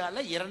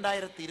இந்தியாவில்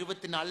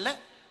 2024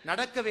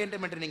 நடக்க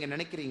வேண்டும் என்று நீங்க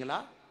நினைக்கிறீங்களா?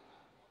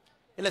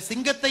 இல்ல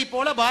சிங்கத்தை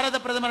போல பாரத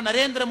பிரதமர்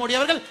நரேந்திர மோடி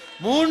அவர்கள்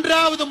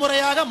 3வது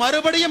முறையாக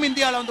மறுபடியும்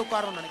இந்தியாவில் வந்து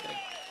உட்காரணும்னு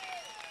நினைக்கிறேன்.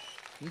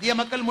 இந்திய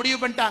மக்கள் முடிவு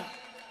பண்ணிட்டாங்க,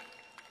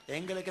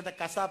 எங்களுக்கு இந்த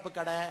கசாப்பு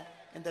கடை,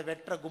 இந்த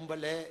வெற்ற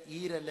கும்பல்,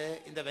 ஈரல்,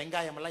 இந்த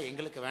வெங்காயம் எல்லாம்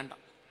எங்களுக்கு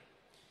வேண்டாம்.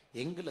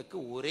 எங்களுக்கு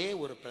ஒரே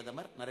ஒரு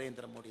பிரதமர்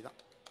நரேந்திர மோடி தான்.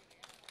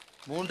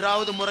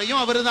 3வது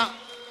முறையும் அவரு தான்.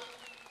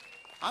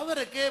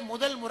 அவருக்கு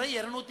முதல் முறை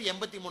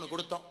 283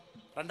 கொடுத்தோம்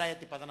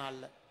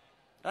 2014.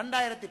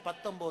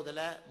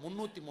 2019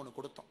 303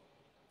 கொடுத்தோம்.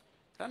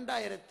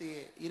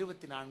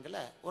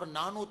 2024 ஒரு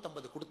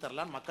 450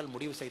 கொடுத்தரலாம் மக்கள்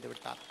முடிவு செய்து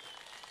விட்டார்.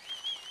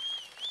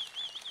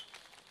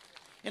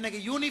 எனக்கு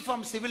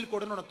யூனிஃபார்ம் சிவில்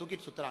கோடுன்னு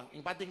தூக்கிட்டு சுத்துறாங்க.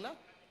 நீங்க பாத்தீங்களா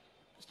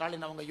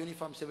ஸ்டாலின் அவங்க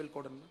யூனிஃபார்ம் சிவில்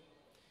கோடுன்னு?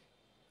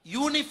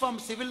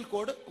 யூனிஃபார்ம் சிவில்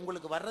கோடு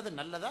உங்களுக்கு வர்றது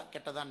நல்லதா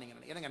கெட்டதா நீங்க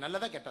எனக்கு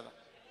நல்லதா கெட்டதா?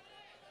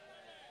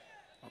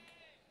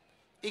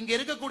 இங்க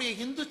இருக்கக்கூடிய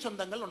இந்து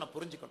சொந்தங்கள் ஒன்ன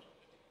புரிஞ்சுக்கணும்.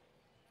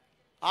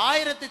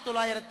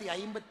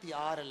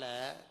 1956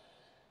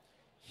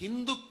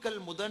 இந்துக்கள்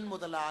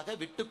முதலாக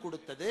விட்டு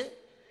கொடுத்தது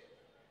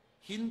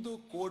ஹிந்து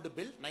கோடு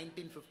பில்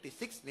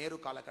 1956 நேரு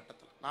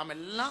காலகட்டத்தில். நாம்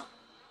எல்லாம்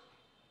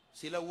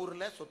சில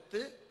ஊர்ல சொத்து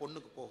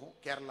பொண்ணுக்கு போகும்,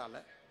 கேரளால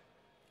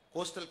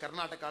கோஸ்டல்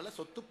கர்நாடகால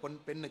சொத்து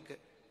பெண்ணுக்கு,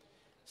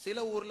 சில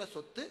ஊர்ல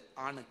சொத்து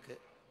ஆணுக்கு,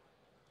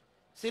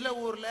 சில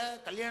ஊர்ல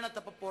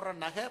கல்யாணத்தப்ப போடுற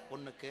நகை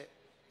பொண்ணுக்கு,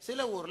 சில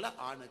ஊர்ல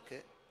ஆணுக்கு.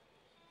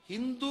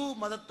 இந்து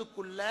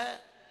மதத்துக்குள்ள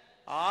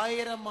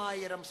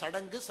 1000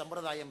 சடங்கு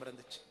சம்பிரதாயம்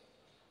இருந்துச்சு.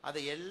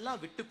 அதை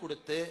எல்லாம் விட்டு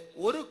கொடுத்து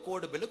ஒரு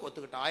கோடு பில்லுக்கு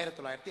ஒத்துக்கிட்டோம்.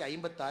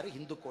 1956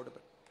 இந்து கோடு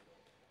பில்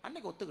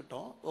அன்னைக்கு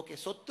ஒத்துக்கிட்டோம். ஓகே,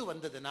 சொத்து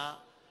வந்ததுன்னா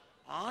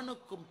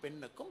ஆணுக்கும்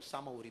பெண்ணுக்கும்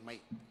சம உரிமை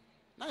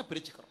நாங்க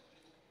பிரிச்சுக்கிறோம்.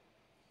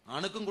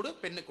 ஆணுக்கும் கூட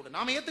பெண்ணுக்கு கூட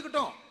நாம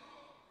ஏத்துக்கிட்டோம்.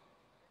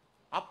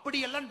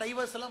 அப்படியெல்லாம்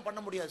டைவர்ஸ் எல்லாம் பண்ண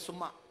முடியாது.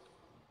 சும்மா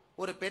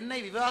ஒரு பெண்ணை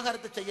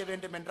விவாகரத்து செய்ய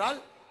வேண்டும் என்றால்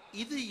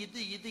இது இது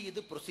இது இது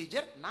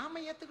ப்ரொசீஜர் நாம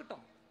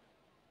ஏத்துக்கிட்டோம்.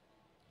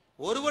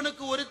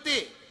 ஒருவனுக்கு ஒருத்தி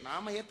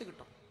நாம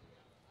ஏத்துக்கிட்டோம்.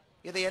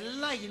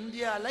 இதையெல்லாம்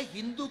இந்தியால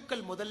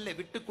இந்துக்கள் முதல்ல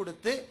விட்டு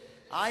கொடுத்து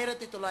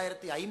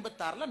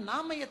 1956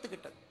 நாம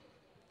ஏத்துக்கிட்டது.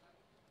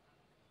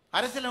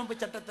 அரசியலமைப்பு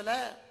சட்டத்தில்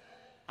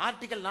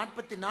ஆர்டிகல்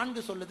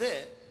 44 சொல்லுது,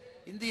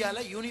 இந்தியால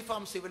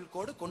யூனிஃபார்ம் சிவில்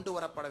கோடு கொண்டு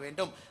வரப்பட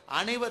வேண்டும்,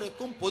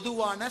 அனைவருக்கும்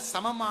பொதுவான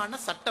சமமான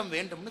சட்டம்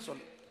வேண்டும்னு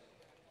சொல்லு.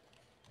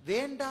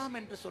 வேண்டாம்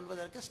என்று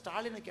சொல்வதற்கு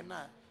ஸ்டாலினுக்கு என்ன,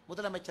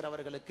 முதலமைச்சர்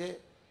அவர்களுக்கு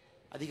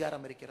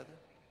அதிகாரம் இருக்கிறது?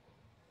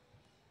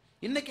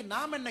 இன்னைக்கு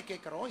நாம் என்ன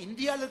கேட்கிறோம்?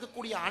 இந்தியாவில்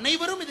இருக்கக்கூடிய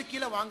அனைவரும் இது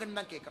கீழே வாங்கன்னு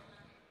தான் கேட்கிறோம்.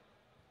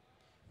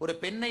 ஒரு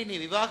பெண்ணை நீ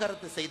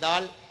விவாகரத்து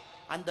செய்தால்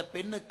அந்த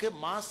பெண்ணுக்கு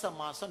மாசம்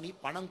மாசம் நீ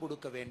பணம்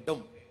கொடுக்க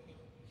வேண்டும்.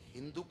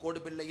 இந்து கோடு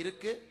பில்ல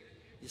இருக்கு,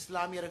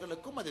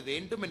 இஸ்லாமியர்களுக்கும் அது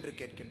வேண்டும் என்று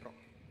கேட்கின்றோம்.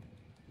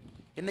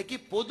 இன்னைக்கு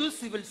பொது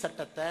சிவில்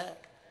சட்டத்தை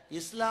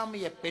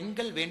இஸ்லாமிய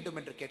பெண்கள் வேண்டும்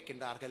என்று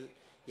கேட்கின்றார்கள்,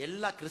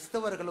 எல்லா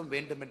கிறிஸ்தவர்களும்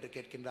வேண்டும் என்று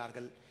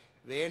கேட்கின்றார்கள்.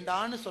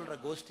 வேண்டான்னு சொல்ற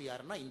கோஷ்டி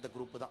யாருன்னா இந்த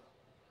குரூப் தான்.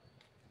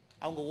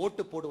 அவங்க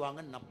ஓட்டு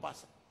போடுவாங்க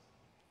நப்பாசம்.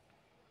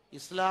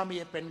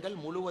 இஸ்லாமிய பெண்கள்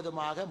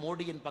முழுவதுமாக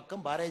மோடியின்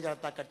பக்கம், பாரதிய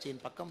ஜனதா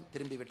கட்சியின் பக்கம்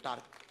திரும்பி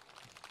விட்டார்கள்.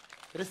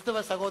 கிறிஸ்தவ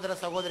சகோதர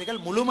சகோதரிகள்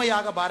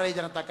முழுமையாக பாரதிய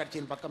ஜனதா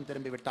கட்சியின் பக்கம்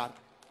திரும்பி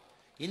விட்டார்கள்.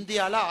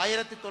 இந்தியாவில்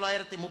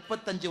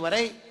 1935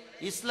 வரை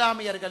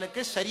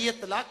இஸ்லாமியர்களுக்கு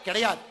ஷரியத் லா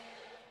கிடையாது.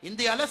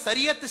 இந்தியாவில்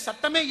ஷரியத்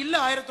சட்டமே இல்லை.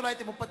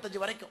 1935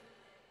 வரைக்கும்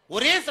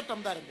ஒரே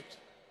சட்டம் தான் இருந்துச்சு.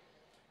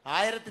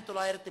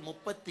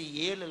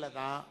 1937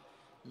 தான்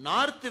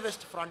north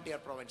west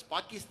frontier province,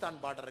 Pakistan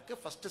பார்டருக்கு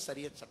first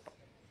ஷரியத் சட்டம்.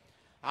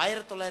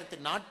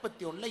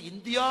 1941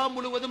 இந்தியா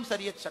முழுவதும்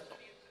ஷரியத்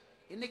சட்டம்.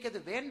 இன்னைக்கு அது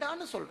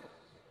வேண்டான்னு சொல்றோம்.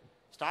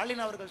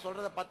 ஸ்டாலின் அவர்கள்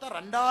சொல்றதை பார்த்தா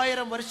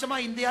 2000 வருஷமா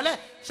இந்தியால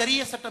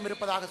ஷரியத் சட்டம்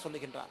இருப்பதாக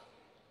சொல்லுகின்றார்.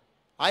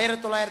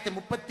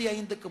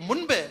 1935க்கு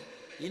முன்பு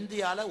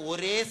இந்தியால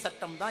ஒரே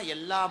சட்டம் தான்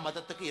எல்லா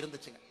மதத்துக்கும்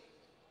இருந்துச்சுங்க.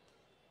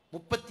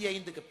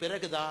 35க்கு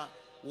பிறகுதான்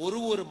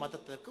ஒரு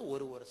மதத்திற்கு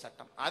ஒரு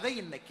சட்டம். அதை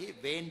இன்னைக்கு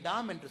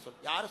வேண்டாம் என்று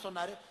யாரு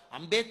சொன்னாரு?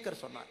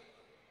 அம்பேத்கர் சொன்னார்.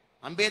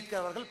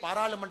 அம்பேத்கர் அவர்கள்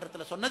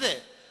பாராளுமன்றத்தில் சொன்னது,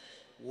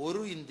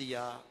 ஒரு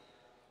இந்தியா,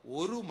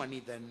 ஒரு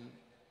மனிதன்,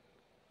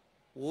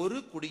 ஒரு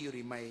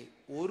குடியுரிமை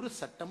ஒரு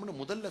சட்டம்னு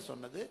முதல்ல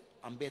சொன்னது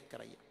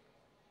அம்பேத்கர் ஐயா.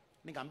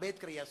 இன்னைக்கு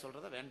அம்பேத்கர் ஐயா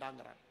சொல்றத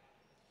வேண்டாங்கிறாங்க.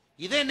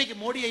 இதே இன்னைக்கு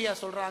மோடி ஐயா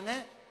சொல்றாங்க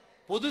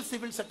பொது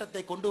சிவில்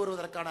சட்டத்தை கொண்டு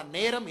வருவதற்கான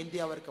நேரம்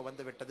இந்தியாவிற்கு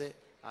வந்து விட்டது,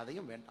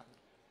 அதையும் வேண்டாங்க.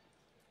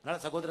 அதனால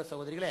சகோதர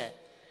சகோதரிகளே,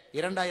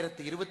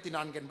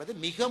 2024 என்பது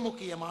மிக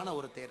முக்கியமான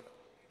ஒரு தேர்தல்.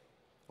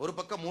 ஒரு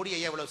பக்கம் மோடி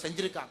ஐயா இவ்வளவு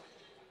செஞ்சிருக்காங்க,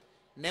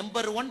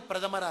 நம்பர் 1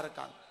 பிரதமரா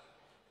இருக்காங்க,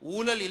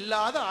 ஊழல்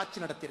இல்லாத ஆட்சி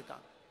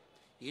நடத்தியிருக்காங்க.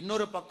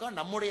 இன்னொரு பக்கம்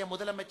நம்முடைய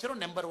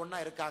முதலமைச்சரும் நம்பர்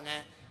 1 இருக்காங்க.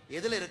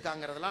 எதுல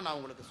இருக்காங்கிறதெல்லாம் நான்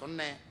உங்களுக்கு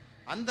சொன்னேன்.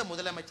 அந்த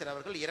முதலமைச்சர்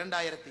அவர்கள்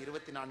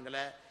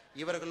 2024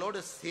 இவர்களோடு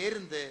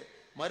சேர்ந்து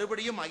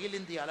மறுபடியும் அகில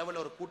இந்திய அளவில்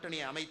ஒரு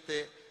கூட்டணியை அமைத்து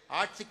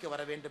ஆட்சிக்கு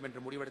வர வேண்டும் என்று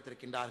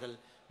முடிவெடுத்திருக்கின்றார்கள்.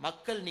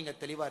 மக்கள் நீங்க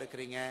தெளிவா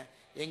இருக்கிறீங்க,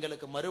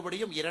 எங்களுக்கு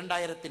மறுபடியும்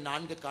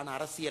 2004க்கான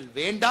அரசியல்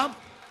வேண்டாம்.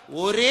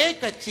 ஒரே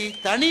கட்சி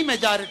தனி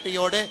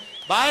மெஜாரிட்டியோடு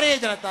பாரதிய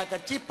ஜனதா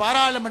கட்சி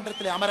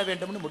பாராளுமன்றத்தில் அமர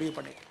வேண்டும் முடிவு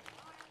பண்ணி.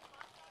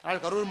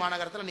 ஆனால் கரூர்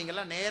மாநகரத்தில் நீங்க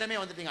எல்லாம் நேரமே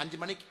வந்துட்டீங்க. 5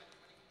 மணிக்கு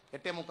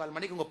 8:45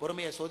 மணிக்கு உங்க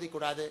பொறுமையை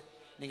சோதிக்கூடாது.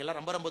 நீங்க எல்லாம்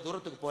ரொம்ப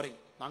தூரத்துக்கு போறீங்க.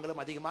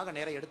 நாங்களும் அதிகமாக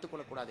நேரம்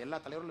எடுத்துக்கொள்ளக்கூடாது. எல்லா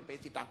தலைவர்களும்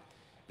பேசிட்டாங்க.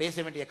 பேச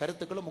வேண்டிய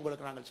கருத்துக்களும்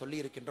உங்களுக்கு நாங்கள் சொல்லி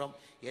இருக்கின்றோம்.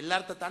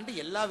 எல்லாத்த தாண்டி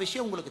எல்லா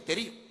விஷயம் உங்களுக்கு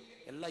தெரியும்.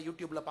 எல்லா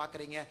யூடியூப்ல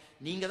பாக்குறீங்க.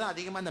 நீங்க தான்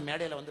அதிகமா இந்த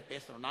மேடையில வந்து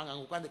பேசணும், நாங்க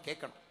அங்க உட்கார்ந்து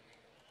கேட்கணும்.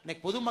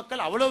 இன்னைக்கு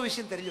பொதுமக்கள் அவ்வளவு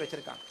விஷயம் தெரிஞ்சு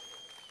வச்சிருக்காங்க.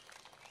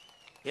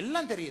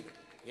 எல்லாம் தெரியுது,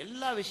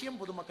 எல்லா விஷயம்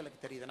பொதுமக்களுக்கு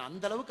தெரியுது.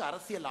 அந்த அளவுக்கு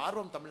அரசியல்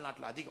ஆர்வம்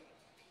தமிழ்நாட்டில் அதிகம்.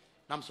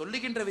 நாம்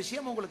சொல்லுகின்ற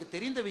விஷயம் உங்களுக்கு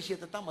தெரிந்த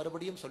விஷயத்தை தான்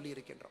மறுபடியும் சொல்லி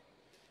இருக்கின்றோம்.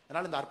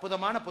 அதனால் இந்த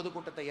அற்புதமான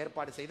பொதுக்கூட்டத்தை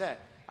ஏற்பாடு செய்த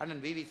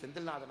அண்ணன் வி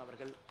செந்தில்நாதன்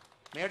அவர்கள்,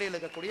 மேடையில்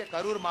இருக்கக்கூடிய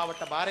கரூர்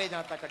மாவட்ட பாரதிய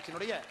ஜனதா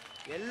கட்சியினுடைய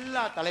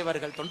எல்லா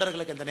தலைவர்கள்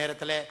தொண்டர்களுக்கு இந்த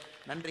நேரத்தில்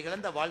நன்றி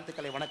கலந்த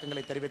வாழ்த்துக்களை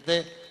வணக்கங்களை தெரிவித்து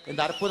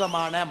இந்த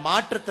அற்புதமான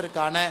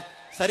மாற்றத்திற்கான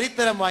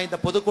சரித்திரம் வாய்ந்த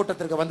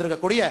பொதுக்கூட்டத்திற்கு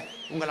வந்திருக்கக்கூடிய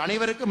உங்கள்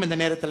அனைவருக்கும் இந்த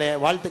நேரத்தில்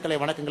வாழ்த்துக்களை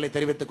வணக்கங்களை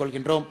தெரிவித்துக்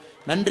கொள்கின்றோம்.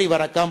 நன்றி,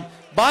 வணக்கம்.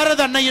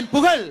 பாரத அன்னையின்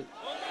புகழ்,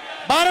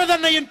 பாரத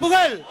அன்னையின்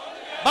புகழ்,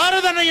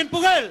 பாரத அன்னையின்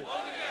புகழ்.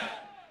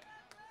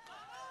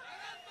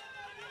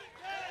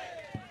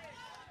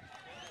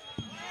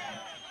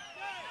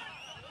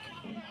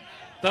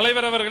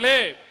 தலைவர் அவர்களே,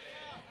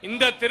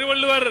 இந்த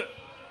திருவள்ளுவர்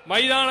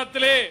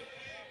மைதானத்திலே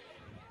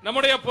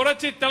நம்முடைய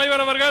புரட்சி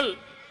தலைவர் அவர்கள்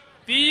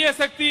தீய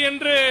சக்தி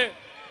என்று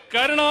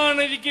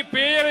கருணாநிதிக்கு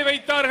பெயரை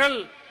வைத்தார்கள்.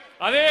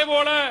 அதே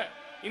போல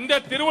இந்த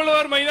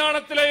திருவள்ளுவர்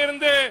மைதானத்திலே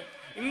இருந்து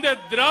இந்த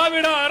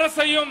திராவிட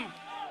அரசையும்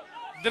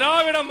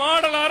திராவிட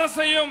மாடல்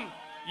அரசையும்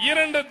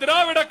 2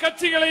 திராவிட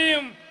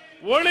கட்சிகளையும்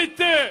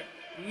ஒழித்து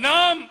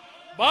நாம்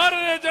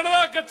பாரதிய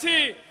ஜனதா கட்சி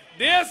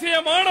தேசிய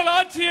மாடல்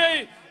ஆட்சியை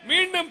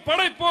மீண்டும்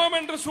படைப்போம்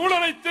என்று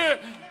சூழலைத்து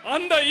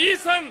அந்த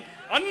ஈசன்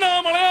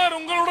அண்ணாமலையார்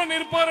உங்களுடன்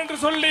இருப்பார் என்று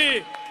சொல்லி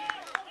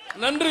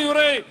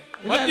நன்றியுரை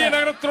மத்திய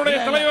நகரத்தினுடைய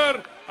தலைவர்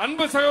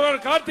அன்பு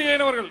சகோதரர்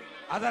கார்த்திகேயன் அவர்கள்.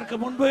 அதற்கு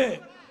முன்பு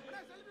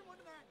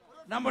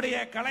நம்முடைய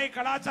கலை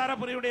கலாச்சார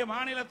பிரிவுடைய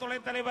மாநில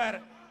துணைத் தலைவர்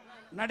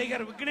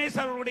நடிகர் விக்னேஷ்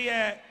அவர்களுடைய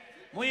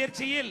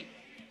முயற்சியில்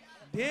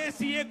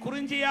தேசிய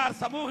குறிஞ்சியார்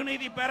சமூக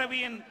நீதி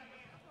பேரவையின்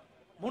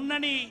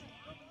முன்னணி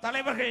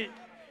தலைவர்கள்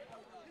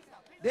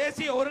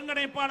தேசிய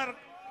ஒருங்கிணைப்பாளர்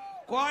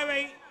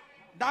கோவை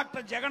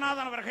டாக்டர்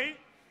ஜெகநாதன் அவர்கள்,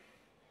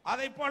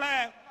 அதை போல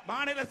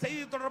மாநில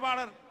செய்தி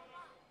தொடர்பாளர்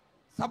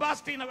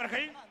செபாஸ்டின்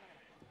அவர்கள்,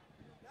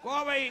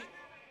 கோவை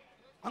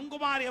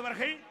அங்குமாரி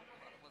அவர்கள்,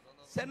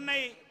 சென்னை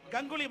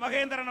கங்குலி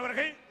மகேந்திரன்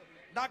அவர்கள்,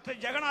 டாக்டர்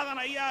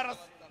ஜெகநாதன்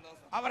ஐஆர்எஸ்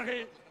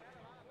அவர்கள்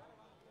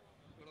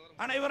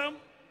அனைவரும்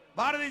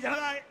பாரதிய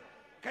ஜனதா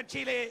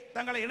கட்சியிலே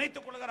தங்களை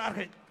இணைத்துக்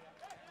கொள்கிறார்கள்.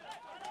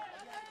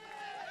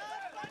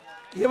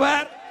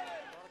 இவர்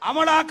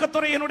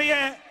அமலாக்கத்துறையினுடைய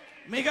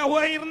மிக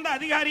உயர்ந்த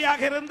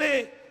அதிகாரியாக இருந்து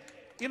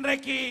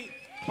இன்றைக்கு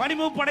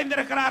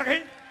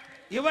பணிமூப்படைந்திருக்கிறார்கள்.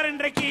 இவர்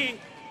இன்றைக்கு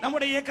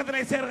நம்முடைய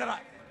இயக்கத்திலே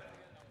சேர்கிறார்.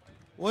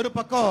 ஒரு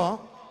பக்கம்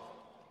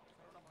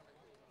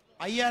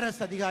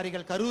ஐஆர்எஸ்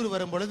அதிகாரிகள் கரூர்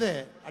வரும் பொழுது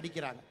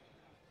அடிக்கிறாங்க,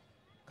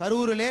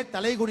 கரூரிலே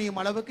தலைகுனியும்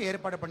அளவுக்கு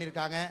ஏற்பாடு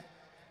பண்ணியிருக்காங்க.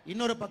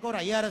 இன்னொரு பக்கம்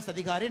ஒரு ஐஆர்எஸ்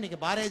அதிகாரி இன்னைக்கு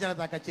பாரதிய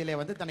ஜனதா கட்சியிலே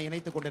வந்து தன்னை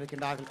இணைத்துக்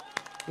கொண்டிருக்கின்றார்கள்.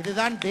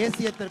 இதுதான்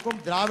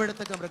தேசியத்திற்கும்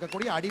திராவிடத்துக்கும்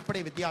இருக்கக்கூடிய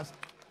அடிப்படை வித்தியாசம்.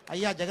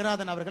 ஐயா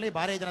ஜெகநாதன் அவர்களை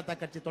பாரதிய ஜனதா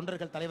கட்சி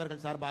தொண்டர்கள்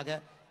தலைவர்கள் சார்பாக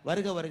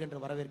வருக வருகின்ற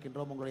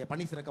வரவேற்கின்றோம். உங்களுடைய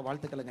பணி சிறக்க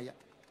வாழ்த்துக்களுங்க ஐயா.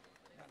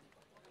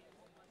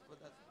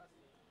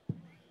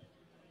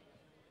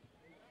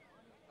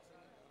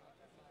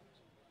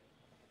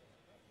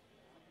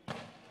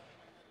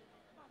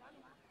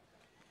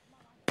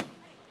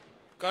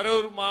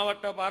 கரூர்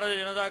மாவட்ட பாரதிய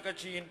ஜனதா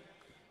கட்சியின்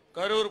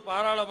கரூர்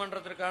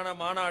பாராளுமன்றத்திற்கான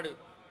மாநாடு,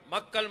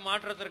 மக்கள்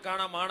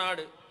மாற்றத்திற்கான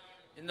மாநாடு.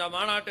 இந்த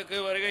மாநாட்டுக்கு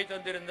வருகை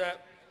தந்திருந்த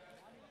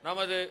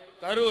நமது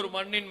கரூர்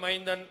மண்ணின்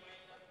மைந்தன்,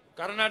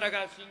 கர்நாடகா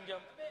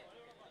சிங்கம்,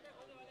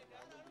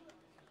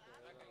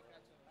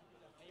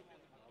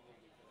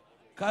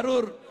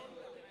 கரூர்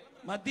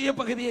மத்திய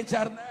பகுதியை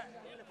சார்ந்த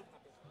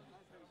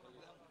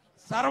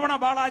சரவண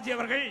பாலாஜி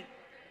அவர்கள்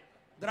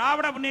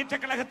திராவிட முன்னேற்ற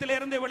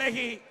கழகத்திலிருந்து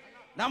விலகி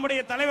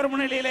நம்முடைய தலைவர்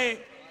முன்னிலையிலே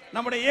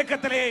நம்முடைய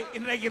இயக்கத்திலே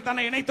இன்றைக்கு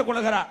தன்னை இணைத்துக்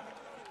கொள்கிறார்.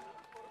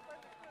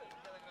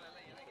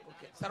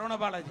 சரவண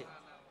பாலாஜி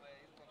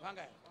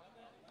வாங்க.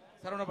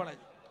 சரவண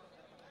பாலாஜி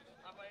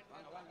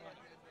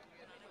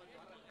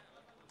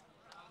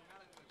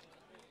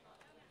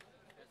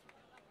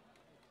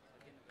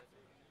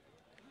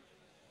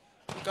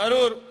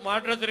கரூர்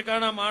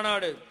மாற்றத்திற்கான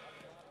மாநாடு,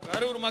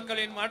 கரூர்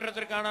மக்களின்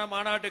மாற்றத்திற்கான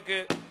மாநாட்டுக்கு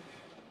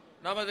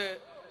நமது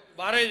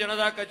பாரதிய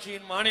ஜனதா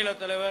கட்சியின் மாநில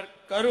தலைவர்,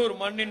 கரூர்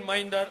மண்ணின்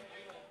மைந்தர்,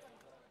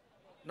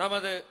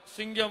 நமது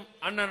சிங்கம்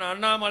அண்ணன்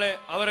அண்ணாமலை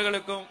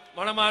அவர்களுக்கும்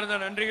மனமார்ந்த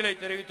நன்றிகளை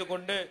தெரிவித்துக்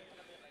கொண்டு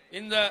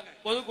இந்த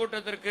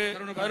பொதுக்கூட்டத்திற்கு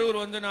கரூர்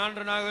வந்து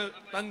 4 நாள்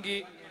தங்கி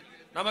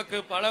நமக்கு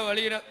பல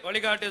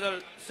வழிகாட்டுதல்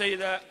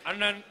செய்த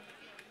அண்ணன்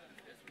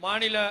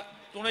மாநில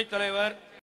துணைத் தலைவர்